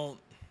 Yeah, I don't.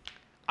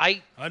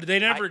 They They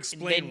never never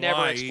explain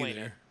explain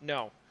either. it.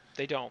 No,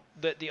 they don't.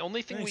 The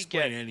only thing They we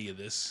explain get, any of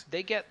this.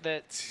 they get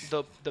that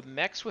the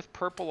mechs with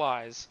purple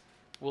eyes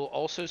will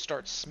also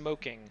start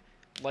smoking,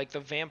 like the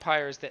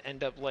vampires that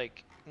end up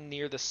like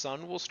near the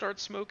sun will start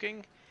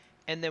smoking,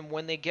 and then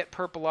when they get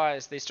purple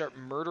eyes, they start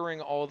murdering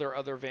all their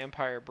other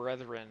vampire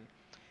brethren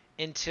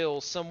until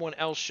someone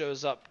else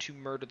shows up to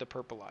murder the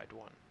purple-eyed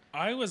one.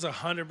 I was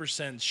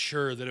 100%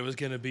 sure that it was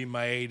going to be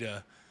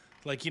Maeda.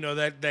 Like, you know,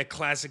 that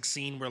classic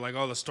scene where, like,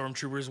 all the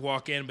stormtroopers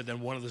walk in, but then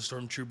one of the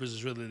stormtroopers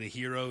is really the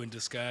hero in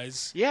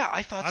disguise. Yeah,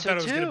 I thought so, too. I thought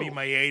it was going to be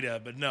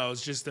Maeda, but no,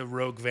 it's just a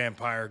rogue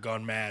vampire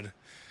gone mad.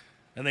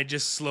 And they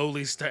just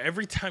slowly start.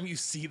 Every time you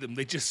see them,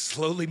 they just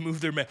slowly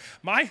move their.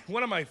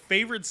 One of my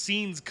favorite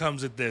scenes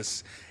comes at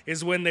this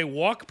is when they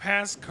walk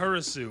past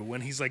Kurisu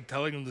when he's like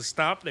telling them to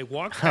stop. They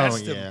walk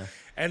past him,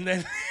 and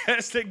then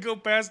as they go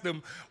past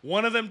him,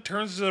 one of them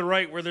turns to the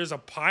right where there's a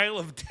pile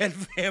of dead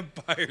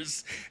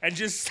vampires and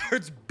just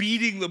starts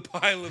beating the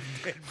pile of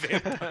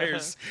dead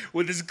vampires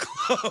with his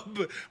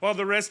club while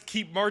the rest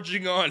keep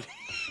marching on.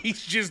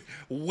 He's just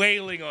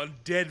wailing on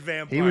dead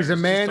vampires. He was a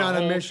man on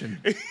a mission.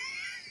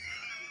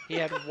 He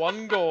had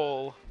one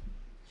goal.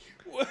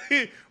 What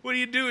are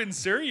you doing,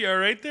 sir? You all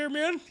right there,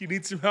 man? You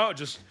need some help?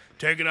 Just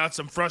taking out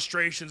some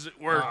frustrations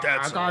at work.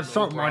 That's I got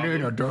something I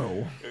need to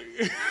do.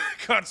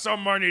 Got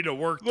something I need to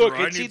work Look,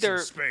 through. it's I need some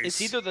space.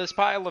 It's either this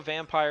pile of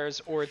vampires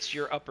or it's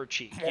your upper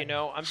cheek. You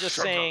know, I'm just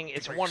saying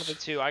it's one of the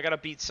two. I gotta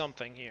beat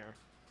something here.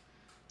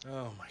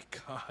 Oh my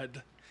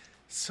god!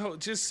 So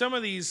just some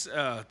of these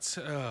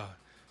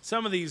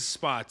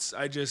spots,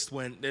 I just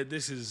went.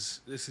 This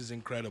is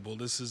incredible.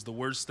 This is the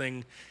worst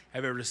thing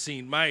I've ever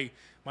seen. My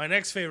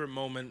next favorite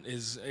moment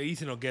is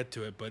Ethan will get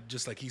to it, but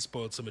just like he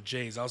spoiled some of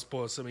Jay's, I'll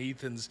spoil some of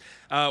Ethan's.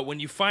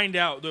 When you find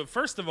out,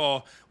 first of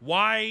all,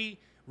 why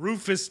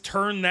Rufus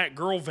turned that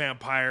girl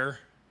vampire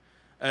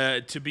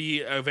to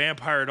be a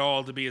vampire at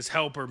all, to be his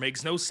helper,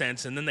 makes no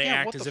sense. And then they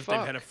act as if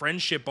they've had a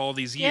friendship all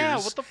these years. Yeah,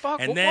 what the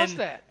fuck? And what then, was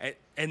that?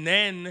 And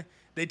then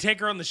they take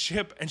her on the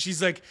ship, and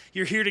she's like,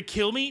 "You're here to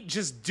kill me?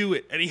 Just do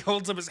it." And he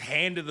holds up his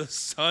hand to the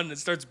sun and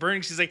starts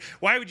burning. She's like,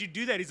 "Why would you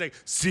do that?" He's like,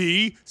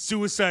 "See?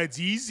 Suicide's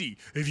easy.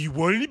 If you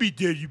wanted to be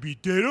dead, you'd be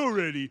dead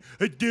already."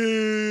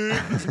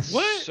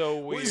 What? So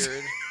weird.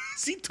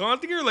 Is he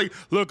taunting her? Like,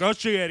 "Look, I'll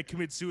show you how to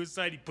commit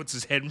suicide." He puts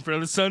his head in front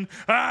of the sun.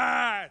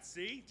 Ah,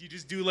 see? You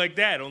just do like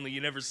that, only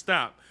you never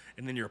stop.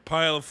 And then you're a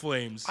pile of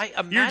flames.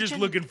 You're just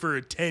looking for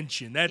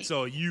attention. That's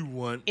all you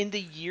want. In the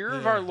year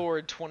of our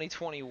Lord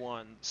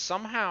 2021,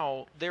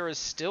 somehow there is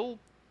still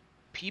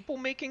people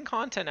making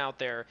content out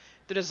there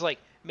that is like,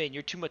 "Man,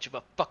 you're too much of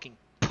a fucking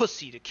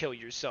pussy to kill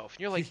yourself."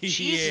 And you're like,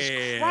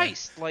 Jesus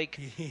Christ. Like,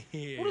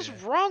 what is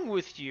wrong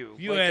with you?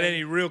 If you had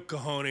any real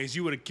cojones,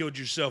 you would have killed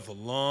yourself a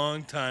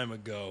long time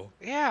ago.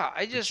 Yeah,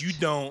 But you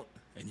don't,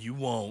 and you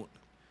won't.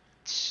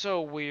 So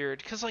weird,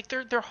 because like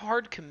they're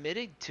hard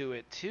committed to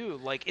it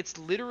too. Like, it's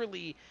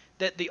literally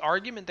that the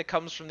argument that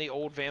comes from the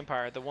old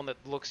vampire, the one that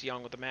looks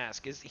young with the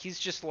mask, is he's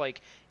just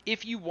like,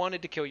 if you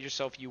wanted to kill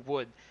yourself, you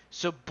would.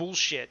 So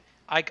bullshit.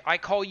 I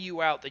call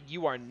you out that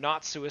you are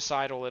not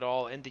suicidal at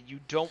all, and that you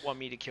don't want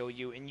me to kill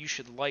you, and you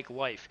should like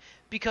life.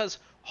 Because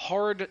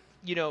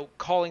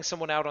calling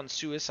someone out on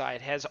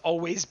suicide has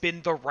always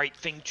been the right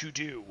thing to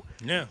do.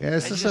 Yeah. Yeah,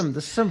 this is some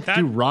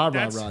rah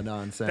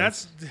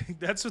nonsense.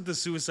 That's what the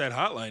suicide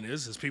hotline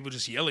is people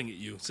just yelling at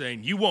you,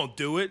 saying, "You won't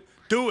do it.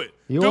 Do it.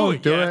 You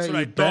won't do it. That's what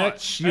I thought.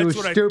 That's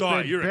what I stupid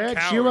thought. You're a bitch.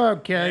 coward. You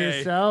won't kill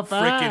yourself.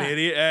 Freaking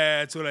idiot.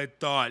 That's what I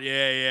thought.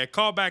 Yeah.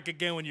 Call back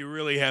again when you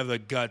really have the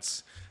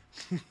guts."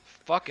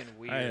 Fucking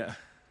weird.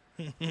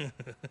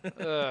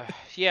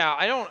 Yeah,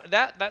 I don't.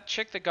 That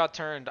chick that got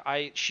turned,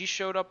 she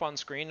showed up on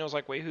screen. And I was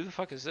like, wait, who the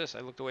fuck is this? I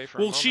looked away for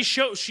a moment. She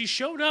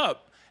showed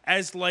up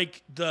as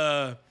like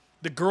the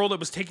girl that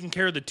was taking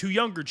care of the two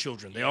younger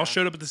children. They all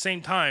showed up at the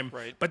same time.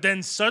 Right. But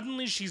then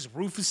suddenly she's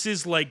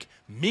Rufus's like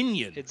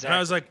minion. Exactly. And I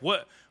was like,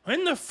 what?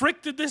 When the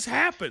frick did this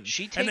happen?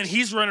 And then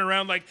he's running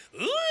around like,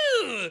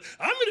 "Ooh,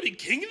 I'm gonna be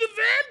king of the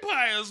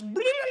vampires." Blah,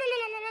 blah,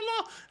 blah,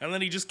 blah, blah. And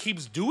then he just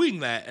keeps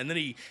doing that. And then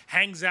he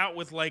hangs out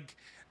with like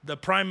the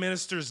prime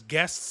minister's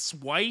guest's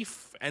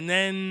wife. And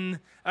then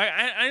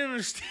I don't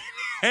understand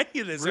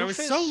any of this. I was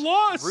so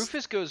lost.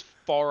 Rufus goes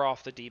far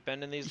off the deep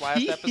end in these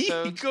last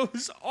episodes. He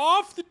goes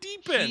off the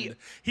deep end.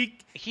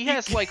 He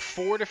has like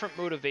 4 different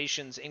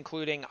motivations,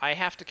 including I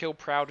have to kill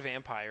proud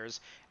vampires,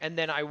 and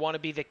then I want to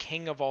be the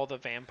king of all the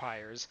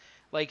vampires.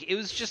 Like, it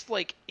was just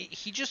like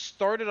he just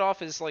started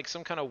off as like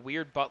some kind of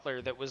weird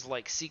butler that was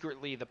like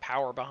secretly the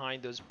power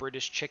behind those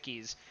British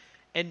chickies,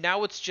 and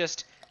now it's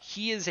just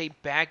he is a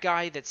bad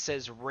guy that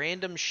says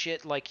random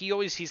shit. Like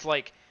he's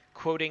like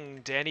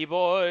quoting Danny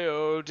Boy,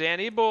 oh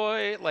Danny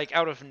Boy, like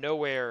out of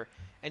nowhere,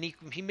 and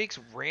he makes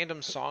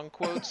random song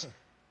quotes.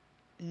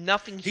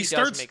 Nothing he does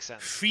starts make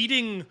sense.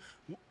 Feeding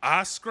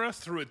Askra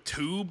through a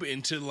tube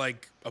into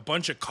like a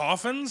bunch of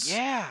coffins.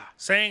 Yeah.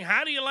 Saying,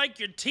 "How do you like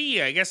your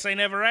tea? I guess I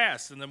never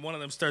asked." And then one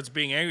of them starts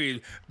being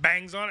angry,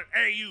 bangs on it.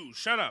 "Hey, you,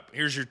 shut up.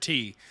 Here's your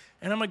tea."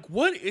 And I'm like,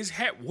 what is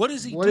he doing? What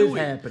is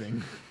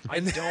happening?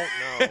 I don't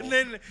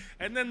know.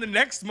 And then the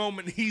next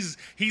moment, he's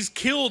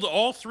killed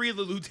all three of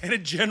the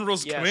lieutenant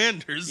general's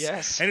commanders.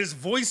 Yes. And his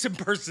voice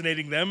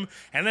impersonating them,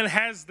 and then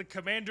has the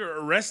commander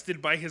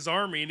arrested by his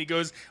army. And he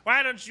goes,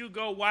 "Why don't you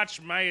go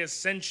watch my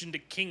ascension to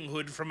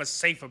kinghood from a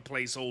safer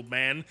place, old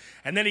man?"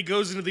 And then he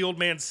goes into the old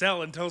man's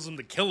cell and tells him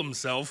to kill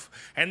himself.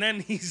 And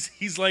then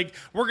he's like,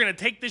 "We're gonna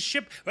take this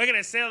ship. We're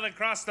gonna sail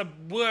across the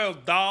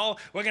world,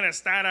 doll. We're gonna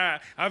start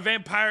a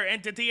vampire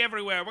entity everywhere.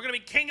 We're gonna be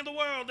king of the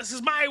world. This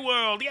is my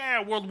world.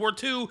 Yeah, World War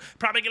II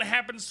probably gonna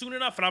happen soon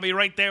enough, and I'll be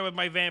right there with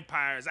my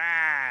vampires.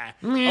 I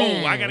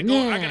gotta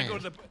go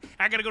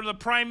to the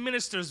prime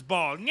minister's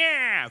ball.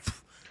 Yeah."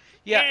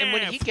 Yeah, and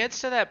when he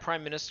gets to that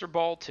prime minister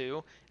ball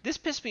too, this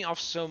pissed me off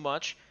so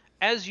much.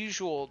 As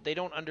usual, they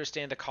don't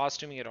understand the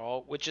costuming at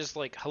all, which is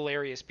like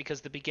hilarious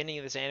because the beginning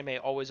of this anime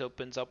always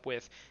opens up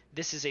with,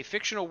 this is a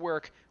fictional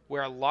work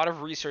where a lot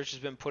of research has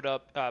been put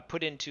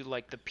into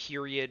like the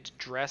period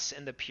dress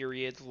and the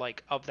period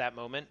like of that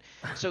moment.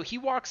 So he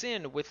walks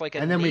in with like a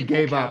and then we naval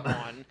gave cap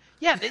up. on.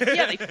 Yeah,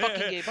 they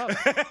fucking gave up.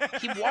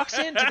 He walks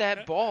into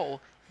that ball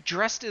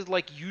dressed as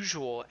like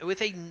usual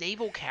with a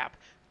naval cap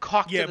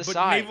cocked to the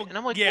side. And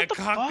I'm like, what the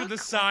cocked fuck? to the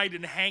side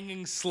and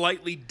hanging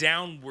slightly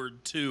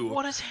downward too.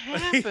 What is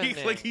happening?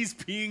 Like he's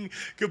being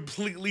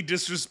completely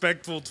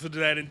disrespectful to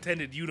that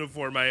intended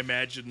uniform, I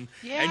imagine,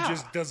 and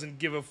just doesn't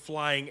give a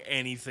flying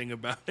anything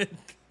about it.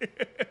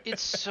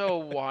 It's so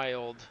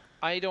wild.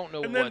 I don't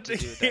know what to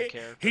do with that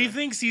character. He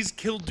thinks he's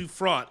killed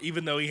Dufrat,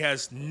 even though he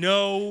has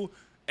no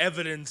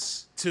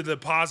evidence to the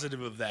positive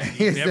of that.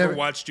 He never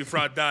watched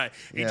Dufrat die.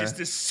 He just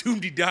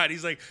assumed he died.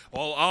 He's like,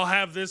 "Well, I'll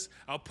have this.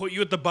 I'll put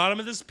you at the bottom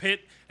of this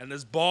pit, and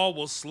this ball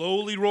will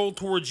slowly roll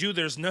towards you."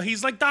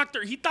 He's like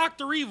Dr.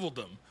 Evil'd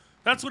him.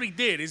 That's what he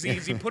did. Is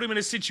he put him in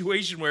a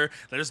situation where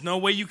there's no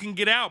way you can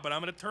get out, but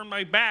I'm going to turn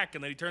my back.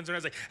 And then he turns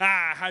around and is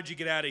like, how'd you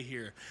get out of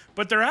here?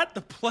 But they're at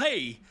the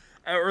play,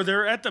 or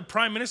they're at the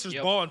prime minister's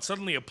ball, and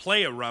suddenly a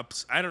play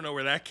erupts. I don't know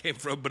where that came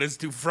from, but it's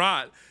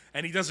Dufrat.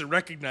 And he doesn't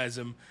recognize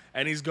him,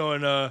 and he's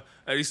going, and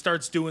he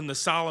starts doing the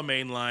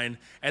Salamain line,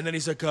 and then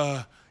he's like,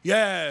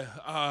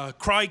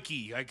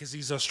 crikey, because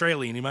he's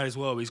Australian, he might as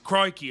well. He's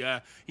crikey,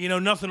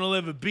 nothing will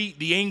ever beat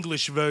the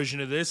English version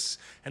of this.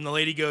 And the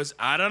lady goes,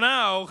 "I don't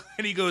know,"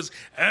 and he goes,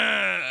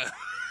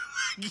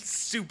 he's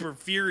super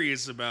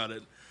furious about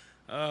it.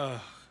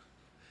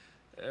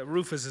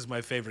 Rufus is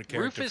my favorite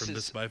character from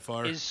this by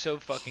far. Is so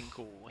fucking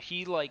cool.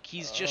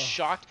 He's just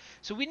shocked.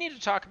 So we need to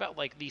talk about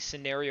like the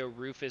scenario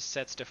Rufus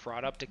sets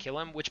Dufrat up to kill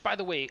him, which by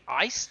the way,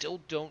 I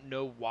still don't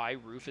know why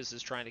Rufus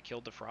is trying to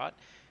kill Dufrat,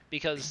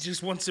 because he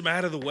just wants him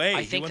out of the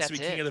way. He wants to be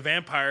king of the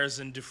vampires,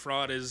 and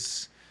Dufrat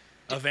is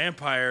a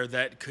vampire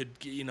that could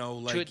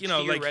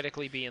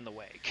theoretically be in the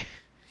way.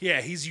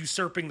 Yeah, he's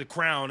usurping the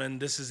crown, and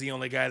this is the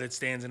only guy that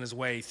stands in his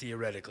way,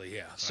 theoretically,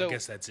 yeah. So I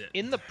guess that's it.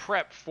 In the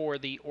prep for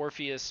the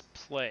Orpheus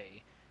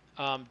play,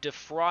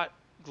 Dufrat,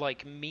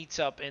 like, meets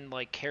up and,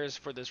 like, cares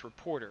for this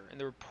reporter. And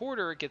the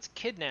reporter gets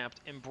kidnapped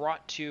and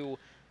brought to...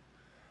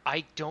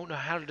 I don't know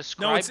how to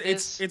describe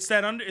this. It's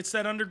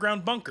that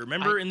underground bunker.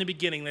 Remember in the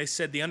beginning they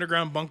said the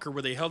underground bunker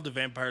where they held the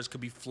vampires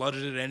could be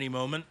flooded at any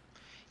moment?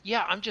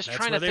 Yeah, I'm just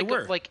trying to think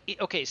of, like,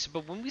 okay, so,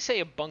 but when we say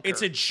a bunker...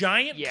 It's a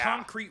giant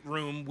concrete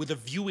room with a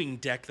viewing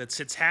deck that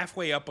sits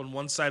halfway up on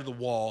one side of the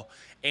wall,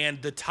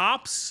 and the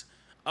tops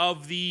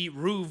of the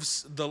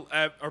roofs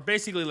are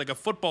basically like a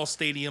football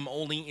stadium,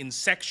 only in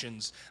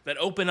sections that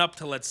open up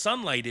to let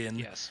sunlight in.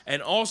 Yes.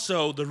 And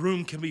also, the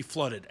room can be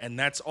flooded, and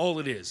that's all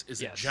it is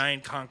a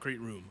giant concrete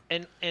room.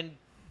 And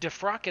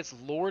Dufrat gets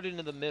lured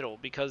into the middle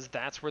because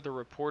that's where the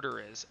reporter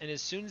is. And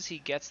as soon as he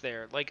gets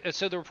there, like,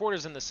 so the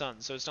reporter's in the sun,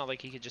 so it's not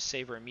like he could just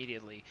save her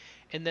immediately.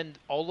 And then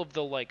all of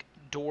the, like,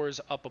 doors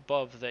up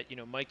above that,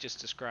 Mike just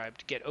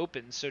described get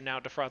open. So now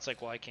Dufrat's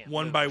like, well, I can't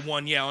One move. by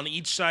one, on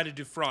each side of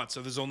Dufrat.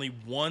 So there's only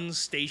one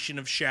station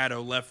of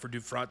shadow left for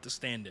Dufrat to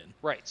stand in.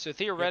 Right. So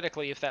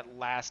theoretically, if that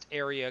last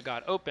area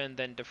got open,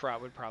 then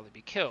Dufrat would probably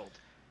be killed.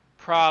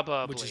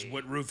 Probably. Which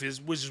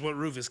is what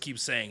Rufus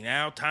keeps saying.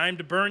 Now, time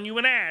to burn you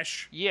in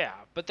ash. Yeah,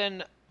 but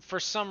then for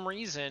some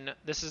reason,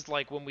 this is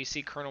like when we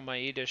see Colonel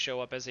Maeda show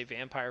up as a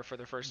vampire for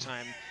the first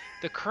time.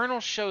 The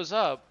Colonel shows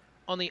up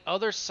on the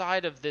other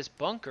side of this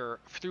bunker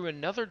through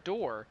another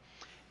door,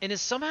 and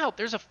somehow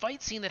there's a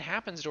fight scene that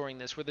happens during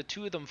this where the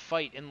two of them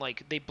fight and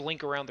like they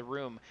blink around the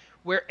room,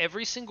 where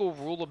every single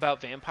rule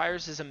about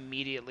vampires is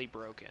immediately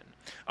broken.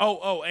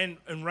 And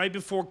right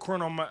before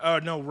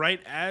right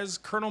as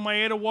Colonel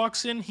Maeda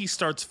walks in, he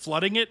starts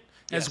flooding it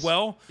as Yes.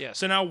 well. Yes.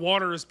 So now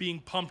water is being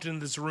pumped into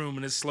this room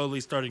and is slowly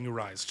starting to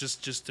rise,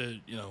 just to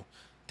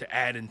to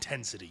add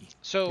intensity.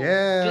 So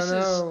Yeah, this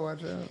is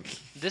watch out.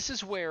 this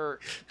is where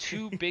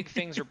two big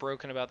things are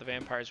broken about the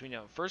vampires we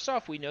know. First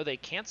off, we know they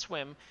can't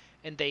swim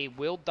and they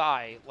will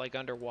die like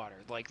underwater.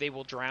 Like they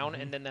will drown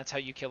and then that's how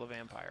you kill a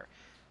vampire.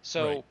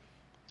 So Right.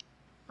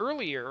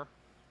 earlier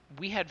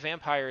we had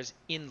vampires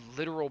in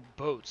literal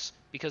boats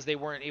because they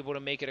weren't able to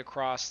make it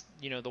across,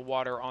 the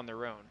water on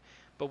their own.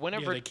 But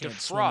whenever Yeah, they can't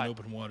swim Defraud, in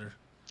open water.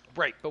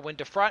 right, but when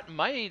Defraud and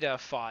Maeda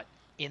fought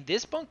in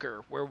this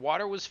bunker where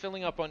water was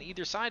filling up on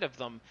either side of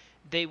them,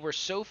 they were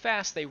so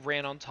fast they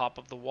ran on top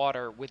of the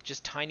water with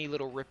just tiny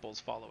little ripples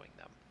following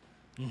them.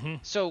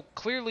 So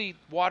clearly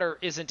water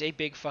isn't a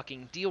big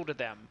fucking deal to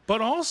them.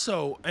 But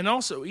also,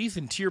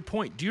 Ethan, to your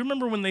point, do you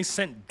remember when they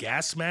sent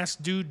Gas Mask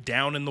Dude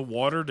down in the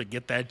water to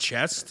get that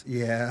chest?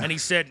 Yeah. And he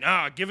said,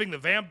 giving the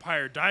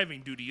vampire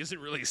diving duty isn't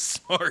really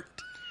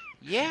smart.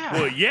 Yeah.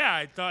 Well, yeah,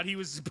 I thought he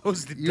was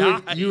supposed to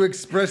die. You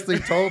expressly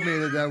told me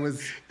that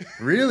was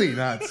really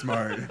not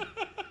smart.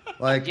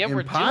 Like, Yeah,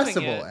 we're doing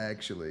impossible, it.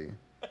 actually.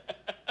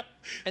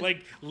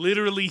 Like,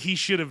 literally, he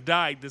should have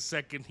died the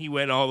second he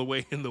went all the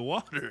way in the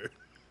water.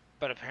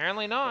 But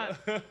apparently not.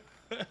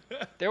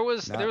 There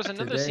was Not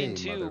another today, scene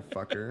too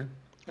motherfucker.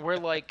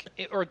 where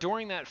or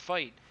during that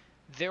fight,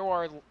 there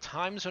are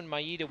times when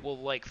Maeda will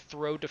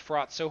throw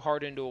Defraud so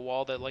hard into a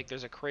wall that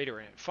there's a crater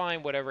in it.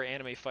 Fine, whatever,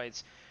 anime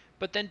fights.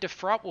 But then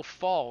Defraud will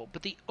fall,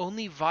 but the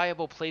only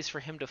viable place for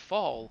him to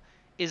fall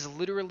is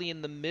literally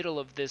in the middle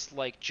of this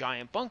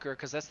giant bunker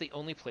because that's the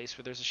only place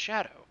where there's a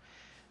shadow.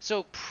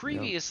 So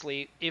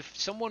previously,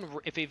 if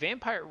a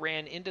vampire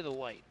ran into the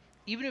light,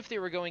 even if they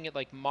were going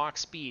at Mach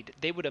speed,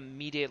 they would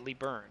immediately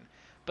burn.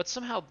 But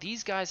somehow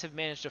these guys have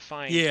managed to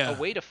find a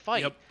way to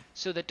fight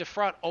so that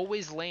Defraud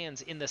always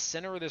lands in the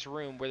center of this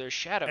room where there's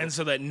shadow. And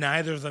so that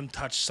neither of them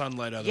touch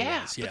sunlight otherwise.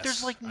 Yeah, yes. but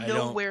there's I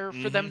nowhere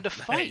don't- for them to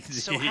fight.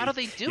 So how do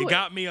they do You it?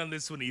 got me on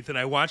this one, Ethan.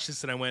 I watched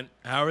this and I went,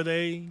 how are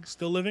they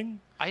still living?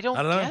 I don't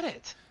know. get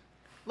it.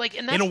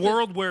 And that's In a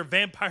world where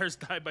vampires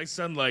die by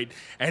sunlight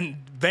and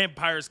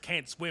vampires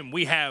can't swim,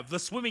 we have the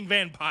swimming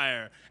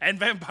vampire and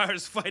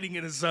vampires fighting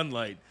in the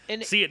sunlight.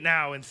 And See it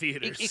now in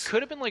theaters. it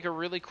could have been a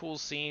really cool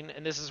scene,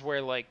 and this is where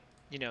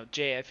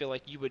Jay, I feel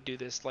like you would do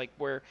this,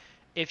 where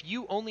if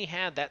you only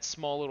had that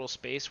small little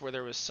space where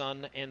there was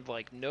sun and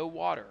no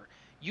water,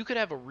 you could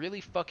have a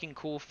really fucking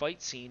cool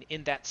fight scene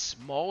in that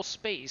small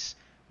space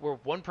where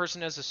one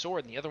person has a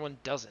sword and the other one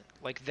doesn't.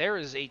 There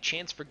is a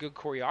chance for good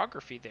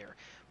choreography there.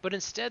 But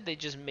instead, they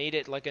just made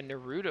it like a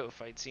Naruto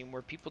fight scene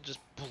where people just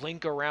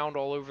blink around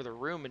all over the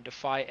room and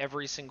defy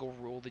every single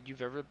rule that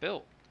you've ever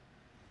built.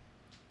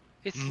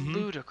 It's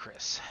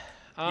ludicrous.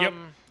 Yep,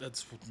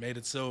 that's what made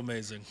it so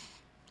amazing.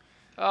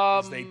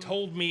 Is they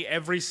told me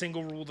every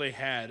single rule they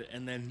had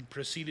and then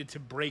proceeded to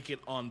break it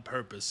on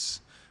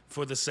purpose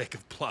for the sake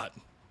of plot.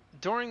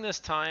 During this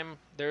time,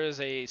 there is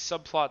a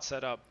subplot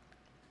set up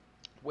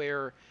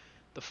where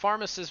the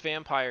pharmacist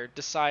vampire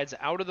decides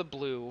out of the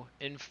blue,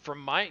 and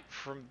from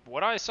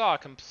what I saw,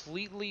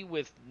 completely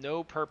with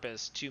no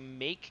purpose, to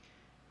make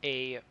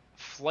a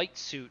flight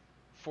suit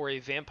for a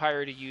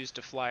vampire to use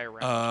to fly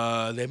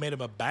around. They made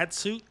him a bat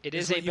suit. It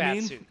is what a you bat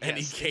mean? suit, And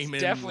yes, he came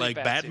it's in definitely a like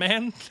bat suit.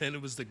 Batman, and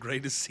it was the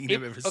greatest scene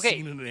I've ever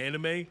seen in an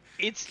anime.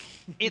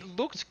 It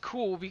looked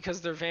cool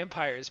because they're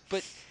vampires,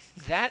 but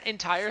that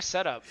entire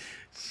setup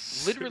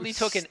literally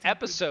took an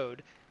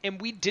episode,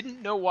 and we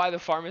didn't know why the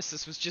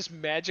pharmacist was just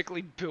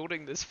magically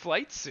building this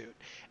flight suit.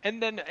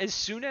 And then as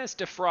soon as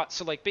Defraud,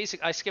 so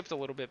basically I skipped a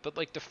little bit, but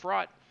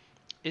Defraud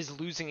is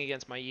losing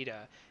against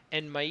Maeda,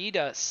 and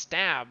Maeda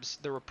stabs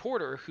the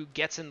reporter who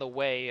gets in the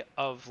way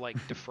of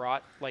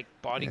Defraud,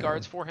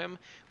 bodyguards for him,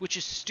 which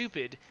is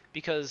stupid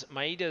because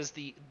Maeda is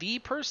the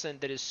person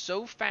that is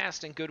so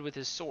fast and good with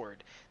his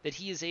sword that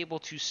he is able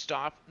to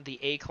stop the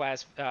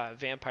A-class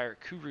vampire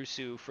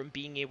Kurusu from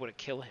being able to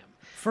kill him.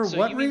 For So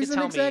what you mean to reason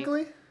tell me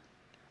exactly?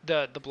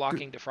 The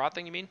blocking Defraud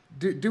thing, you mean?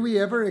 Do we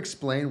ever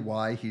explain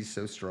why he's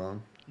so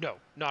strong? No,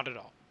 not at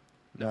all.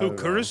 Not Who, at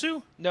all.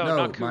 Kurusu? No, No,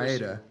 not Kurusu.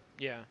 Maeda.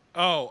 Yeah.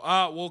 Oh,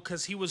 well,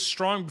 because he was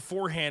strong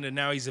beforehand, and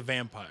now he's a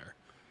vampire.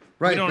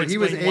 Right, don't but he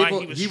was explain why able.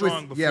 he was He was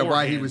strong why he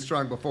beforehand. was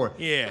strong before.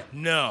 Yeah,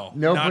 no,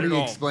 Nobody not at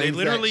all. explains They that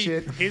literally,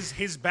 shit.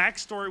 His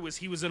backstory was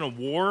he was in a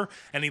war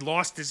and he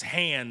lost his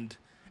hand,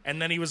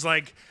 and then he was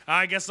like,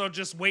 I guess I'll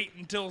just wait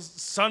until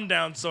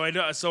sundown so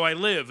I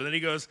live. And then he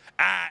goes,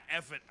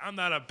 F it, I'm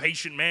not a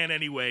patient man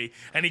anyway.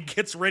 And he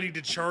gets ready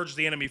to charge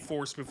the enemy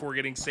force before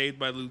getting saved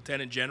by the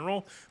lieutenant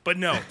general. But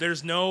no,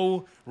 there's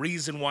no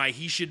reason why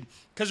he should.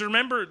 Because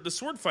remember the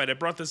sword fight, I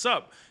brought this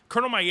up.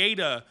 Colonel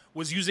Maeda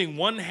was using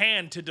one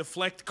hand to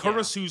deflect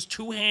Kurasu's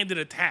two-handed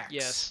attacks.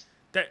 Yes.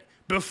 That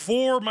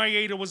before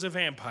Maeda was a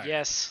vampire.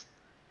 Yes.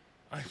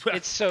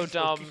 It's so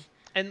dumb.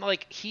 And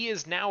he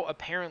is now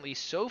apparently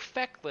so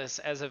feckless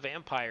as a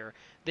vampire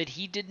that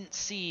he didn't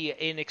see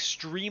an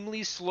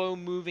extremely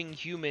slow-moving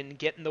human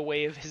get in the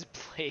way of his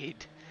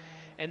blade.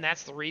 And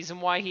that's the reason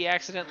why he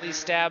accidentally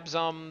stabs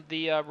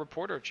the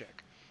reporter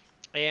chick.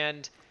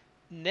 And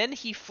then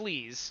he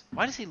flees.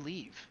 Why does he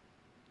leave?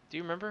 Do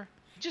you remember?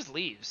 just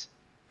leaves.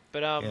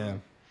 But Yeah.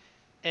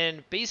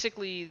 and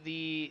basically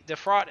the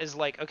Defraud is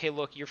like, okay,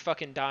 look, you're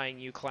fucking dying,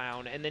 you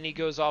clown. And then he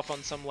goes off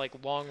on some like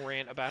long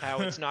rant about how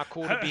it's not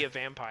cool to be a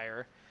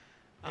vampire.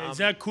 It's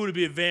not cool to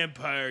be a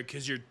vampire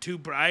because you're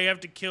I have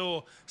to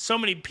kill so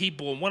many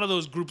people, and one of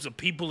those groups of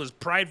people is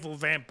prideful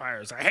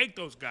vampires. I hate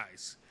those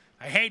guys.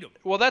 I hate them.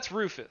 Well, that's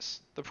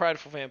Rufus, the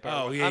prideful vampire.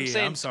 Oh, yeah,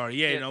 I'm sorry.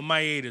 Yeah, yeah, no,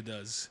 Maeda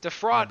does.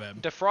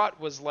 Defraud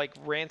was like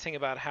ranting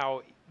about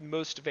how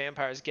most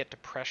vampires get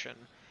depression.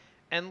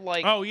 And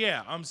like, oh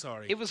yeah, I'm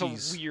sorry. it was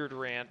Jeez. a weird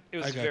rant. It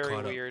I was got very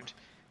caught up. weird.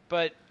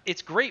 But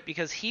it's great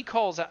because he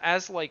calls out,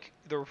 as like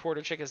the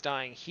reporter chick is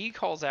dying, he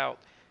calls out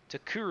to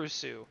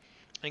Kurusu.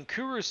 And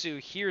Kurusu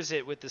hears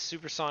it with the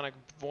supersonic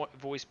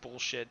voice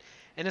bullshit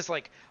and is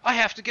like, I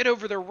have to get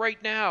over there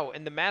right now.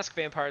 And the masked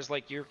vampire is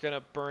like, you're going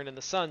to burn in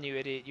the sun, you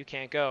idiot. You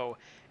can't go.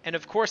 And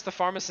of course the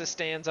pharmacist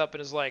stands up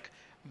and is like,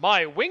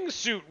 my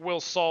wingsuit will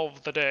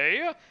solve the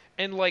day.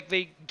 And like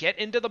they get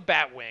into the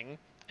Batwing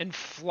and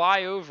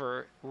fly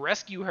over,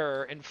 rescue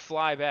her, and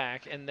fly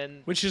back, and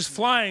then... Which is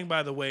flying,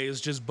 by the way,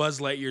 is just Buzz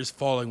Lightyear's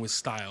falling with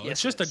style. Yes,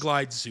 it's just it a is.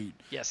 glide suit.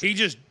 Yes, He it is.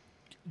 just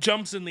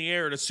jumps in the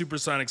air at a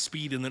supersonic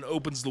speed and then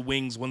opens the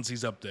wings once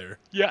he's up there.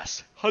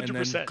 Yes, 100%.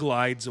 And then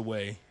glides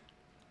away.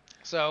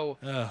 So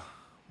Oh, my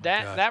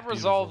that God, that beautiful.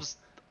 resolves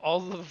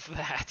all of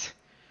that.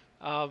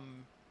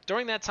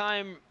 During that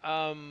time,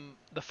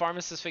 the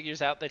pharmacist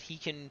figures out that he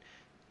can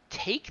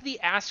take the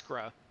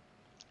Askra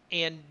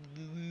and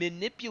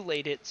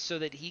manipulate it so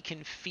that he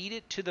can feed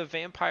it to the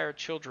vampire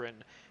children,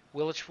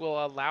 which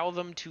will allow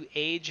them to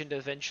age and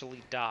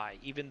eventually die,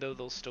 even though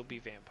they'll still be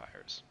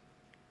vampires.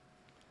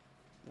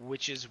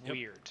 Which is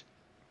weird.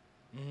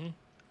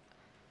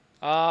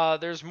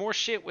 There's more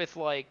shit with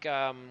like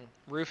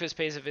Rufus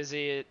pays a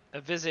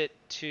visit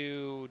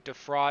to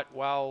Defraud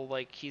while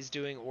like he's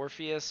doing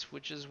Orpheus,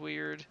 which is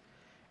weird.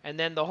 And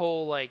then the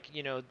whole like,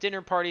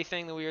 dinner party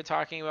thing that we were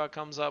talking about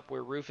comes up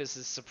where Rufus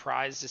is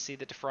surprised to see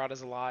that Defraud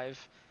is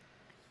alive.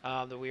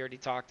 That we already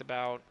talked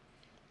about.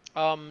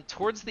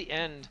 Towards the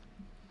end,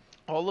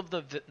 all of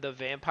the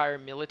vampire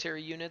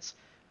military units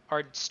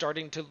are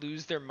starting to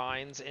lose their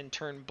minds and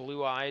turn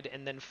blue-eyed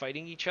and then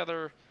fighting each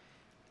other.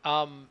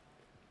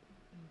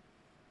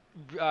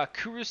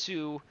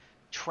 Kurusu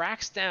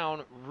tracks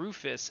down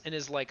Rufus and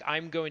is like,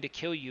 I'm going to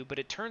kill you, but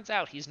it turns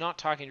out he's not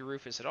talking to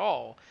Rufus at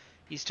all.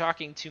 He's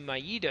talking to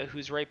Maeda,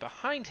 who's right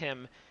behind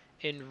him,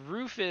 and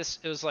Rufus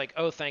is like,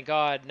 oh, thank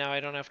God, now I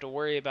don't have to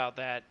worry about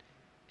that.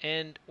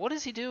 And what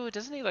does he do?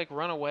 Doesn't he, like,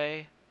 run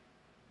away?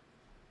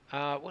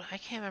 I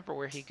can't remember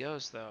where he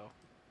goes, though.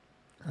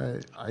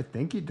 I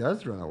think he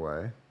does run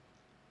away.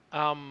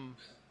 But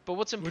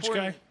what's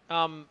important... Which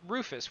guy?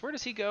 Rufus. Where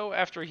does he go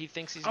after he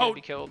thinks he's going to be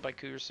killed by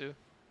Kurusu?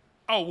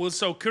 Oh, well,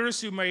 so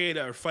Kurusu and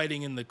Maeda are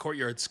fighting in the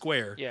courtyard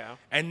square. Yeah.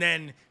 And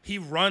then he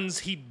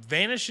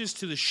vanishes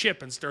to the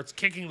ship and starts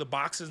kicking the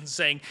boxes and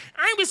saying,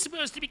 I was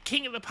supposed to be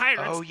king of the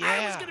pirates. Oh, yeah.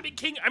 I was going to be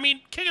king of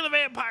the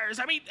vampires.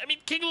 I mean,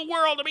 king of the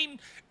world.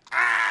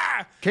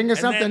 King of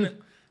something.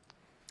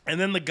 And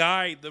then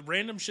the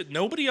random shit,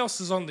 nobody else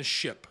is on the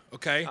ship,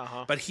 okay?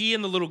 But he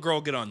and the little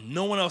girl get on.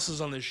 No one else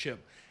is on the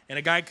ship. And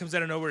a guy comes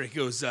out of nowhere and he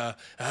goes,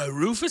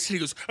 Rufus? And he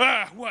goes,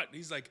 what?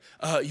 He's like,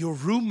 your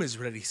room is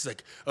ready. He's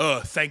like, oh,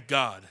 thank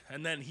God.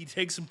 And then he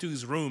takes him to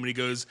his room and he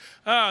goes,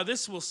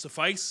 this will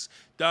suffice.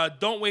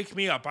 Don't wake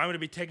me up. I'm going to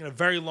be taking a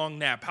very long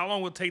nap. How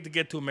long will it take to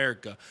get to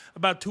America?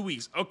 About 2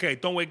 weeks. Okay,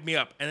 don't wake me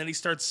up. And then he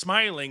starts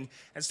smiling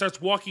and starts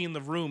walking in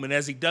the room. And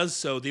as he does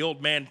so, the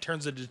old man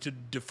turns into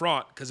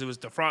Defraud because it was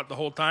Defraud the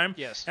whole time.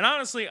 Yes. And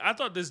honestly, I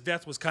thought this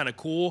death was kind of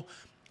cool.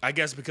 I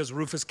guess because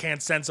Rufus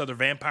can't sense other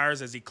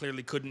vampires as he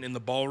clearly couldn't in the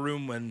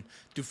ballroom when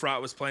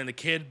Defraud was playing the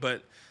kid.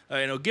 But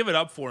give it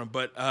up for him.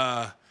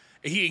 But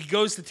he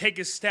goes to take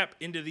his step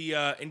into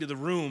the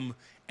room,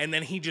 and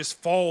then he just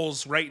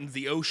falls right into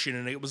the ocean,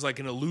 and it was like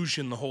an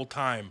illusion the whole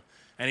time.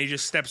 And he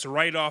just steps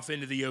right off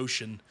into the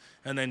ocean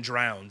and then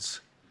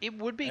drowns. It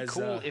would be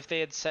cool if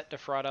they had set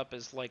Defraud up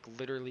as like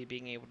literally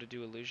being able to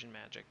do illusion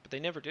magic, but they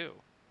never do.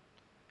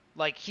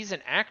 Like, he's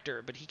an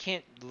actor, but he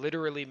can't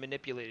literally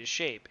manipulate his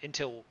shape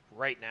until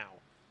right now.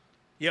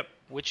 Yep.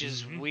 Which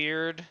is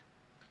weird.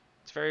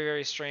 It's very,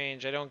 very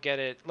strange. I don't get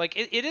it. Like,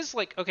 it is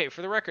like, okay,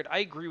 for the record, I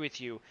agree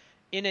with you.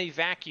 In a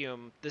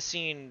vacuum, the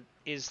scene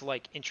is,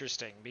 like,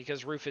 interesting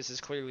because Rufus is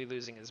clearly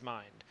losing his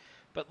mind.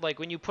 But, like,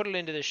 when you put it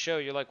into this show,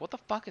 you're like, what the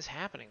fuck is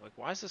happening? Like,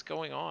 why is this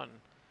going on?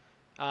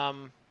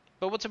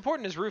 But what's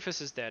important is Rufus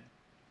is dead.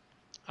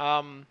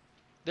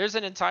 There's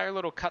an entire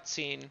little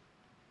cutscene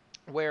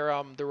where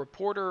the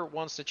reporter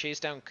wants to chase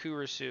down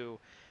Kurusu,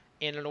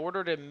 and in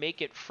order to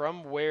make it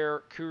from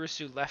where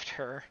Kurusu left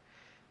her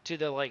to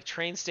the like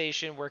train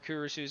station where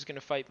Kurusu is going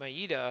to fight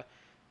Maeda,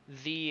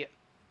 the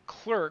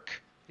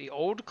clerk, the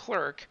old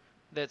clerk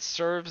that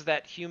serves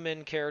that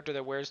human character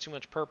that wears too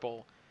much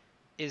purple,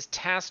 is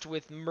tasked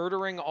with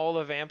murdering all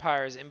the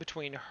vampires in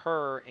between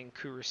her and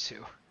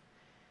Kurusu.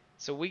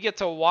 So we get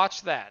to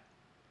watch that.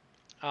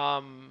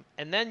 And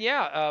then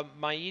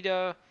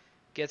Maeda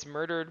gets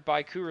murdered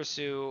by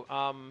Kurusu,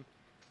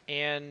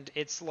 and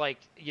it's like,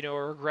 you know,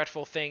 a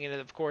regretful thing, and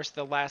of course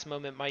the last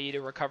moment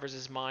Maeda recovers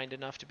his mind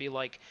enough to be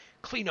like,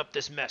 clean up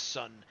this mess,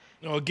 son.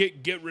 Oh,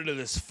 get rid of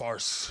this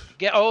farce.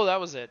 That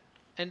was it.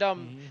 And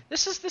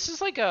this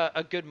is like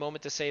a good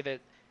moment to say that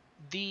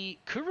the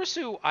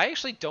Kurisu, I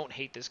actually don't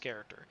hate this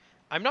character.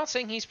 I'm not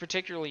saying he's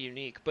particularly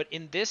unique, but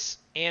in this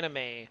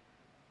anime,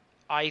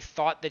 I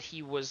thought that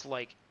he was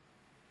like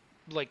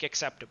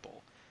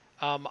acceptable.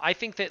 I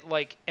think that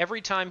like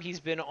every time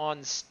he's been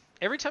on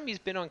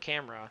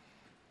camera,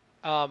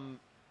 I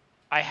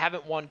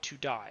haven't wanted to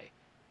die.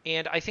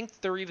 And I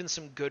think there are even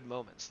some good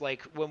moments.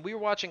 Like when we were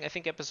watching, I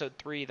think episode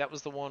 3, that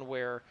was the one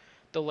where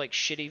the like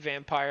shitty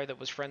vampire that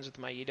was friends with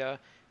Maeda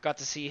got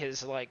to see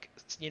his like,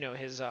 you know,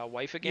 his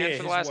wife again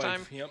for the last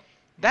time. Yep.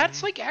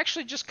 That's like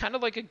actually just kind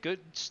of like a good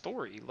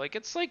story. Like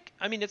it's like,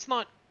 I mean, it's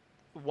not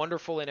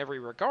wonderful in every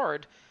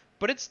regard,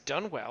 but it's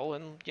done well,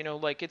 and you know,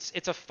 like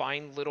it's a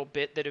fine little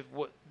bit that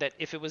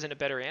if it was in a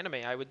better anime,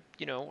 I would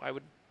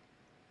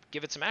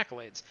give it some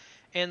accolades.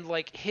 And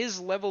like his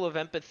level of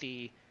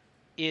empathy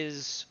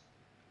is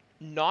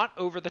not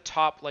over the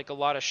top like a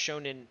lot of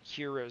shonen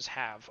heroes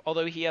have,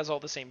 although he has all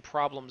the same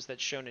problems that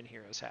shonen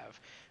heroes have,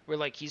 where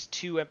like he's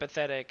too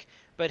empathetic,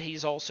 but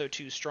he's also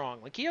too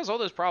strong. Like he has all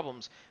those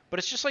problems, but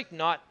it's just like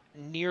not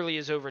nearly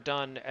as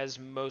overdone as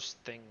most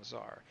things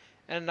are.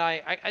 And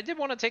I did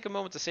want to take a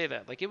moment to say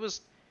that. Like he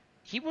was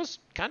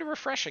kind of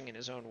refreshing in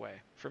his own way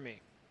for me.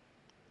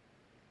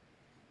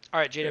 All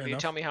right, JW,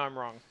 tell me how I'm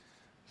wrong.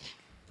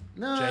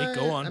 No, Jay,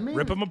 go on. I mean,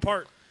 rip them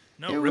apart.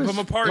 No, it rip was-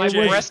 them apart, My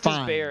Jay. breast is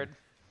fine. bared.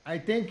 I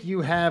think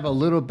you have a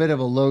little bit of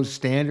a low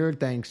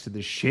standard thanks to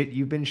the shit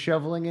you've been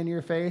shoveling in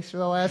your face for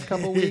the last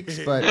couple weeks,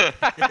 but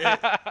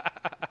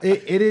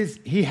it is,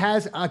 he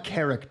has a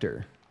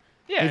character.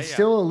 Yeah, It's yeah.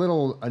 still a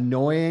little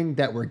annoying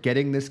that we're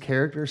getting this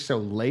character so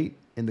late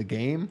in the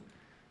game,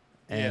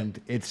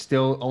 and it's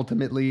still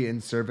ultimately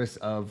in service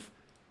of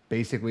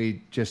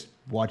basically just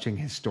watching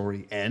his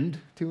story end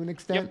to an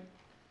extent. Yep.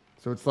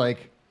 So it's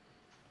like,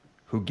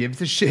 who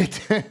gives a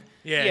shit?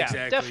 Yeah, Yeah,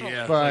 exactly. definitely.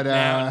 Yeah. But,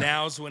 like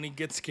now's when he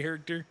gets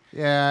character.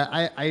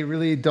 Yeah, I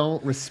really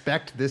don't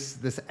respect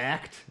this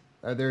act.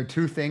 There are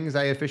two things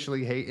I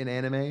officially hate in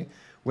anime: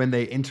 when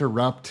they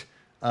interrupt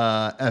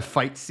a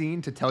fight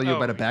scene to tell you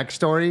about a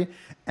backstory,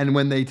 and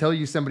when they tell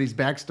you somebody's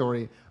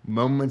backstory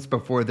moments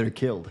before they're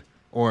killed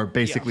or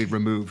basically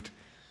removed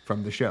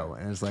from the show.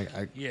 And it's like,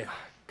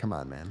 come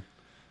on, man.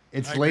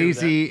 It's I agree with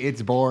lazy,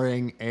 it's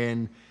boring,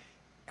 and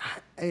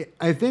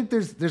I think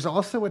there's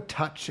also a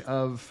touch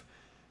of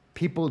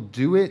people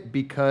do it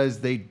because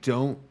they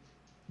don't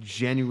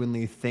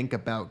genuinely think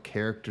about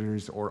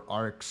characters or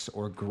arcs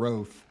or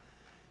growth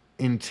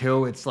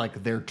until it's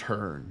like their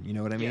turn. You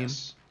know what I mean?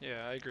 Yes.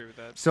 Yeah, I agree with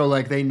that. So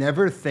like they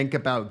never think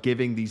about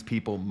giving these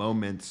people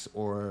moments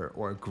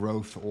or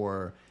growth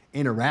or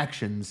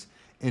interactions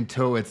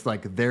until it's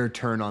like their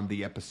turn on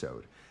the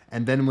episode.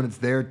 And then when it's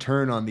their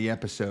turn on the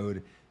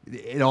episode,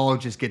 it all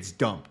just gets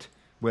dumped,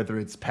 whether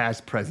it's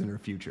past, present, or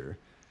future.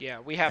 Yeah,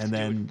 we have And to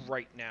then- do it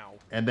right now.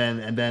 And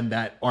then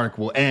that arc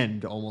will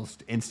end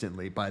almost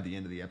instantly by the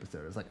end of the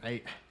episode. It's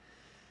like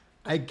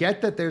I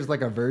get that there's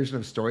like a version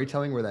of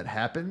storytelling where that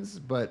happens,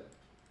 but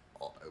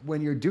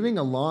when you're doing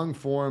a long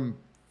form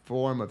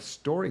of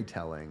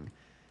storytelling,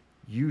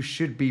 you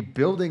should be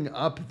building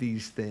up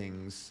these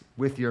things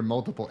with your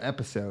multiple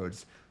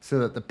episodes so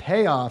that the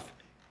payoff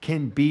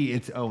can be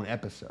its own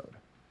episode.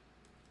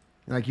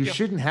 Like you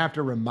shouldn't have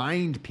to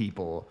remind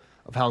people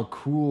of how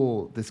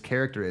cool this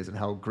character is and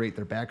how great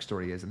their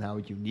backstory is and how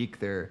unique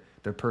their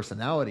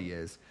personality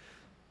is,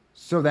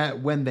 so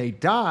that when they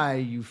die,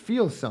 you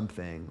feel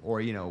something,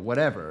 or you know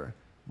whatever.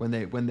 When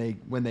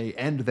they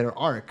end their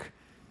arc,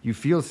 you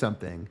feel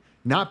something,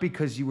 not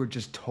because you were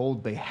just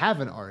told they have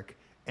an arc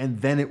and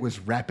then it was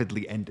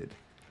rapidly ended.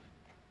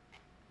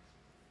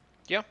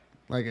 Yeah.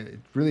 Like it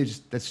really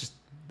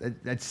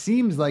that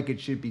seems like it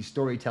should be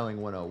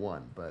storytelling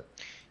 101, but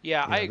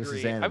Yeah, I this agree.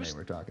 is anime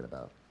we're talking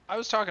about. I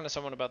was talking to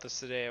someone about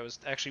this today. I was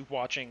actually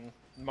watching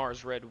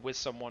Mars Red with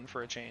someone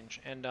for a change,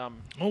 and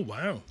Oh,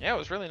 wow. yeah, it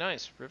was really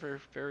nice, very,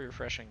 very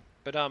refreshing.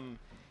 But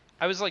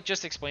I was like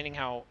just explaining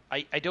how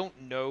I don't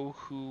know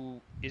who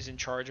is in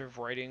charge of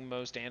writing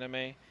most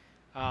anime,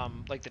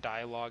 like the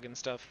dialogue and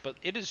stuff, but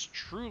it is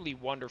truly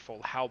wonderful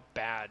how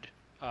bad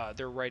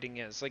their writing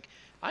is. Like,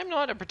 I'm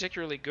not a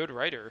particularly good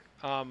writer.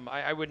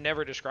 I would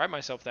never describe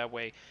myself that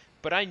way,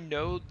 but I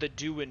know the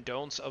do and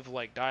don'ts of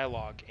like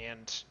dialogue,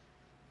 and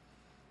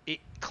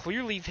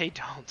clearly they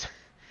don't.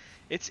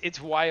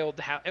 It's wild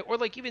how, or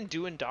like even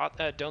do and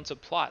don'ts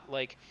of plot.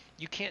 Like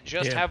you can't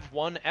just have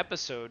one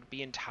episode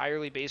be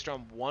entirely based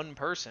on one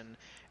person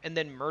and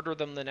then murder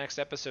them the next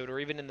episode or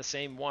even in the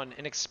same one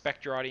and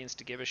expect your audience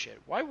to give a shit.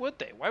 Why would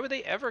they? Why would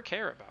they ever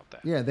care about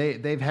that? Yeah,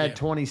 they've had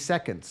 20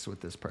 seconds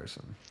with this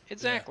person.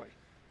 Exactly.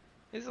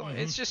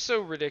 It's just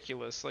so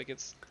ridiculous. Like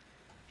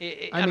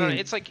I I don't know. mean,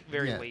 It's like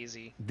very yeah.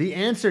 lazy. The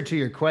answer to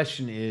your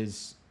question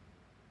is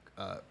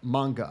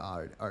manga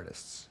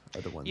artists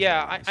are the ones.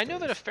 Yeah, writing I these know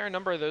that a stories. fair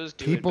number of those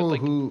do people it,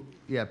 but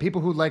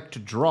like, who like to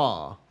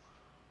draw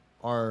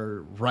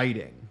are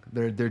writing.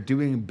 They're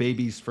doing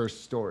baby's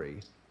first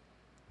story.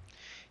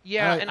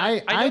 Yeah, and I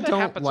know that don't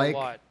happens like, a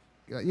lot.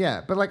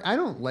 Yeah, but like I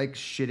don't like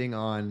shitting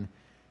on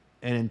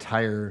an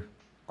entire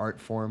art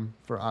form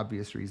for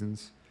obvious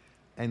reasons.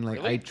 And like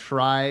Really? I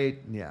try,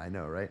 yeah, I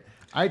know, right?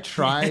 I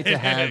try to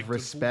have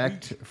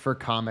respect for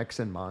comics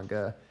and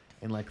manga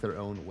in like their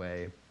own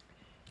way.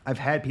 I've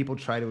had people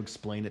try to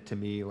explain it to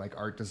me, like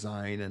art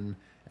design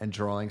and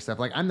drawing stuff.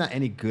 Like I'm not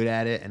any good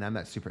at it, and I'm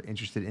not super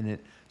interested in it,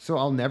 so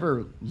I'll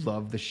never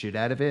love the shit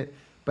out of it.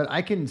 But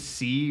I can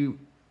see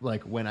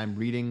like when I'm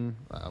reading,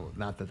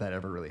 not that that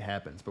ever really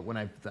happens, but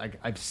when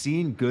I've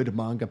seen good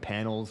manga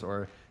panels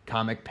or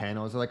comic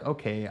panels, like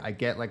okay, I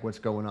get like what's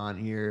going on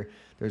here.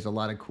 There's a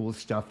lot of cool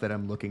stuff that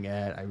I'm looking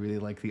at. I really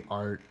like the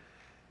art.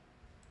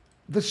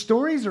 The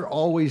stories are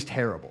always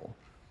terrible,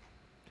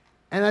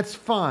 and that's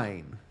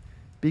fine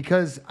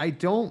because I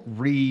don't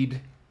read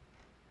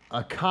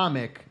a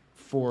comic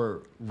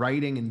for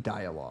writing and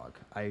dialogue.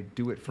 I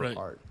do it for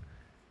art,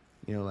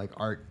 you know, like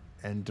art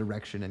and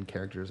direction and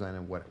character design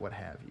and what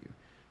have you.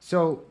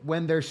 So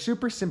when they're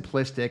super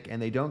simplistic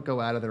and they don't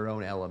go out of their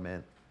own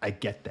element, I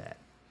get that.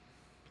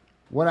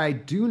 What I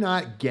do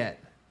not get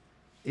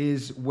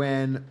is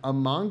when a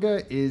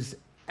manga is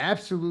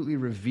absolutely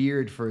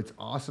revered for its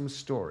awesome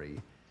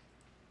story,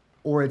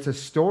 or it's a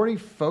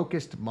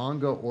story-focused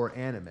manga or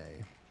anime,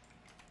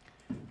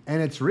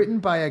 and it's written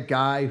by a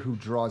guy who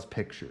draws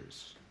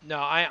pictures. No,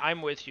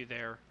 I'm with you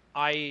there.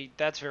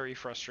 That's very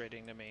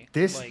frustrating to me.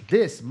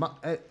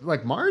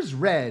 Like Mars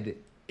Red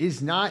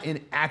is not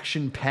an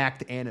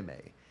action-packed anime.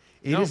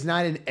 It is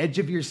not an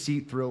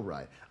edge-of-your-seat thrill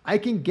ride. I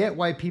can get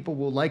why people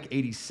will like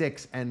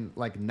 86 and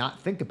like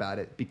not think about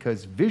it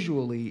because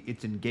visually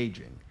it's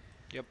engaging.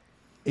 Yep.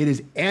 It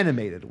is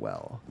animated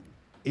well.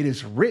 It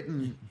is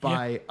written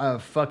by a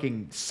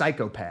fucking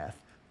psychopath,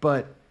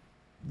 but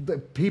the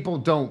people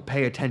don't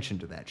pay attention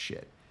to that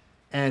shit.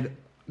 And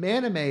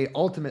anime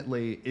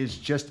ultimately is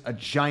just a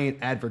giant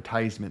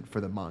advertisement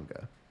for the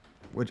manga,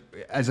 which,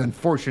 as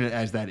unfortunate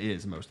as that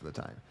is most of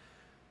the time.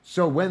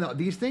 So when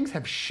these things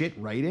have shit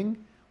writing,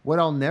 what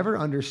I'll never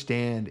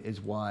understand is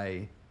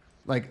why,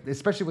 like,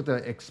 especially with the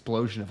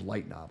explosion of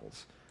light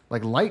novels.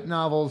 Like, light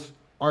novels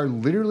are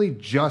literally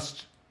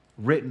just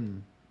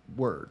written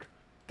word.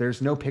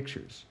 There's no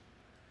pictures.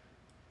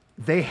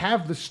 They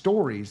have the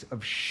stories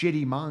of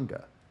shitty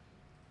manga,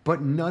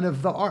 but none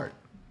of the art.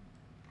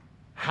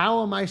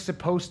 How am I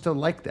supposed to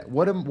like that?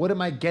 What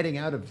am I getting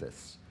out of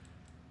this?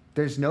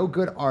 There's no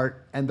good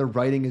art, and the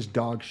writing is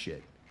dog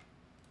shit.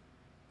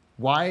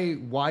 Why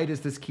does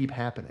this keep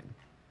happening?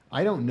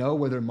 I don't know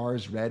whether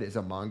Mars Red is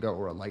a manga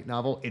or a light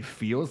novel. It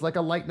feels like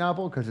a light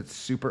novel because it's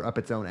super up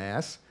its own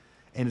ass,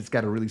 and it's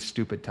got a really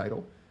stupid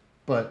title.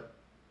 But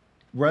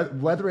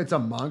whether it's a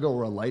manga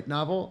or a light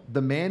novel,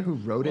 the man who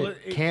wrote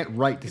it can't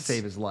write to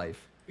save his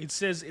life. It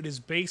says it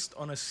is based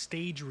on a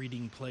stage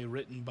reading play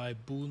written by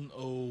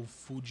Bun-O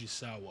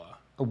Fujisawa.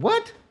 A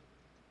what?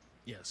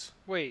 Yes.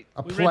 Wait.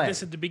 We read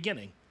this at the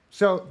beginning.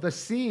 So the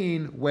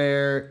scene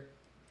where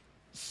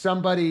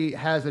somebody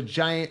has a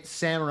giant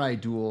samurai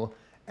duel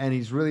and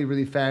he's really,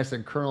 really fast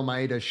and Colonel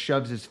Maeda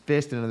shoves his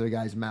fist in another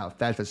guy's mouth.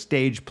 That's a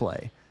stage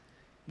play.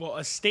 Well,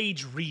 a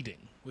stage reading,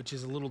 which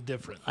is a little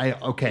different.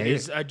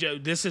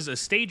 This is a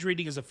stage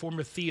reading is a form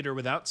of theater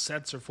without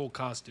sets or full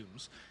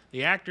costumes.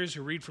 The actors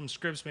who read from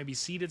scripts may be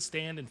seated,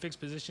 stand in fixed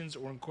positions,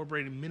 or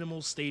incorporating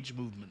minimal stage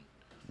movement.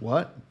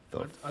 What?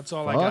 That's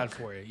all I got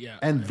for you. Yeah.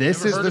 And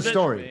this is the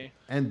story.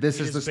 And this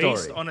is the story.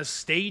 Based on a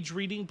stage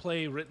reading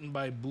play written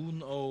by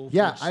Bun-O.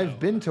 Yeah, I've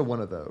been to one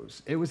of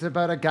those. It was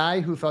about a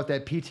guy who thought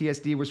that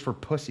PTSD was for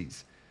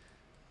pussies.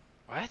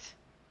 What?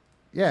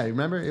 Yeah,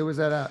 remember? It was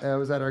at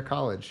our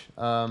college.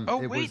 I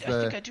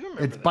think I do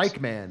remember It's this. Bike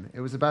Man.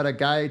 It was about a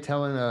guy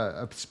telling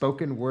a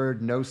spoken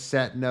word, no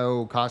set,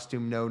 no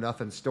costume, no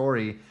nothing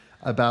story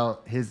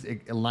about his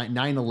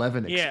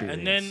 9/11 experience.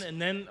 Yeah, and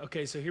then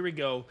okay, so here we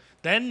go.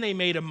 Then they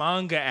made a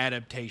manga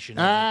adaptation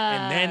of it,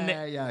 and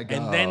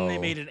then they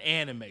made an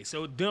anime.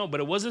 So no, but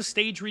it was a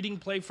stage reading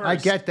play first. I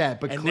get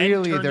that, but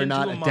clearly they're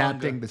not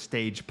adapting the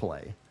stage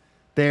play.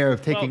 They're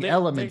taking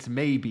elements,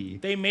 maybe.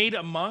 They made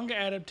a manga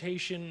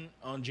adaptation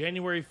on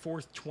January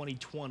 4th,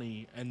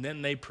 2020, and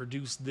then they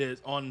produced this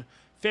on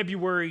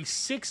February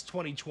 6th,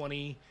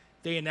 2020.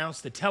 They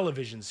announced the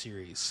television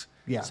series.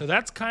 Yeah. So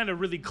that's kind of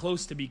really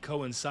close to be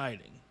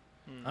coinciding.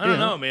 I don't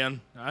know,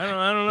 man. I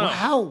don't know. Well,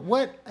 how?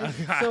 What?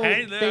 So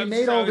they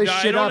made all this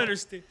shit I don't up.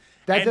 Understand.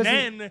 That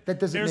then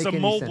doesn't there's make a any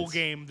mobile sense.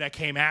 game that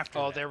came after.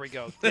 Oh, that. there we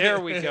go. There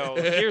we go.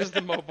 Here's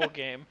the mobile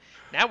game.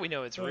 Now we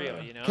know it's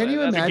real. You know. Can you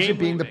That's a imagine game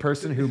being the movie.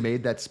 person who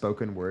made that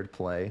spoken word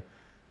play?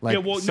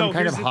 Like some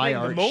kind of high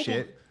art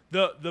shit?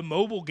 The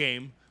mobile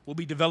game will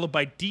be developed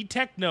by D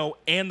Techno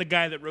and the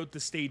guy that wrote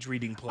the stage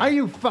reading play. Are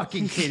you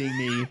fucking kidding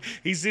me?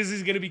 He says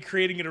he's going to be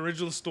creating an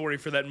original story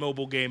for that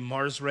mobile game,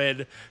 Mars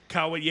Red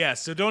Kawa. Yeah,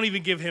 so don't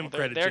even give him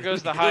credit. There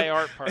goes the high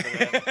art part of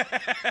it.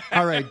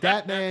 All right,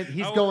 that man,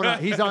 he's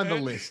on the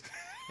list.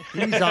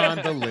 He's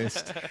on the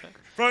list.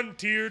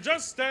 Frontier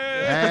Justice.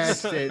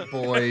 That's it,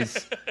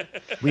 boys.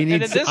 We need. in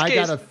this I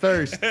got case- a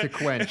thirst to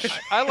quench.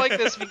 I like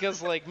this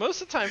because, like,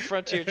 most of the time,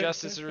 frontier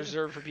justice is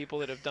reserved for people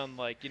that have done,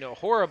 like,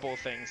 horrible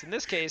things. In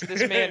this case,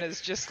 this man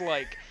is just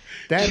like,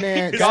 That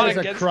man, Gone that is a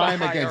against the crime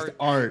high against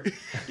art.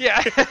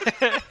 yeah.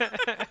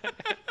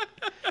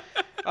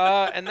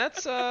 And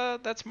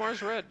that's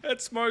Mars Red.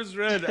 That's Mars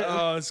Red.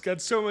 Oh, it's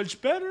got so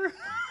much better.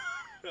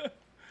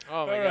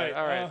 Oh my god!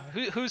 All right,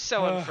 who's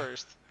selling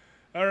first?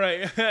 All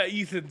right,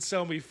 Ethan,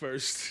 sell me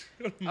first.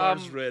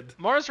 Mars Red.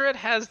 Mars Red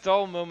has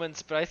dull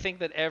moments, but I think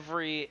that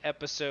every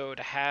episode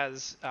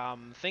has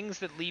things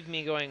that leave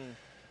me going,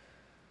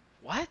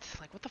 what?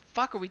 Like, what the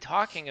fuck are we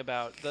talking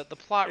about? The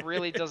plot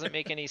really doesn't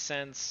make any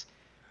sense.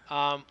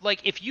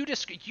 Like, if you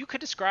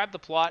could describe the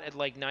plot at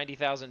like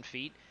 90,000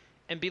 feet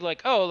and be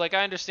like, oh, like,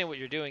 I understand what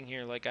you're doing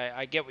here. Like,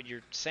 I get what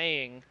you're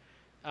saying.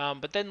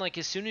 But then, like,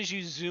 as soon as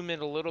you zoom in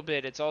a little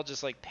bit, it's all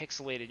just, like,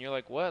 pixelated. And you're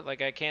like, what?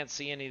 Like, I can't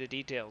see any of the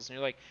details. And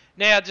you're like,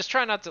 nah, let's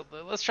try not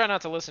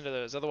to listen to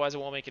those. Otherwise, it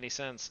won't make any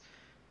sense.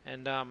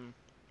 And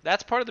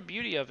that's part of the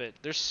beauty of it.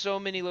 There's so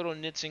many little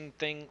nits.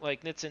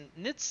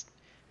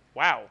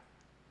 Wow.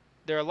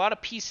 There are a lot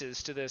of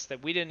pieces to this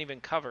that we didn't even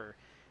cover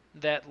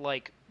that,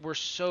 like, were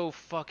so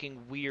fucking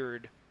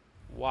weird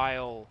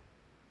while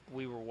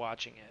we were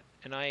watching it.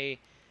 And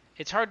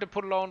it's hard to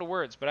put it all into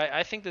words, but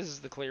I think this is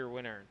the clear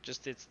winner.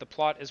 Just the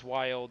plot is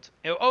wild.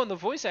 Oh, and the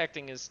voice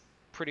acting is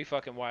pretty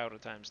fucking wild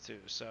at times too.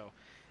 So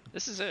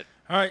this is it.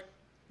 All right,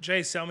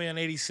 Jay, sell me on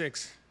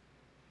 86.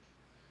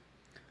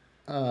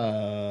 You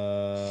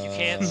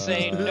can't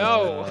say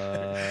no.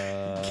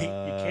 You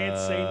can't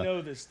say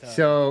no this time.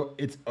 So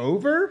it's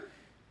over.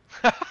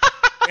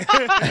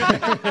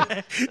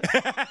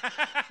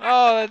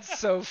 Oh, that's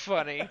so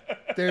funny.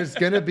 There's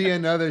gonna be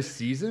another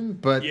season,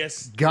 but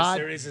Yes, god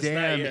there is. It's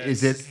damn, not yet.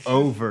 is it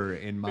over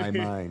in my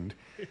mind?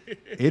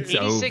 It's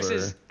 86 over.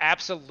 is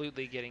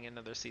absolutely getting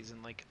another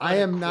season. Like, I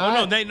am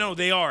Oh, not. no,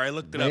 they are. I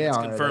looked it up. They It's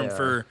are, confirmed they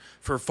are.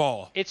 for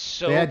fall. it's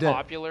so They had to-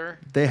 popular.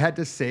 They had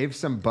to save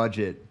some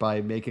budget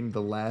by making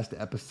the last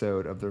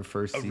episode of their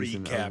first A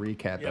season recap. a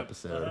recap Yep.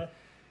 episode.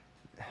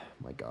 Uh-huh.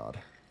 My God.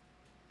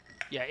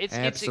 Yeah, it's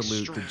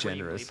Absolute extremely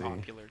degeneracy.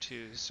 popular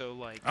too. So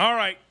like, All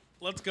right,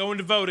 let's go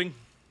into voting.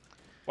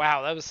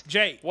 wow, that was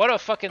Jay, what a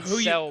fucking who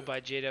you- sell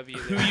by JW.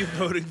 who there. are you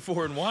voting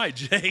for and why,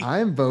 Jay?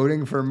 I'm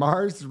voting for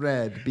Mars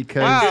Red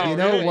because Wow, you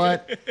know really?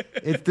 what?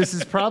 This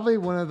is probably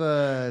one of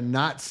the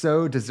not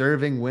so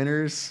deserving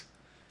winners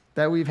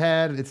that we've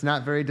had. It's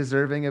not very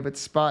deserving of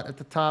its spot at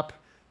the top,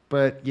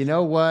 but you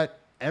know what?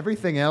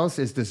 Everything else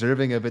is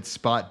deserving of its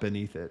spot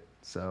beneath it.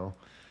 So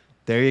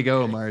there you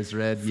go, Mars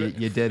Red. You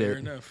did Fair it.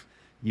 enough.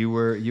 You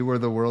were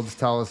the world's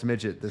tallest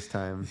midget this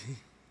time.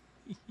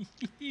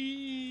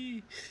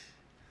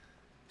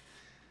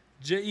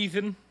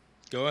 Ethan,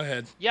 go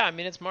ahead. Yeah, I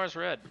mean it's Mars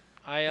Red.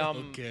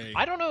 Okay.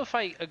 I don't know if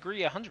I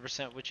agree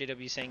 100% with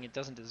JW saying it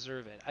doesn't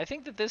deserve it. I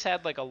think that this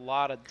had like a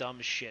lot of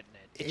dumb shit in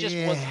it. It just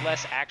was Yeah.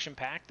 less action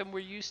packed than we're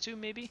used to,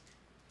 maybe.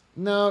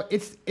 No,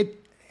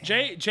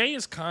 Jay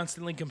is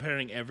constantly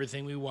comparing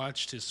everything we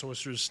watch to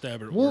Sorcerer's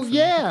Stab or well, Orphan.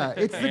 yeah,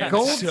 it's the And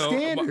gold so,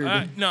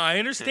 standard. no, I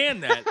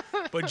understand that,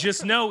 but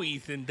just know,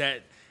 Ethan,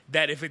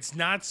 that if it's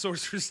not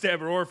Sorcerer's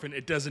Stab or Orphan,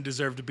 it doesn't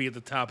deserve to be at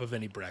the top of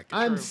any bracket.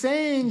 I'm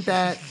saying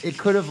that it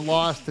could have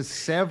lost to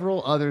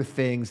several other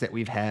things that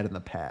we've had in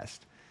the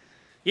past.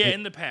 Yeah,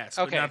 in the past,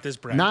 Okay. but not this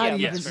bracket. Not Yeah,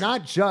 even, that's fair.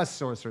 not just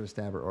Sorcerer,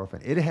 Stab, or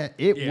Orphan. It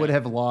Yeah. would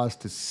have lost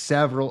to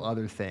several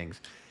other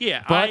things.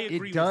 Yeah, but I agree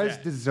it with does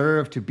that.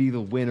 deserve to be the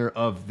winner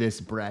of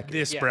this bracket.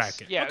 This Yes.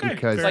 bracket. Yeah, Okay,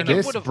 because fair like enough. it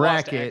this would have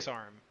bracket- lost to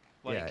X-Arm.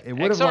 Like, Yeah, it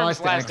would have X-Arm's lost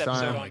to last X-Arm.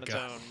 episode Oh on my its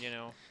God. own, you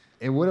know.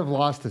 It would have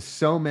lost to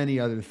so many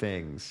other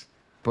things,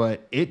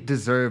 but it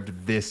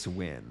deserved this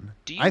win.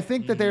 Do you- I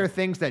think that there are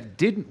things that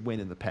didn't win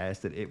in the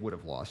past that it would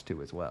have lost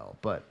to as well.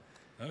 But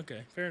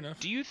Okay, fair enough.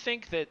 Do you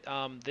think that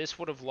this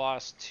would have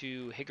lost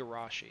to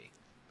Higurashi?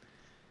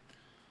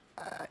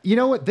 you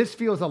know what? This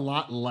feels a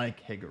lot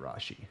like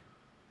Higurashi.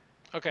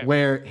 Okay.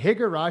 Where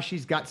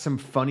Higurashi's got some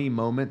funny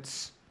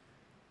moments,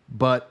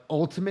 but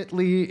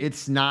ultimately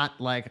it's not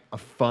like a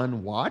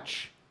fun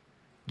watch.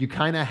 You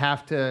kind of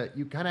have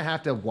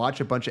to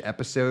watch a bunch of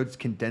episodes,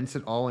 condense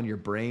it all in your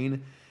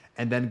brain,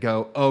 and then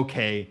go,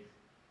 okay,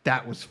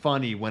 that was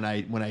funny when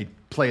I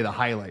play the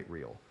highlight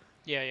reel.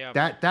 Yeah.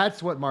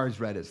 That's what Mars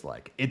Red is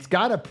like. It's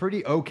got a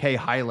pretty okay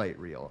highlight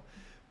reel,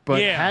 but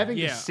Yeah, having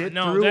yeah. to sit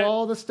No, through that-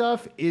 all the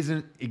stuff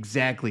isn't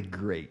exactly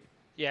great.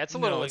 Yeah, it's a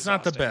little No, it's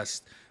not the exhausting.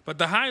 best. But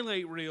the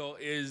highlight reel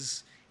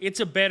it's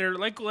a better,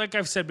 like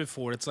I've said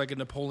before, it's like a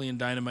Napoleon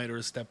Dynamite or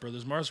a Step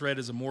Brothers. Mars Red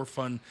is a more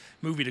fun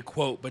movie to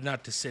quote, but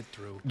not to sit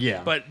through.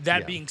 Yeah, But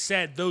that yeah. being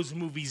said, those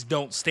movies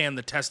don't stand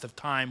the test of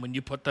time when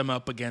you put them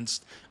up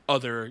against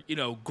other,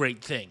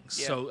 great things.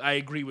 Yeah. So I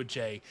agree with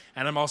Jay.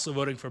 And I'm also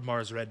voting for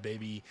Mars Red,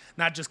 baby.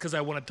 Not just because I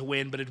want it to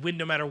win, but it'd win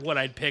no matter what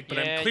I'd pick. But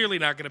Yeah, I'm clearly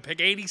not going to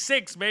pick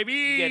 86, baby.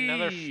 You get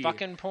another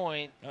fucking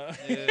point. Ugh.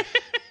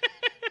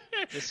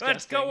 Let's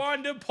Disgusting. go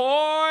on to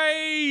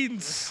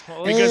points.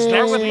 Well, Because let's start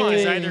next with week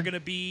is mine. either going to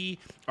be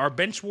our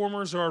bench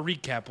warmers or our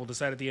recap. We'll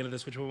decide at the end of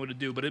this which one we're going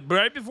to do. But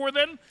right before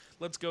then,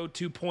 let's go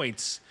to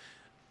points.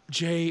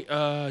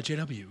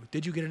 JW,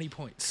 did you get any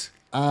points?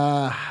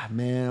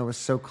 Man, I was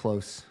so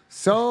close.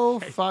 So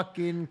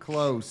fucking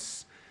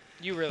close.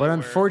 You really But were.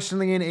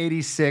 unfortunately, in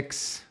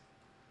 86,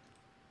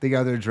 the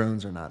other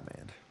drones are not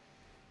manned.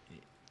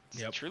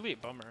 It's truly a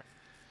bummer.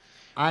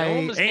 I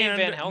one was named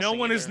Van And no Helsing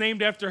one is either.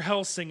 named after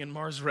Helsing in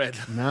Mars Red.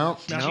 no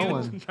you-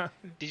 one.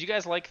 Did you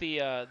guys like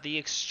the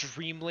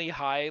extremely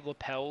high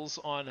lapels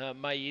on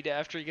Maeda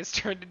after he gets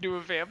turned into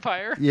a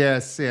vampire?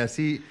 Yes.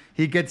 He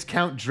gets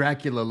Count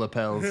Dracula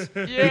lapels.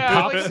 Yeah, he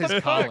pops like, what his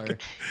the collar. fuck?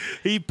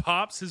 He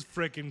pops his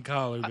frickin'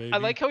 collar, baby. I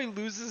like how he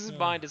loses his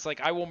mind. It's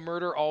like, I will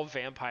murder all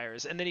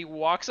vampires. And then he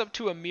walks up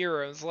to a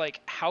mirror and is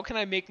like, how can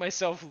I make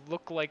myself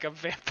look like a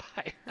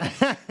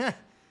vampire?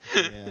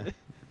 Yeah,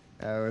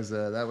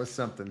 that was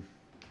something.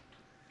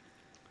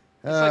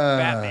 It's like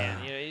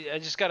Batman. You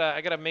know,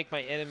 I gotta make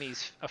my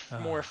enemies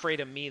more afraid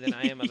of me than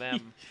I am of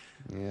them.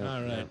 Yeah,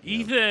 All right. yeah.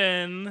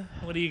 Ethan,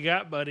 what do you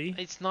got, buddy?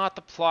 It's not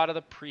the plot of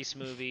the Priest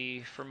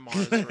movie from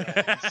Mars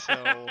Red,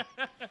 so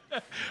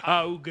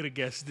Who could have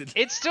guessed it?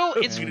 it's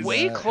And,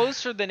 way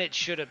closer than it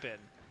should have been.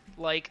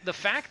 Like the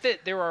fact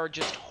that there are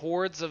just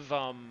hordes of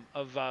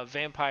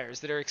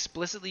vampires that are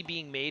explicitly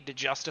being made to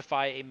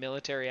justify a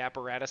military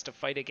apparatus to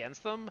fight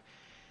against them.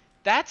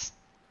 That's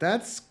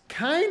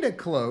kind of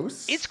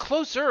close. It's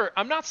closer.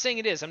 I'm not saying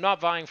it is. I'm not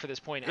vying for this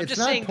point. I'm It's just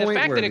not saying the fact that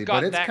point-worthy, it got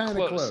but it's that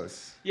kinda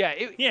close. Yeah,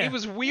 Yeah. it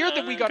was weird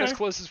that we got as Okay.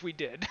 close as we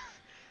did.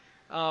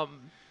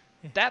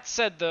 That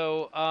said,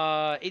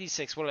 though,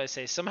 86. What did I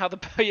say? Somehow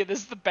this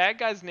is the bad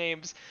guys'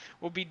 names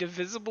will be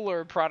divisible or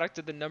a product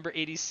of the number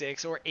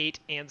 86 or 8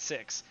 and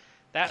 6.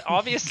 That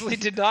obviously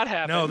did not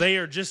happen. No, they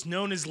are just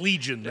known as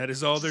Legion. That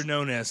is all they're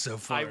known as so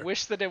far. I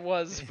wish that it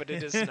was, but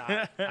it is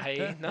not.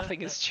 Nothing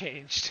has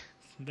changed.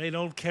 They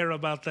don't care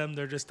about them.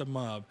 They're just a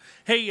mob.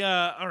 Hey,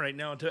 all right,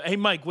 hey,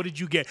 Mike, what did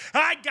you get?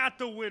 I got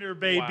the winner,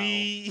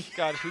 baby. Wow.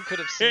 God, who could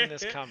have seen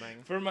this coming?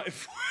 For my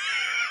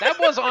That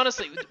was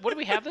honestly. What do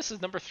we have? This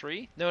is number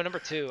 3? No, number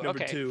 2. number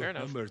Okay, 2. fair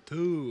enough. Number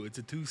 2. It's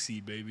a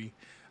 2C, baby.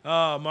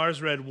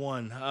 Mars Red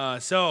 1.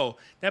 So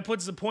that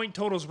puts the point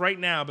totals right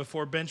now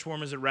before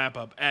Benchwarmers at wrap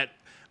up at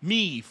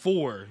me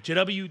 4,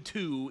 JW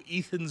 2,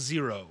 Ethan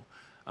 0.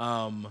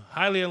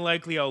 Highly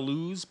unlikely I'll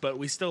lose, but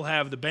we still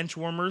have the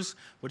Benchwarmers,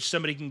 which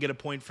somebody can get a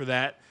point for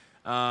that.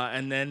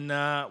 And then,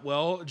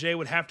 Jay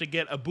would have to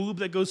get a boob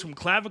that goes from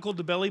clavicle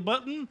to belly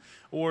button,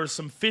 or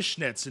some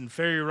fishnets in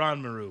Fairy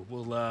Ranmaru.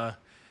 We'll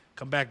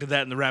come back to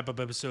that in the wrap-up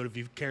episode if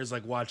you cares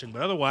like watching.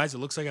 But otherwise, it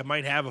looks like I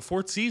might have a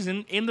 4th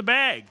season in the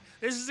bag.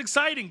 This is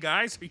exciting,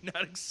 guys. Are you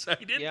not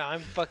excited? Yeah, I'm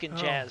fucking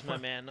jazzed, my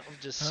man. I'm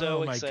just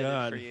so Oh, my excited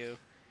God. for you.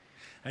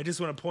 I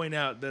just want to point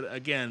out that,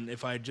 again,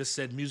 if I just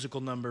said musical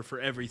number for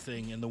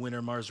everything and the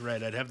winner Mars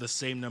Red, I'd have the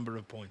same number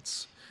of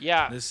points.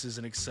 Yeah. This is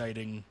an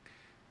exciting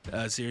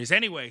series.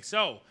 Anyway,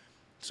 so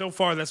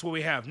far that's what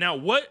we have. Now,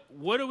 what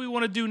do we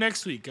want to do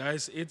next week,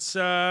 guys? It's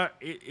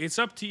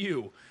up to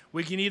you.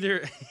 We can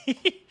either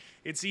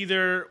it's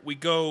either we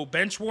go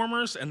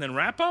Benchwarmers and then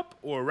wrap up,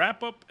 or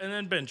wrap up and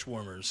then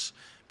Benchwarmers.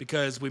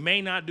 Because we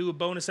may not do a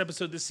bonus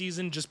episode this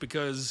season just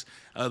because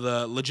of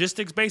the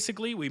logistics,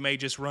 basically. We may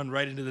just run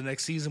right into the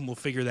next season. We'll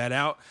figure that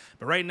out.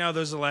 But right now,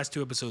 those are the last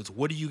 2 episodes.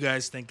 What do you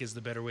guys think is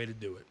the better way to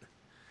do it?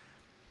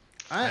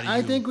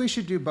 I think we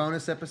should do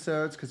bonus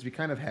episodes because we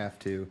kind of have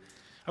to.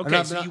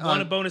 Okay, so you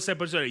want a bonus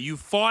episode. You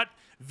fought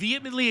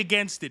vehemently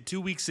against it 2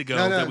 weeks ago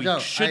that we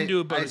shouldn't do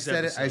a bonus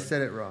episode. I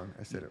said it wrong.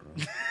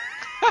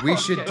 We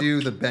should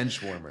do the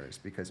Benchwarmers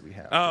because we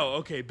have to. Oh,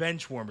 okay,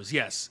 Benchwarmers,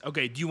 yes.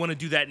 Okay, do you want to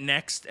do that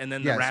next and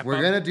then the Yes, wrap-up?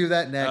 we're going to do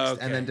that next.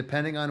 Okay. And then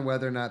depending on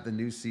whether or not the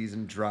new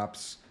season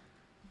drops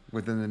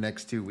within the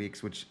next 2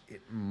 weeks, which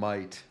it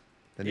might.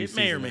 The new It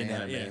may or season may of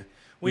not, anime, yeah.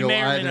 We we'll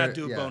may or may either- not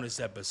do a yeah.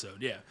 bonus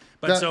episode, yeah.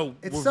 But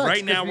It we're, sucks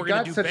right now 'cause we're we going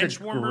got to do such a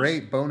Benchwarmers.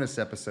 great bonus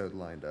episode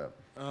lined up.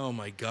 Oh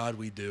my God,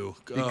 we do.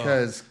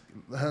 Because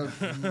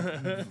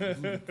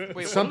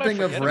Wait, something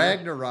what of did I forget about?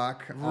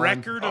 Ragnarok.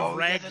 Record of Oh,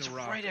 yeah, that's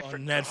Ragnarok right, I on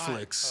forgot.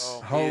 Netflix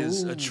Oh.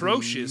 is Holy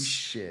atrocious,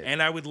 shit.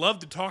 and I would love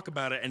to talk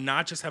about it and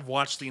not just have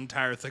watched the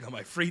entire thing on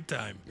my free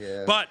time.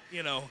 Yeah. But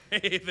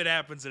if it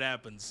happens, it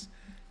happens.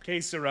 Que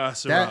sera,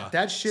 sera.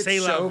 That shit's C'est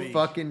la so vie.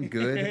 fucking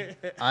good.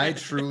 I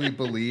truly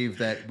believe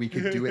that we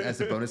could do it as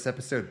a bonus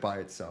episode by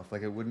itself.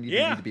 Like it wouldn't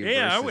even need to be.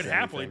 I versus would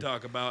happily anything.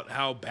 talk about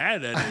how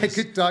bad that I is.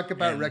 could talk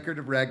about And- Record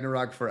of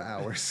Ragnarok for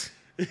hours.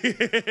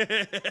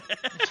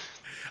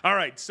 All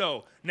right,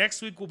 so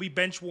next week will be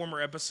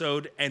Benchwarmer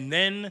episode, and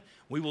then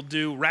we will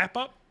do wrap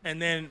up,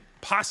 and then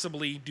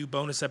possibly do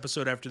bonus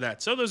episode after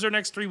that. So those are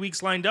next 3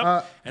 weeks lined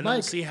up, and then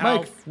we'll see how.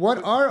 Mike,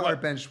 what are our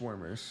bench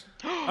warmers?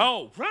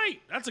 Oh, right.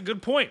 That's a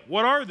good point.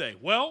 What are they?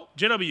 Well,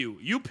 JW,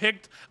 you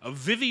picked a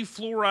Vivi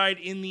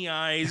fluoride in the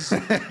eyes.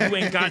 You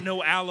ain't got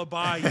no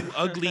alibi, you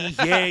ugly.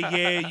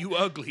 Yeah, you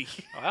ugly.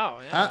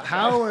 Wow. Yeah.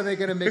 How are they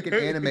going to make an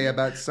anime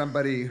about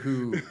somebody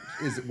who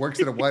works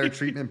at a water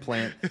treatment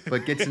plant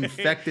but gets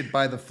infected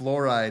by the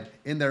fluoride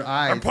in their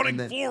eyes? I'm putting and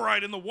then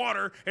fluoride in the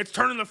water. It's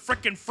turning the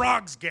frickin'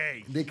 frogs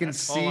gay. They can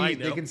That's all I see.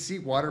 They know. can see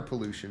water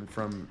pollution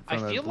from I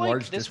a feel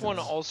large like this one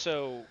distance.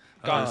 also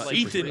God, like,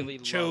 Ethan really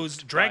chose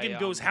loved Dragon by,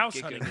 Goes House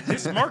Giga Hunting. In if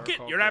this I market,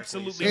 recall you're correctly.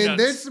 absolutely In nuts.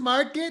 this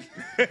market,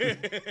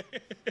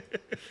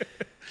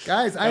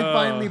 guys, I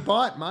finally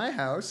bought my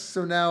house,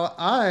 so now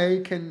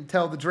I can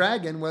tell the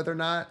dragon whether or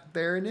not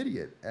they're an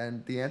idiot,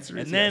 and the answer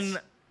is And then yes.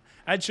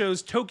 I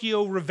chose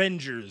Tokyo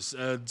Revengers,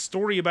 a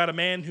story about a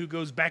man who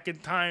goes back in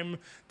time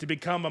to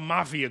become a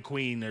mafia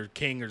queen or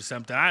king or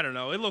something. I don't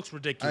know. It looks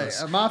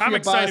ridiculous. A mafia I'm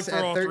excited boss for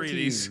at all 13 three of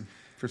these.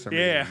 for some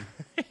Yeah.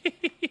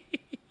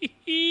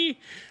 reason.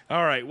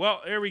 All right.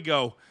 Well, there we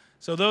go.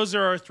 So those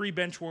are our 3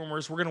 bench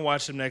warmers. We're going to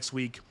watch them next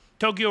week.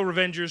 Tokyo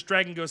Revengers,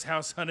 Dragon Goes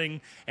House Hunting,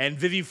 and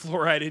Vivi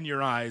Fluoride in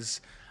Your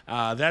Eyes.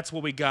 That's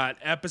what we got.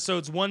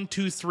 Episodes 1,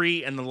 2,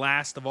 3, and the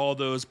last of all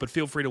those. But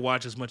feel free to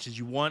watch as much as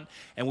you want.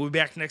 And we'll be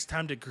back next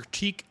time to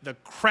critique the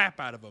crap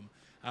out of them.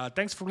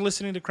 Thanks for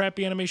listening to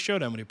Crappy Anime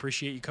Showdown. We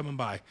appreciate you coming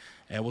by.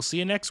 And we'll see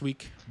you next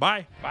week.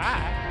 Bye.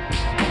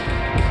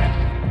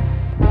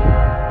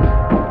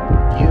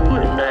 You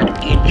and that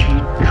itchy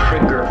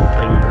trigger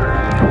finger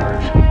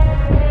of yours.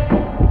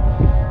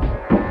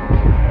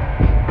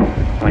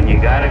 When you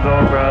gotta go,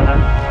 brother,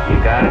 you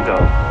gotta go.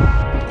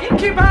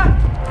 Innkeeper!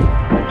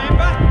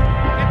 Remember,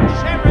 get the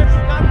sheriff,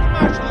 not the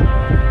marshal.